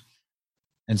else.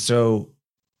 And so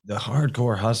the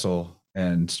hardcore hustle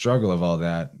and struggle of all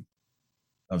that,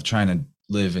 of trying to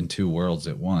live in two worlds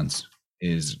at once,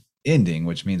 is ending,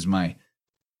 which means my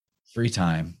free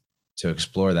time to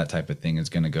explore that type of thing is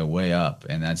going to go way up.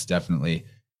 And that's definitely,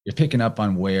 you're picking up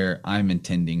on where I'm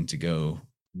intending to go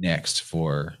next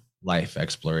for life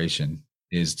exploration,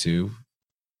 is to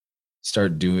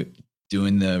start doing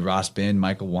the Ross Bin,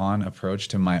 Michael Wan approach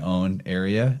to my own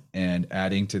area and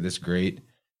adding to this great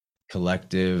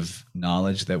collective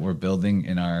knowledge that we're building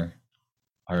in our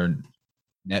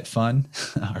net fun,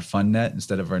 our fun net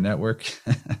instead of our network.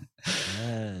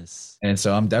 Yes. And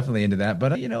so I'm definitely into that.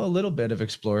 But, you know, a little bit of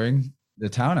exploring the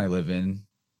town I live in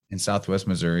Southwest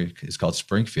Missouri is called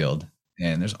Springfield.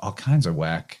 And there's all kinds of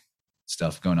whack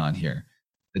stuff going on here.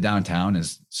 The downtown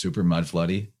is super mud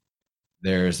floody.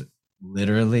 There's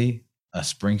literally a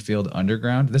Springfield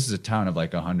underground. This is a town of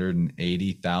like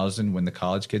 180,000 when the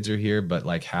college kids are here, but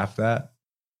like half that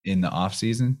in the off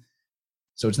season.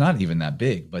 So it's not even that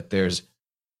big, but there's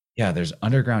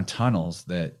underground tunnels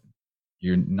that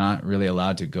you're not really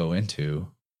allowed to go into.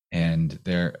 And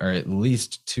there are at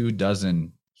least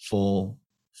 24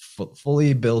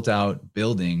 fully built out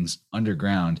buildings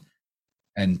underground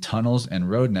and tunnels and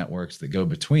road networks that go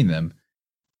between them.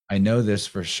 I know this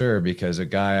for sure because a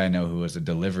guy I know who was a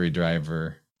delivery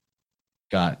driver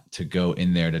got to go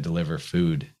in there to deliver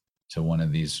food to one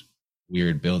of these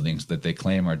weird buildings that they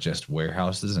claim are just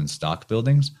warehouses and stock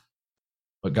buildings.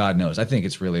 But God knows, I think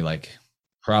it's really like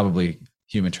probably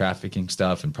human trafficking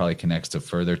stuff and probably connects to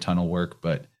further tunnel work,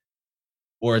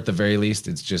 or at the very least,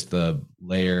 it's just the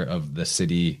layer of the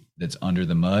city that's under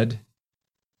the mud,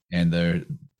 and there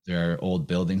are old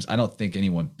buildings. I don't think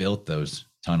anyone built those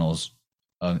tunnels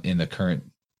in the current,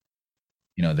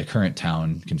 the current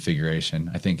town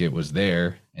configuration. I think it was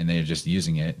there, and they're just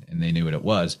using it, and they knew what it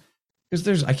was.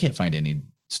 Because I can't find any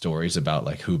stories about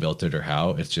like who built it or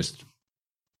how. It just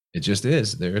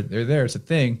is. They're there. It's a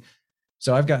thing.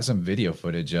 So I've got some video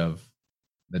footage of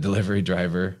the delivery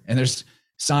driver, and there's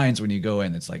signs when you go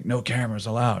in. It's like no cameras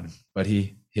allowed, but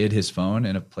he hid his phone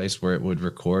in a place where it would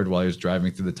record while he was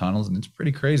driving through the tunnels, and it's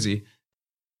pretty crazy.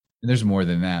 And there's more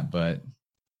than that, but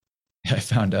I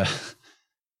found I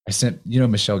sent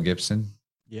Michelle Gibson.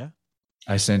 Yeah,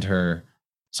 I sent her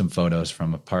some photos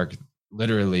from a park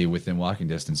literally within walking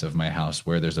distance of my house,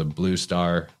 where there's a Blue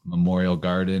Star Memorial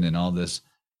Garden and all this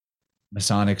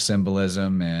Masonic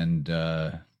symbolism and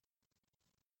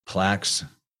plaques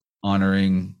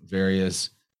honoring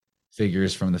various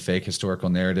figures from the fake historical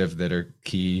narrative that are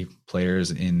key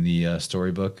players in the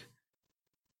storybook.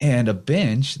 And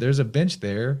there's a bench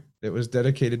there that was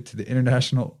dedicated to the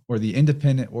the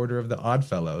Independent Order of the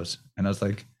Oddfellows. And I was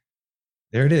like,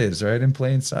 there it is, right in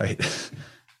plain sight.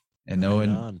 And no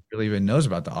one really even knows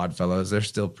about the Oddfellows. They're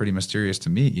still pretty mysterious to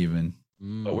me even.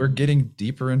 But we're getting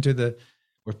deeper into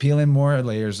we're peeling more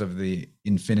layers of the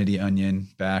infinity onion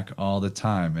back all the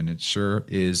time. And it sure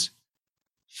is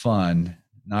fun,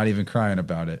 not even crying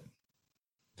about it.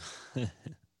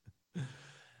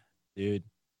 Dude,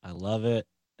 I love it.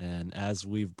 And as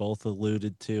we've both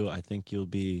alluded to, I think you'll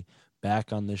be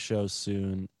back on the show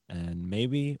soon. And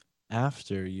maybe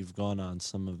after you've gone on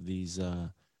some of these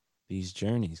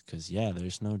journeys, because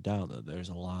there's no doubt that there's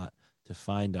a lot to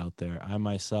find out there. I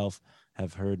myself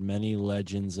have heard many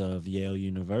legends of Yale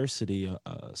University,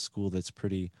 a school that's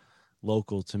pretty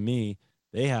local to me.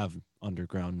 They have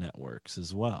underground networks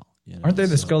as well. Aren't they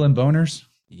the Skull and Boners?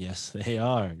 Yes, they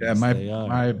are. Yeah,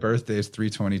 my birthday is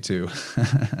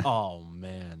 3/22. Oh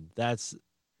man, that's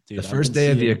the first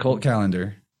day of the occult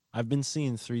calendar. I've been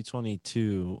seeing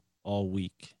 3/22 all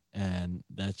week, and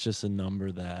that's just a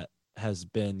number that has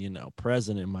been,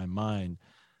 present in my mind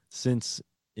since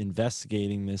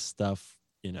investigating this stuff,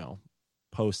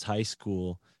 post high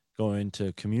school, going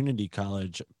to community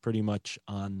college pretty much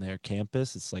on their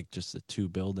campus. It's like just a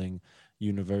 2-building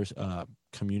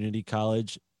community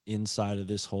college inside of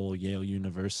this whole Yale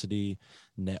University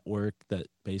network that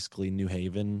basically New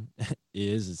Haven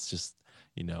is. It's just,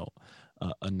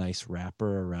 a nice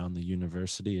wrapper around the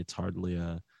university. It's hardly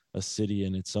a city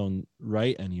in its own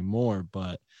right anymore,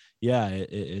 but yeah,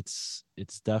 it's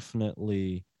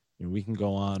definitely, we can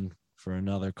go on for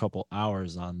another couple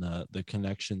hours on the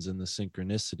connections and the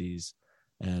synchronicities,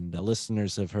 and the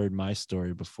listeners have heard my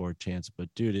story before, Chance, but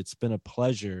dude, it's been a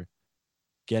pleasure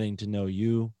getting to know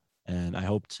you, and I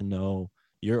hope to know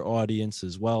your audience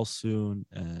as well soon,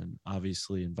 and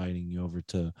obviously inviting you over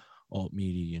to Alt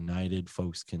Media United.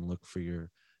 Folks can look for your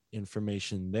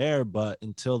information there, but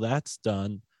until that's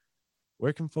done,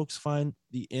 where can folks find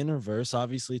the Innerverse?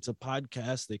 Obviously, it's a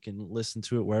podcast. They can listen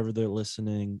to it wherever they're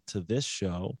listening to this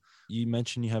show. You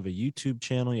mentioned you have a YouTube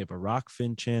channel, you have a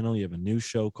Rockfin channel, you have a new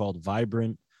show called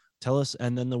Vibrant. Tell us,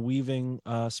 and then the Weaving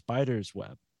Spiders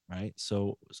web, right?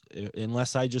 So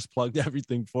unless I just plugged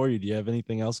everything for you, do you have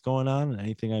anything else going on?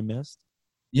 Anything I missed?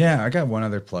 Yeah, I got one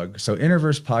other plug. So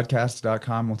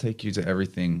innerversepodcast.com will take you to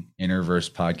everything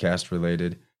Innerverse podcast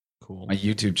related. Cool. My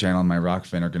YouTube channel and my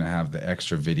Rockfin are going to have the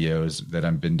extra videos that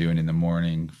I've been doing in the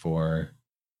morning for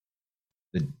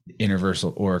the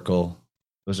Universal Oracle.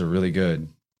 Those are really good,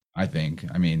 I think.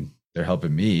 I mean, they're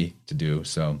helping me to do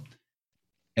so.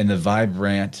 And the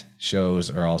Vibrant shows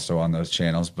are also on those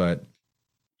channels, but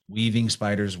Weaving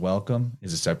Spiders Welcome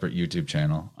is a separate YouTube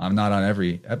channel. I'm not on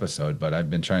every episode, but I've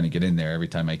been trying to get in there every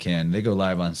time I can. They go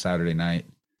live on Saturday night.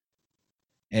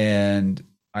 And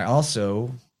I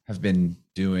also have been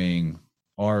doing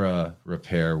aura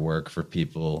repair work for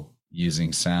people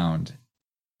using sound.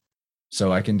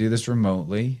 So I can do this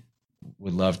remotely.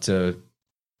 Would love to.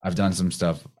 I've done some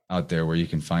stuff out there where you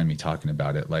can find me talking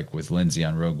about it, like with Lindsay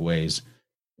on Rogue Ways.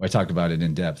 I talk about it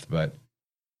in depth, but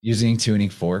using tuning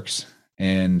forks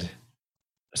and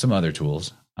some other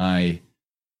tools, I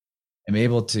am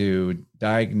able to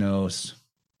diagnose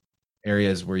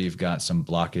areas where you've got some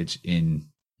blockage in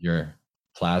your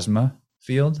plasma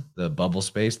field, the bubble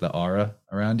space, the aura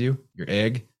around you, your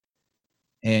egg,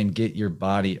 and get your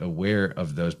body aware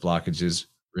of those blockages,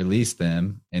 release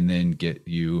them, and then get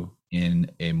you in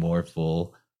a more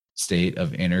full state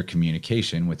of inner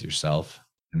communication with yourself.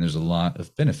 And there's a lot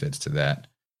of benefits to that.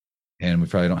 And we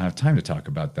probably don't have time to talk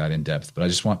about that in depth, but I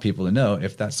just want people to know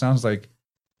if that sounds like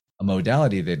a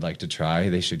modality they'd like to try,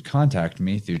 they should contact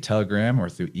me through Telegram or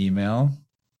through email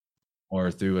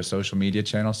or through a social media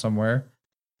channel somewhere.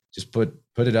 Just put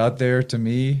it out there to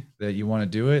me that you want to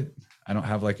do it. I don't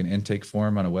have like an intake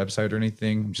form on a website or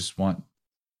anything.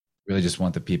 Really just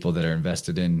want the people that are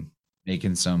invested in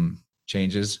making some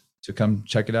changes to come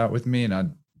check it out with me. And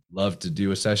I'd love to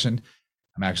do a session.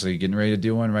 I'm actually getting ready to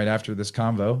do one right after this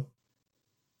convo.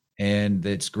 And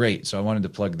it's great. So I wanted to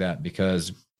plug that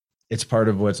because it's part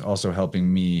of what's also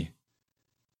helping me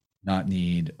not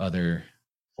need other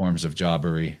forms of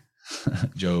jobbery.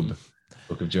 Job,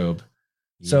 Book of Job.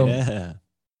 So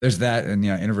there's that. And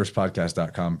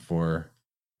innerversepodcast.com for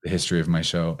the history of my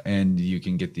show. And you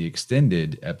can get the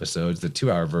extended episodes, the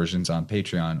 2-hour versions on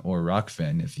Patreon or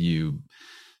Rockfin if you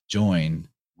join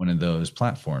one of those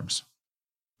platforms.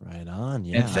 Right on.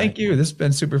 Yeah. And thank you. This has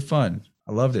been super fun.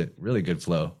 I loved it. Really good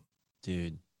flow.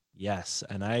 Dude, yes.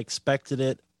 And I expected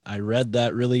it. I read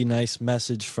that really nice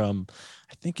message from,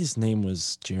 I think his name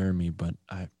was Jeremy, but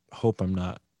I hope I'm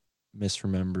not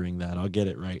misremembering that. I'll get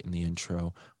it right in the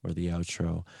intro or the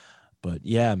outro. But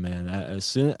yeah, man, as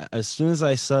soon as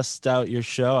I sussed out your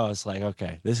show, I was like,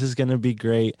 okay, this is going to be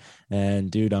great. And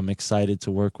dude, I'm excited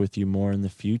to work with you more in the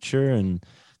future. And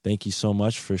thank you so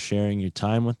much for sharing your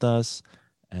time with us.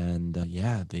 And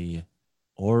the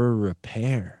aura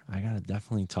repair. I got to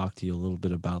definitely talk to you a little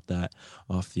bit about that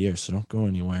off the air, so don't go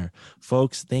anywhere.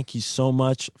 Folks, thank you so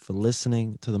much for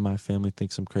listening to the My Family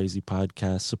Thinks I'm Crazy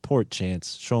podcast. Support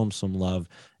Chance, show him some love.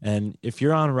 And if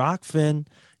you're on Rockfin,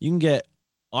 you can get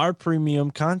our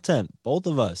premium content, both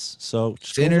of us. So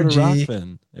just go over to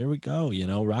Rockfin. There we go.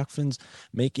 Rockfin's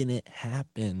making it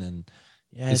happen. And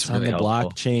yeah, it's really on the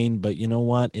helpful blockchain, but you know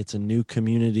what? It's a new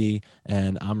community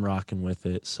and I'm rocking with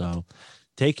it. So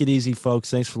take it easy, folks.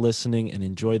 Thanks for listening and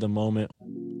enjoy the moment.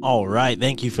 All right.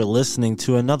 Thank you for listening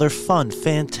to another fun,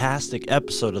 fantastic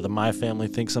episode of the My Family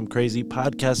Thinks I'm Crazy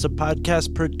podcast, a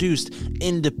podcast produced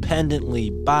independently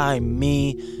by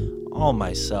me, all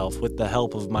myself, with the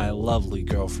help of my lovely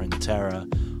girlfriend, Tara,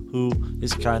 who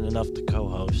is kind enough to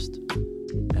co-host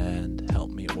and help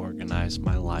me organize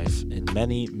my life in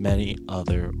many, many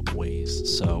other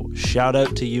ways. So shout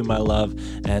out to you, my love,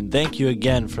 and thank you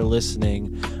again for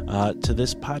listening to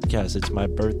this podcast. It's my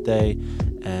birthday,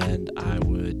 and I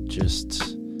would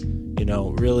just,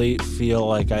 really feel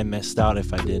like I missed out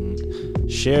if I didn't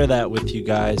share that with you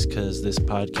guys, because this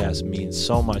podcast means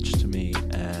so much to me,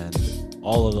 and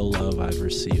all of the love I've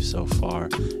received so far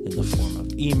in the form of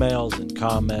emails and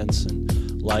comments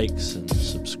and likes and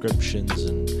subscriptions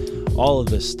and all of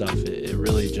this stuff, it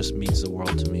really just means the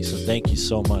world to me. So thank you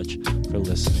so much for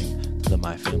listening to the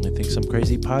My Family Thinks I'm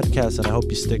Crazy podcast, and I hope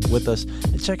you stick with us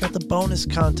and check out the bonus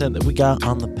content that we got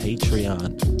on the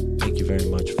Patreon. Thank you very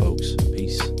much, folks.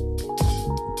 Peace.